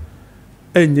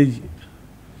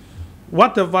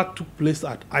 whatever took place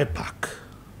at IPAC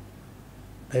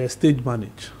stage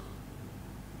managed,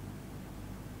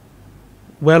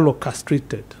 well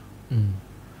orchestrated.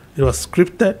 It was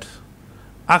scripted.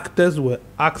 Actors were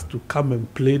asked to come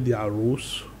and play their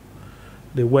roles.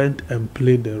 They went and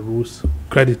played their roles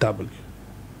creditably.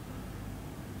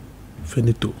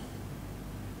 Finito.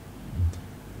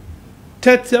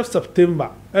 30th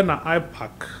September, and an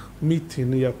IPAC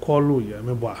meeting here called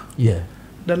Yeah.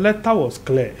 The letter was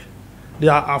clear. They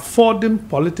are affording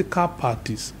political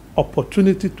parties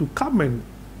opportunity to come and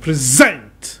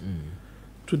present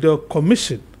to the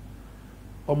commission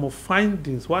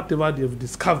findings, whatever they have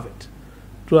discovered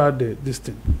throughout this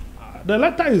thing. The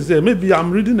letter is there. Maybe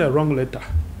I'm reading a wrong letter.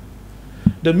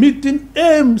 The meeting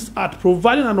aims at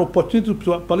providing an opportunity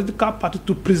to a political party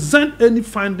to present any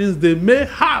findings they may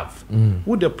have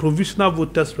with the provisional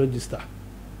voters register.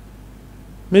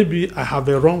 Maybe I have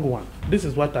a wrong one. This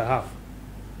is what I have.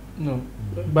 No,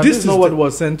 but this is not what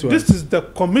was sent to us. This is the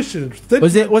commission.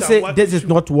 This is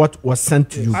not what was sent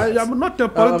to you. I am not a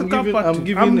political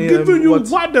party. I'm giving you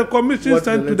what the commission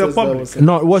sent to the public.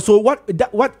 No, so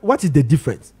what is the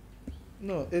difference?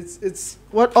 No, it's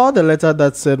what all the letter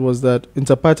that said was that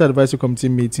Inter-Party Advisory Committee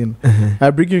meeting. I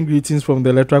bring you greetings from the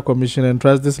Electoral Commission and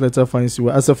trust this letter finds you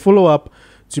well. As a follow-up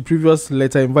to previous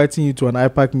letter inviting you to an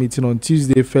IPAC meeting on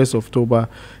Tuesday, 1st October,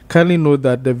 kindly note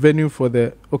that the venue for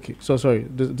the... Okay, so sorry,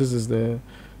 this is the...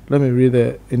 Let me read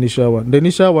the initial one. The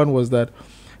initial one was that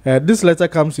this letter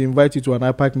comes to invite you to an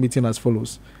IPAC meeting as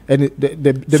follows. And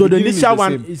so the initial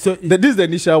one... this is the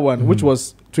initial one, which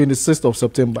was 26th of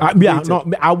September.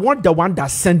 I want the one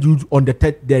that sent you on the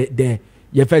current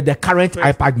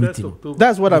IPAC meeting. October.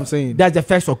 That's what I'm saying. That's the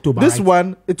 1st October. This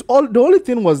one, it's all. The only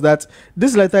thing was that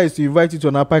this letter is to invite you to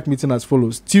an IPAC meeting as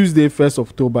follows: Tuesday, 1st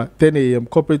October, 10 a.m.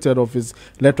 Corporate Head Office,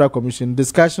 Electoral Commission.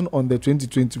 Discussion on the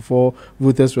 2024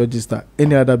 voters register.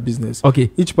 Any other business.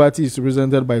 Okay. Each party is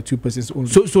represented by 2 persons only.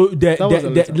 So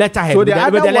the letterhead. So the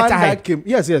other one letterhead that came.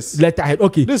 Yes. Letterhead.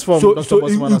 Okay. This from so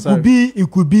Dr.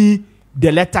 it could be the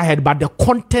letterhead, but the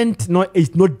content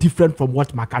is not different from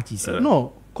what Maakye said.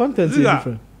 No, content is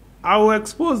different. I will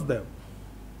expose them.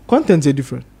 Content is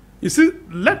different. You see,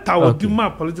 letter will give my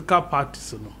political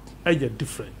parties, are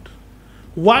different.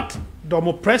 What the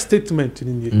press statement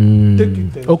in take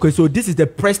it. Okay, so this is the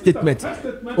press statement.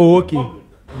 Oh, okay.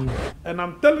 And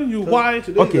I'm telling you why.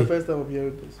 Today is the first time I'm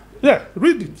hearing this. Yeah,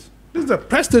 read it. This is a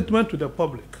press statement to the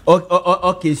public.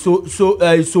 Okay, so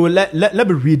let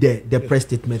me read the press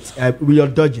statement with your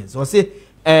indulgence. I'll say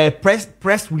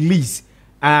press release.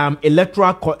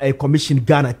 Electoral Commission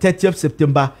Ghana, 30th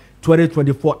September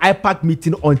 2024, IPAC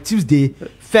meeting on Tuesday,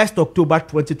 1st October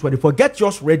 2024. Get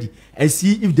yours ready and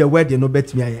see if the word they know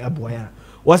bet me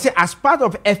was it as part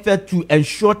of effort to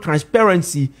ensure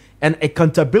transparency and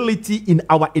accountability in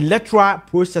our electoral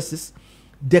processes.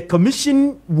 The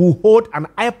Commission will hold an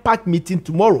IPAC meeting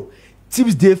tomorrow,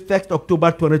 Tuesday, 1st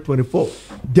October 2024.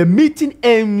 The meeting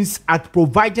aims at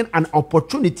providing an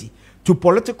opportunity to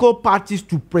political parties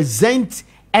to present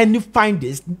any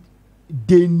findings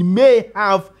they may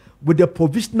have with the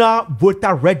provisional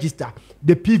voter register,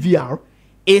 the PVR.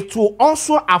 It will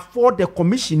also afford the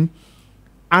Commission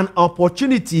an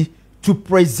opportunity to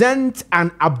present an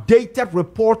updated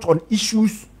report on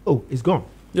issues. Oh, it's gone.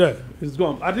 Yeah, it's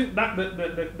gone. I think that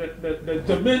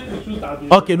the main issues are...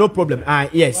 Okay, no problem.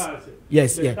 Yes.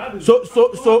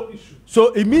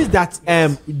 So it means that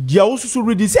they also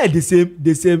already said the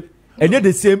same. And they're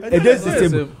the same.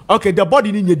 Okay, the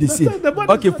body need the same.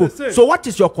 Okay, so what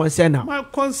is your concern now? My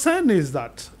concern is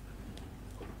that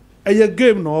a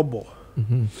game no ball.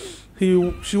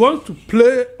 She wants to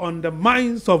play on the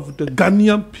minds of the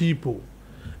Ghanaian people,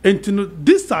 and to know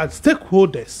these are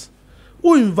stakeholders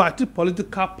who invited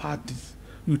political parties.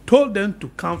 You told them to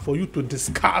come for you to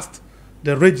discuss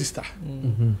the register.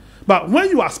 But when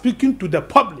you are speaking to the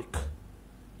public,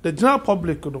 the general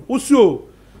public, also,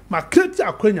 Maakye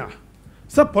Akwenya,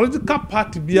 so political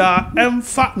party be a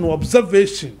no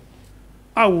observation.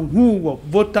 I will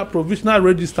voter provisional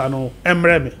register no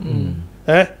emreme.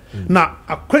 Now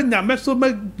Akwenya meso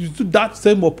make use that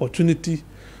same opportunity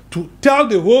to tell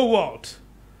the whole world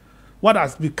what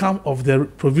has become of the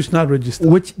provisional register,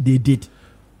 which they did.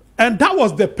 And that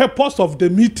was the purpose of the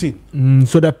meeting.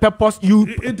 So the purpose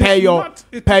the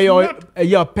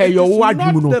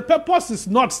purpose is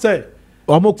not say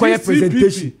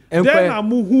presentation. Then I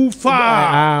move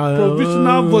far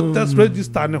provisional voters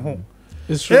register ne home.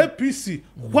 APC,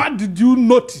 what did you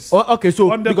notice? Okay,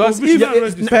 so on the because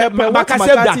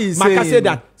Maakye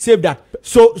save that.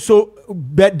 So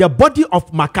the body of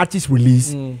Maakye's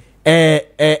release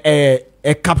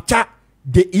capture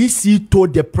the EC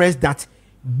told the press that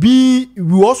B,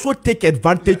 we also take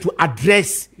advantage to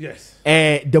address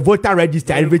the voter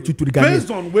register to the government.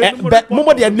 Based on where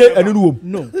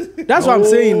no, that's what I'm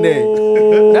saying there.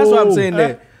 That's what I'm saying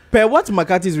there. Per what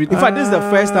McCarthy is reading. In fact, this is the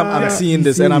first time I'm seeing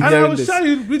this and I'm hearing this.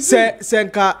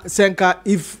 Senka,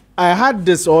 if I had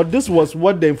this or this was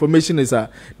what the information is,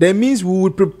 that means we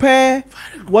would prepare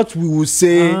what we will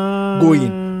say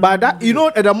going. But that, you know,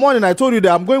 at the morning I told you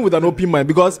that I'm going with an open mind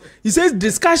because he says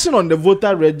discussion on the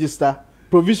voter register,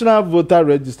 provisional voter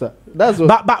register. That's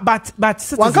what. But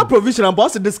one can provisional, but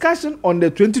also discussion on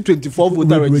the 2024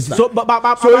 voter register. So,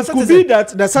 so it could be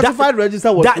that the certified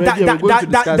register was ready. We're going to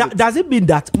discuss it. Does it mean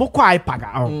that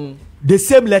the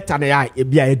same letter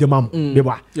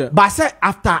but say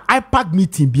after IPAC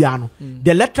meeting the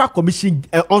electoral commission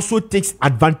also takes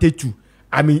advantage to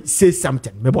say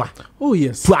something oh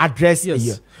yes to address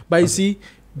yes. But you see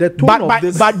the tone of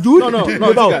this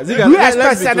you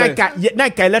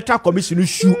expect electoral commission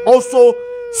should also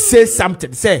say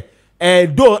something say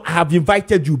though I have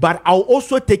invited you but I'll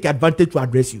also take advantage to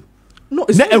address you. No,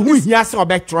 it's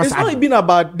not even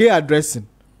about they addressing.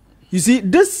 You see,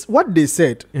 this what they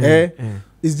said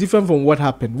is different from what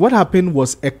happened. What happened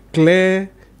was a clear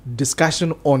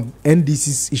discussion on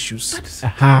NDC's issues.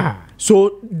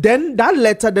 So then that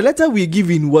letter, the letter we're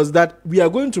giving was that we are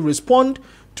going to respond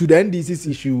to the NDC's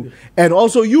issue, and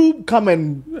also you come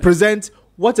and present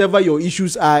whatever your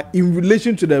issues are in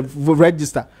relation to the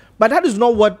register. But that is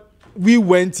not what we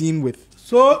went in with.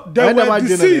 So they were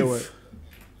deceived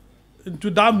into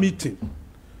that meeting.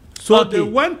 So they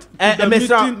went to the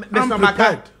meeting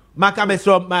unprepared. Mo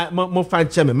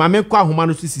fancheme ma me kwa homa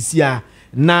no sisia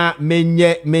na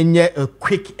menye a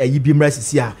quick yibimra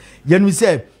sisia yenu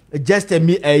say just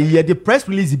me the press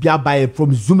release be by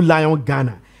from Zoom Lion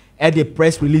Ghana the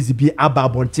press release be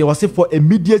about bonte was for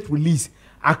immediate release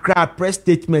Accra press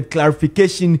statement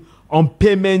clarification on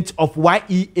payment of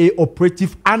YEA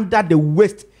operative under the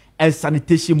waste and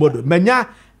sanitation model menya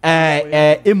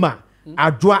Emma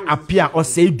adwa apia or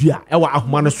say dua e wa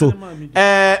ahoma no so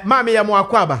mama ya mo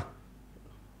akwaba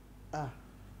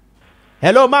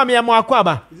hello mama ya mo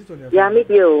akwaba ya me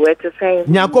bio we to say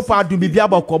nyakopa adu bibia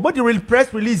bako but the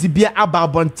press release bia aba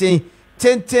bonten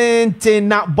ten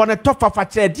na boneto fafa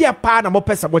kire dia pa na mo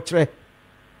pesa mo kire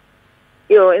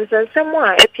yo nsensem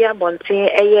a epia bonten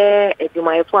eye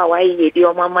edumayefo a waye yedi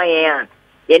o mama yen a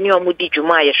ye ni o mu di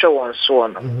dwuma ye hwe won so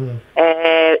no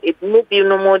mu bi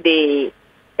no mo de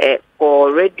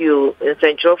for radio in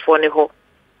central phone ho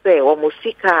say o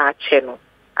musika ache no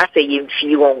ase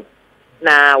yemfi won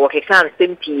na wokekan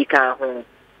sempi ka ho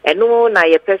eno na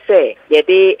ye pese ye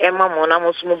de emamo na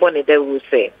musumo bone da wu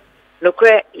se no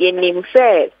kre ye nim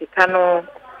se sika no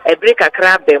ebre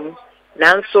kakra bem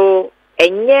nanso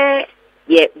enye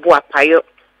ye boapayo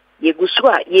ye gusu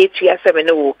a ye tua seme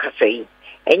ne wo kasai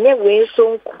enye we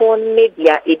so nko ne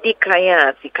dia edikan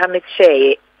a sika ne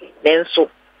cheye nenso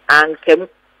antem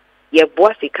ye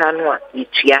boa sika no a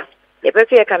yitua ye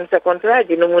pese ye kan se contract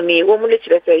no mu ni wo mu ne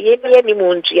kire se ye ni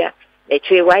mu ntua na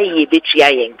kire wa ye betua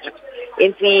yen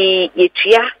enti ye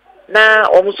tua na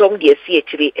omusom de si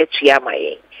ekire etua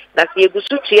maye na se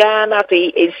yegusu tua na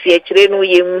pe esi ekire no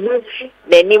ye hu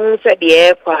na nim se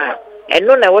de kwa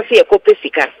eno na wo se ye kope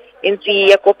sika enti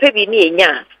ye kope bi ni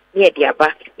enya ni e de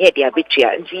aba ni e de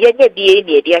abetua enti ye nya die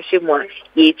ni e de ahwemu a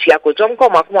ye tua kodom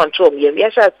koma koma ntom ye ya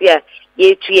sha se a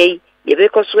ye tua ye be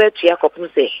ko so atua kopum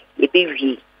se ye be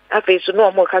wi afi so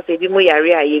no mo ka se bi mo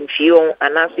yare a ye mfio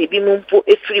ana se bi mo mpo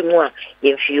efiri mu a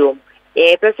ye mfio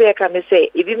pese ya ka me se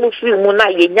ebi mo firi mu na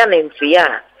ye nya na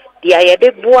mfia dia ye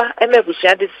de boa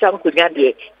emebusia de sankonwa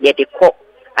de ye de ko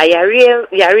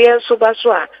ayare so ba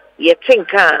so a ye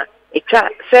tinka eka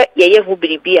se ye hu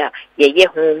biribi a ye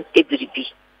hu ebiribi.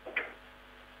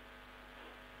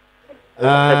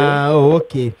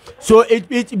 Okay. So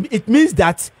it means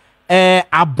that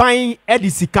aban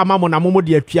edisika mamo na momo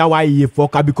de atua wa ye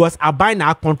foka because aban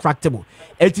na contractable.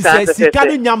 It is sika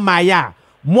no nyamaya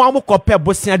mo amokope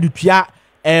bosia de tua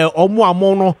omo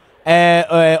amo no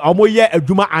omo ye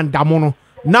adwuma andamo no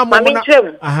na mo na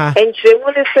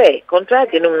entremu ne say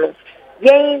contract no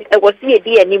yen e wosi e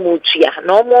di ani mu tua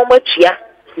na omo tua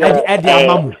edi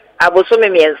amamu abosome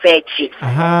miensa echi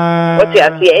what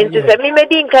you see enti se mi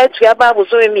medi nka tua ba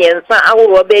abosome miensa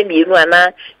aworo ba mienu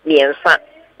ana miensa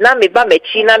na me ba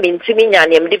mechi na me ntimi nya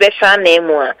ne mde be sha na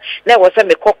emu a na wo se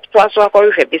me kokto aso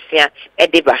akorhwe besia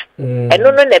ede ba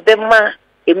eno no ne be ma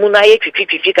emu na ye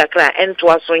twitwitwi kakra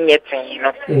ento aso nyeten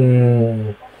no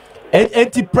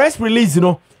enti press release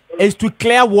no is to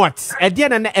clear what ede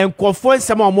na enkofo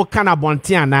nsem a mo kana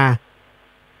bonte ana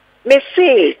me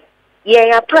say ye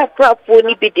ya pra fo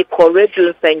ni be the correct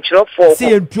central for see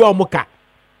entu omoka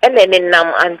and then in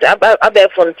nam and abe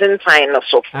fontin sign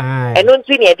so and don't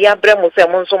see near the abremo say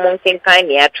monso monkin kind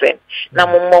near trend na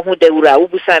mo hu de wura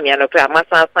ubusa mi anopra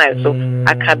masa sign so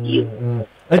akabi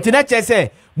nti na che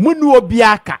say munu obi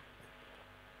aka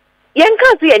yen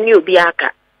kan so yen obi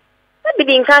aka na bi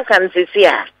din kan sisi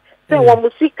a say wo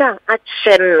musika a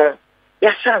chen no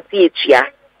ya chance etua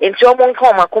nti o mon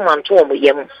kan makoma nto o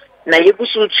yem na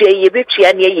yebusu tue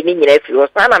yebetua ne yi ni nyina fi o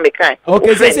sa na me kan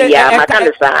okay say ya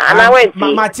makanisa ana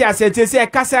wenti Matia say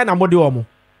kasa na mode omo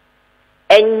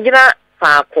enjina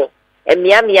faako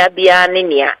emia bia ne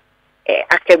nia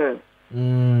akam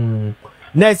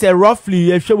na say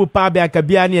roughly ehwebu pa bia ka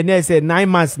bia ne na say 9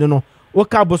 months no wo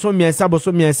ka boso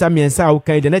miensa o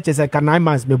kan de na che say ka 9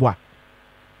 months meboa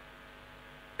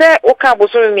se o ka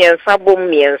boso miensa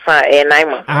 9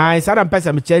 months ai sada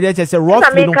mpesa me che say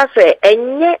roughly no ka say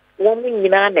enye wo mu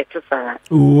nyina na tsa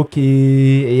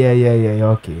okay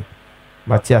yeah okay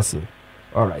Matias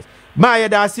all right ma ya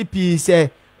da CP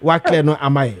say wa clear no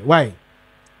amai why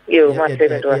yo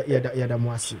Matias ya da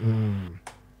mo asi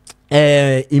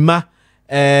ima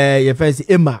ye fancy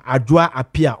Emma adwa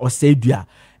apia osedua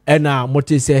ena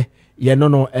mote say ye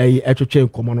no etwetwe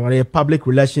nkomo no public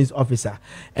relations officer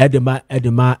edema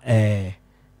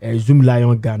Zoom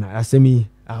Lion Ghana asemi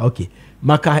okay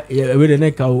maka we the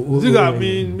next Ziga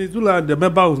me Zula the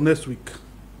member was next week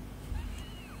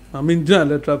I mean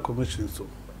General Electoral Commission so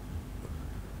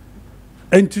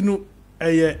entinu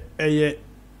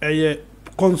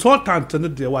consultant no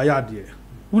de waya de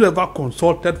whoever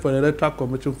consulted for the Electoral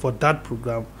Commission for that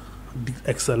program did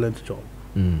excellent job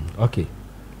okay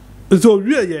so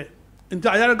we into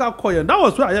Ayaraga Koyen that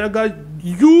was where Ayaraga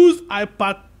used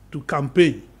iPad to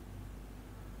campaign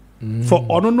for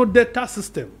Onono data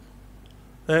system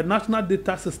national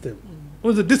data system.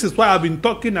 This is why I've been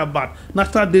talking about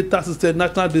national data system,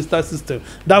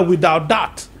 that without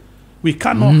that, we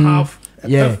cannot have a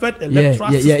perfect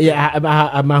electoral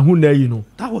system. You know.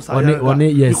 That was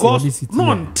because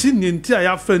non-tin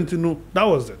entire friend, you know, that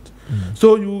was it.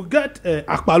 So you get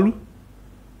Akpalu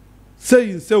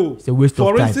saying so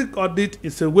forensic audit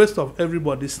is a waste of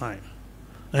everybody's time.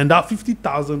 And that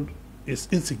 50,000 is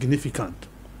insignificant.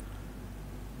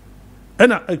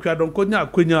 And or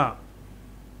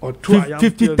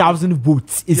 50,000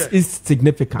 votes is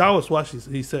insignificant. That was what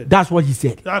he said. That's what he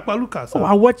said.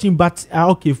 I watch him, but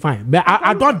okay, fine. But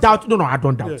I don't doubt. No, I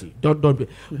don't doubt it. Don't.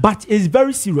 But it's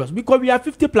very serious because we have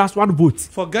 50 plus 1 votes.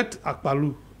 Forget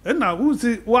Akpalu. And now who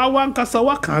say one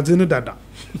kasawa can't dada.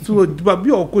 So baby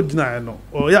or could no.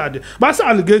 Oh yeah. But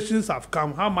allegations have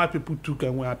come. How much people took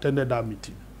and we attended that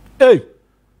meeting? Hey.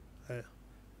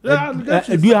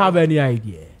 Do you have any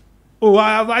idea? Oh, I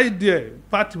have idea.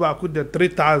 Party could the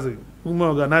 3,000. Women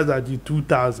organized at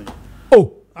 2,000.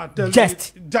 Oh,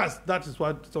 just that is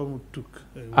what someone took.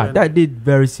 That did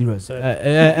very serious.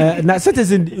 Now,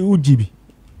 citizen UGB.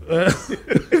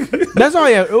 That's all.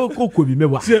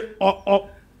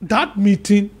 That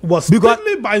meeting was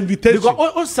strictly by invitation.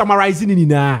 Because summarizing in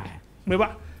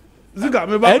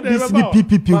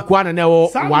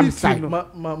PPP one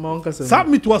side.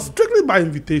 Summit was strictly by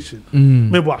invitation.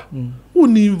 Who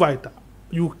invite her?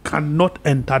 You cannot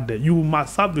enter there. You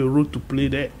must have a role to play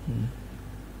there.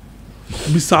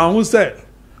 Bisamu said,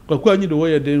 "Kwa the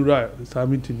way you're doing right,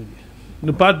 summit in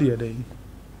the party there."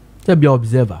 To be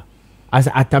observer. As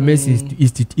Atames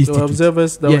Institute. There were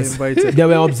observers that were invited. There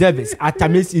were observers.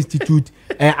 Atames Institute,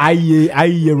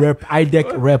 IE rep,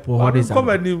 IDEC rep, or what is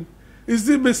that?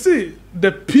 You see,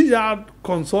 the PR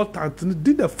consultant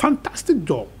did a fantastic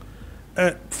job.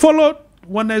 Followed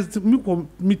Wednesday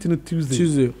meeting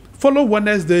Tuesday. Follow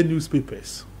Wednesday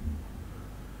newspapers.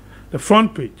 The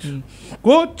front page.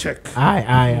 Go check.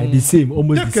 Aye, the same.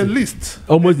 Almost check the same. a list.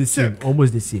 Almost the same.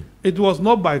 Almost the same. It was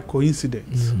not by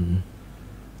coincidence.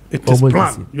 It is Almost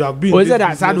planned. You have been. Is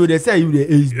that they say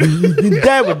you've been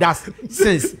there with us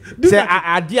since? Say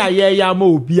idea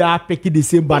mo be picking the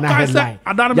same banner headline.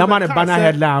 Yamana banner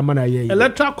headline.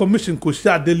 Electoral Commission could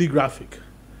share daily graphic,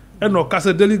 and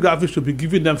Okasa daily graphic should be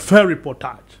giving them fair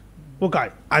reportage. Okay,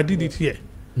 I did it here.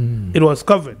 It was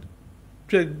covered.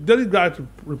 Daily graphic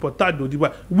reportage.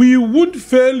 We won't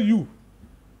fail you.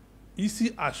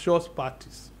 EC assures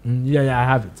parties. Yeah, I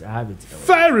have it.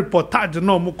 Fair reportage,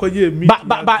 no mukoye me.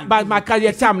 But my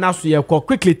career time now, so you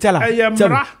quickly tell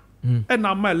her. And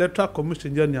now my electoral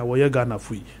commission journey away Ghana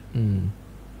free.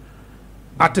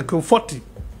 Article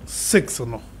 46,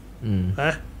 no. And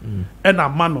a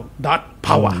man that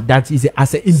power. That is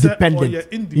as an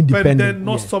independent,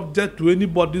 not subject to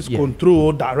anybody's control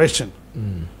or direction.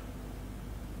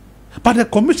 But the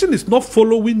commission is not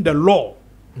following the law.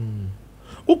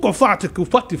 Article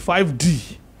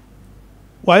 45D.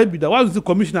 Why be that? Why is the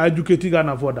commissioner educating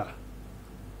Ghana for that?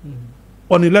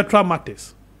 On electoral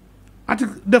matters? I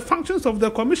think the functions of the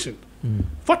commission,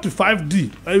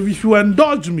 45D, if you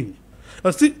indulge me,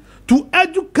 see, to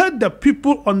educate the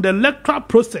people on the electoral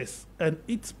process and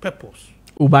its purpose.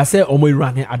 Uba say omo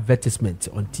running advertisement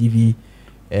on TV,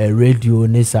 radio,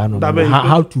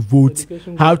 how to vote,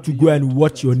 how to go and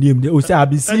watch your name. They say I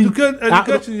be seeing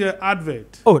education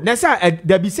advert. Oh, Nessa,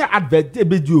 there be say advert.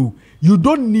 You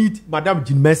don't need Madam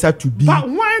Jean Mensah to be. But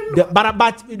when?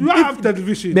 But do I have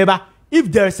television? Never. If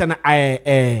there is an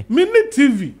mini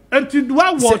TV, and do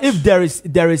I watch? So if there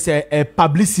is a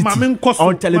publicity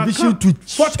on television to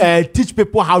teach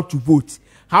people how to vote,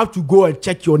 how to go and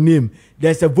check your name.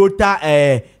 There's a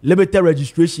voter limited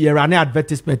registration here and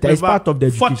advertisement. It's part of the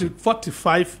education.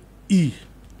 45E,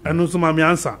 and also my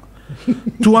answer.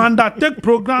 To undertake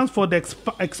programs for the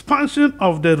expansion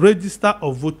of the register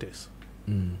of voters.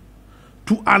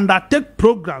 To undertake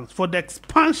programs for the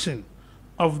expansion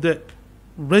of the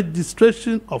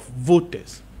registration of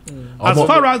voters. As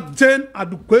far as Jane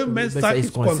Adukwe Mensah is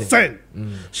concerned,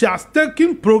 she has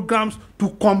taken programs to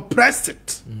compress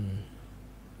it.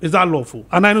 Is that lawful?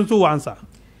 And I know to answer.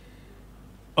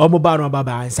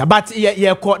 But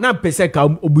yeah, court na pese ka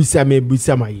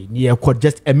obusama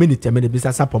just a minute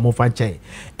bisa sapomo fanche.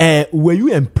 Were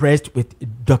you impressed with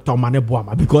Dr. Mane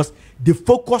Boama? Because the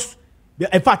focus,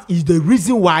 in fact, is the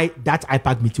reason why that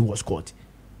IPAC meeting was called.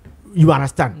 You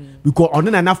understand? Because on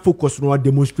an focus on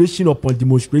demonstration upon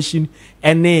demonstration,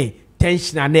 and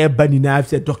tension and banning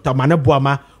said Dr. Mane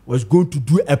Boama was going to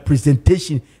do a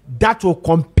presentation that will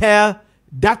compel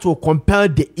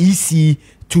the EC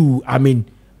to,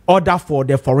 order for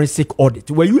the forensic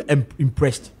audit. Were you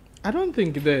impressed? I don't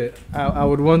think that I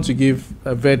would want to give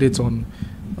a verdict on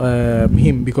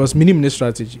him because minimum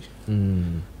strategy.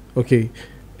 Okay.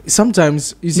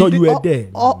 Sometimes you see you were there.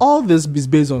 All this is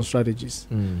based on strategies.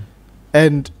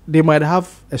 And they might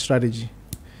have a strategy.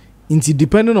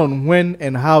 Depending on when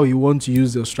and how you want to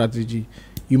use your strategy,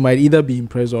 you might either be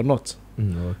impressed or not.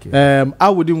 Okay. I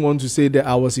wouldn't want to say that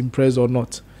I was impressed or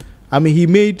not. He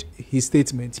made his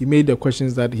statement. He made the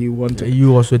questions that he wanted.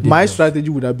 You also did. My strategy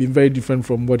would have been very different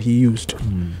from what he used.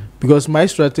 Because my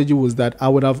strategy was that I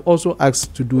would have also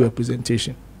asked to do a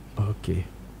presentation.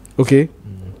 Okay?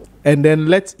 And then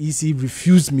let EC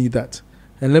refuse me that.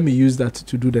 And let me use that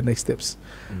to do the next steps.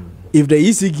 If the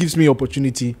EC gives me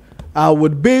opportunity, I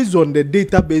would, based on the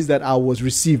database that I was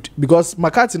received, because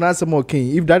Maakye and Asamo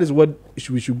King, if that is what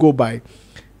we should go by,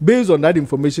 based on that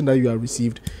information that you have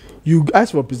received, you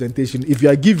ask for a presentation. If you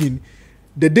are given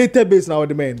the database now,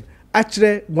 the man,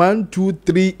 actually 1, 2,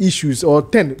 3 issues or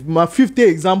 10, 50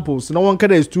 examples, no one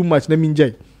can is too much.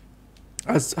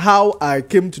 As how I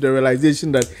came to the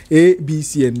realization that A, B,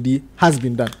 C, and D has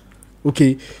been done.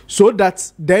 Okay, so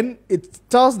that then it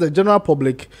tells the general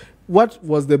public what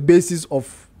was the basis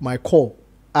of my call.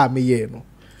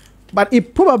 But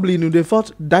it probably knew they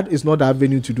thought that is not the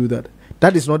avenue to do that.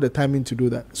 That is not the timing to do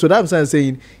that. So that's what I'm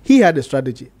saying. He had a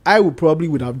strategy. I would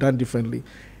have done differently.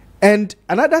 And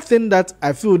another thing that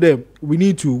I feel that we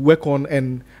need to work on,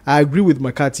 and I agree with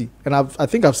Maakye, and I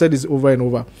think I've said this over and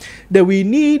over, that we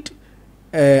need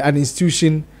an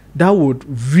institution that would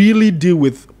really deal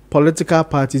with political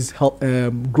parties'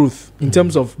 growth in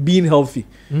terms of being healthy.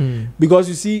 Because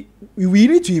you see, we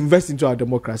need to invest into our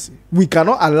democracy. We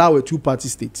cannot allow a two-party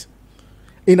state.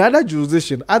 In other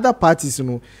jurisdictions, other parties,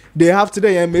 they have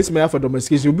today for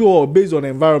domestication. It will be all based on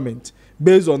environment,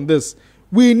 based on this.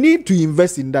 We need to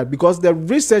invest in that because the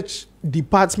research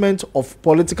department of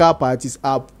political parties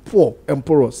are poor and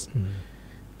porous.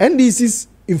 And this is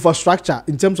infrastructure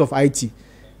in terms of IT.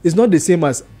 It's not the same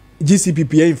as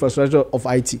GCPPA infrastructure of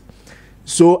IT.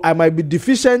 So I might be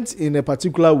deficient in a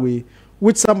particular way,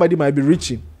 which somebody might be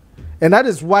reaching. And that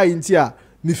is why in here,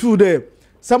 me feel that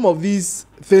some of these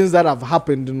things that have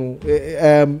happened,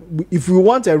 if we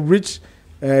want a rich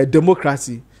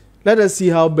democracy, let us see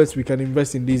how best we can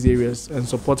invest in these areas and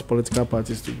support political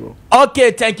parties to grow. Okay,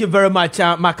 thank you very much.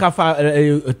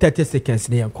 Makafa, 30 seconds.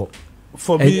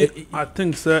 For me, I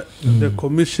think, sir, the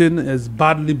commission is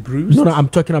badly bruised. No, I'm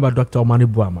talking about Dr. Mane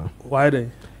Boama. Why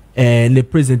then? And the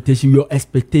presentation, your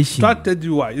expectation.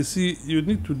 Strategy-wise, you see, you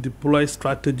need to deploy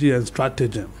strategy and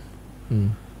stratagem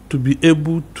to be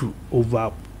able to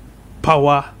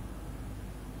overpower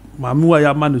Mamua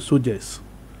Yamani soldiers,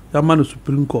 Yamani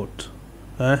Supreme Court,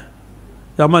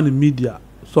 Yamani media,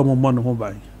 some money home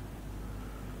buying.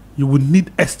 You would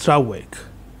need extra work.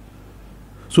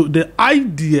 So the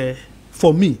idea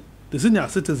for me, the senior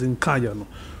citizen in Kenya,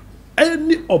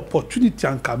 any opportunity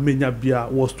and Kamenya Bia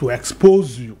was to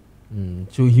expose you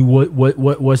So he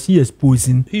was he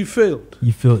exposing? He failed.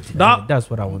 He failed. That's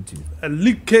what I want to. A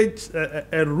leakage,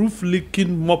 a roof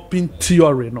leaking mopping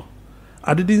theory. No,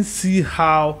 I didn't see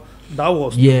how that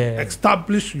was to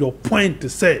establish your point to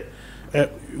say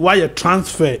why a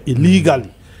transfer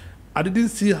illegally. I didn't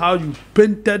see how you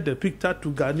painted the picture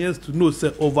to Ghanaians to know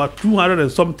say over 200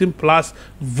 and something plus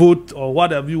vote or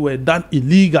whatever you were done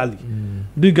illegally.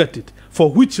 Do you get it?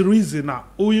 For which reason now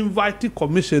we invite the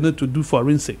commissioner to do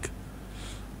forensic?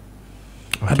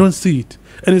 I don't see it.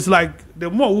 And it's like the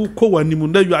more we go and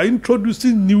you are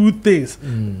introducing new things.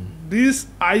 This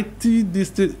IT, this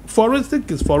thing,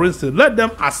 forensic is forensic. Let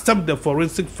them accept the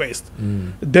forensic first.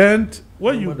 Then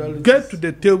when you get to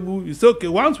the table, you say, okay,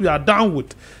 once we are done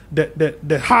with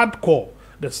the hardcore,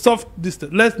 the soft,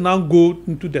 let's now go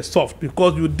into the soft,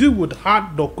 because you deal with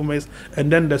hard documents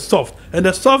and then the soft. And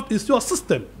the soft is your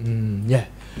system. Yeah.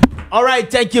 All right,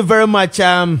 thank you very much.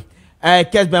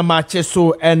 Kessben Maakye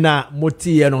so and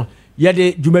Moti, you know,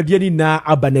 yede jumadieni na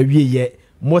abanawie ye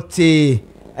Moti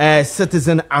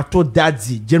Citizen Ato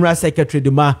Dadzi, General Secretary de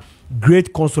ma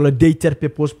Great Consolidated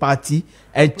People's Party,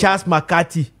 and Charles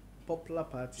McCarthy. Popular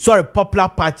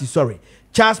Party.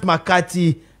 Charles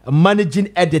McCarthy,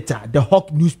 Managing Editor, the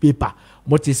Hawk newspaper.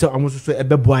 Moti so amuso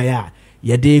ebeboya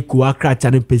yede ku akra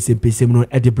chane pese no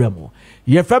edebremo.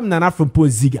 Ye from Nana Frimpong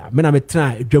Ziega, me na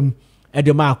metra edwam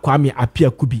edema Kwame Apia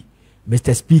Kubi,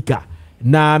 Mr. Speaker,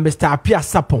 na Mr. Apia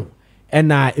Sapon,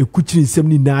 na ekuchiri nsem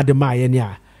ni na de ma ye ne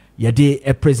a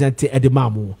yede present edema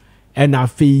mo, na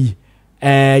afei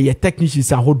ye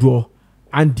technicians ahodo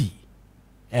Andy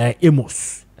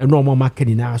Amos no mo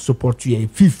makani na support ye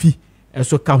fifi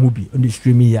so ka ho bi on the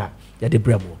streaming ya yede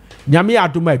bremo nyame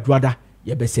adoma aduada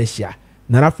ye besehia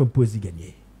Nana Frimpong Ziega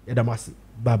ne yede masi.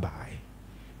 Bye bye.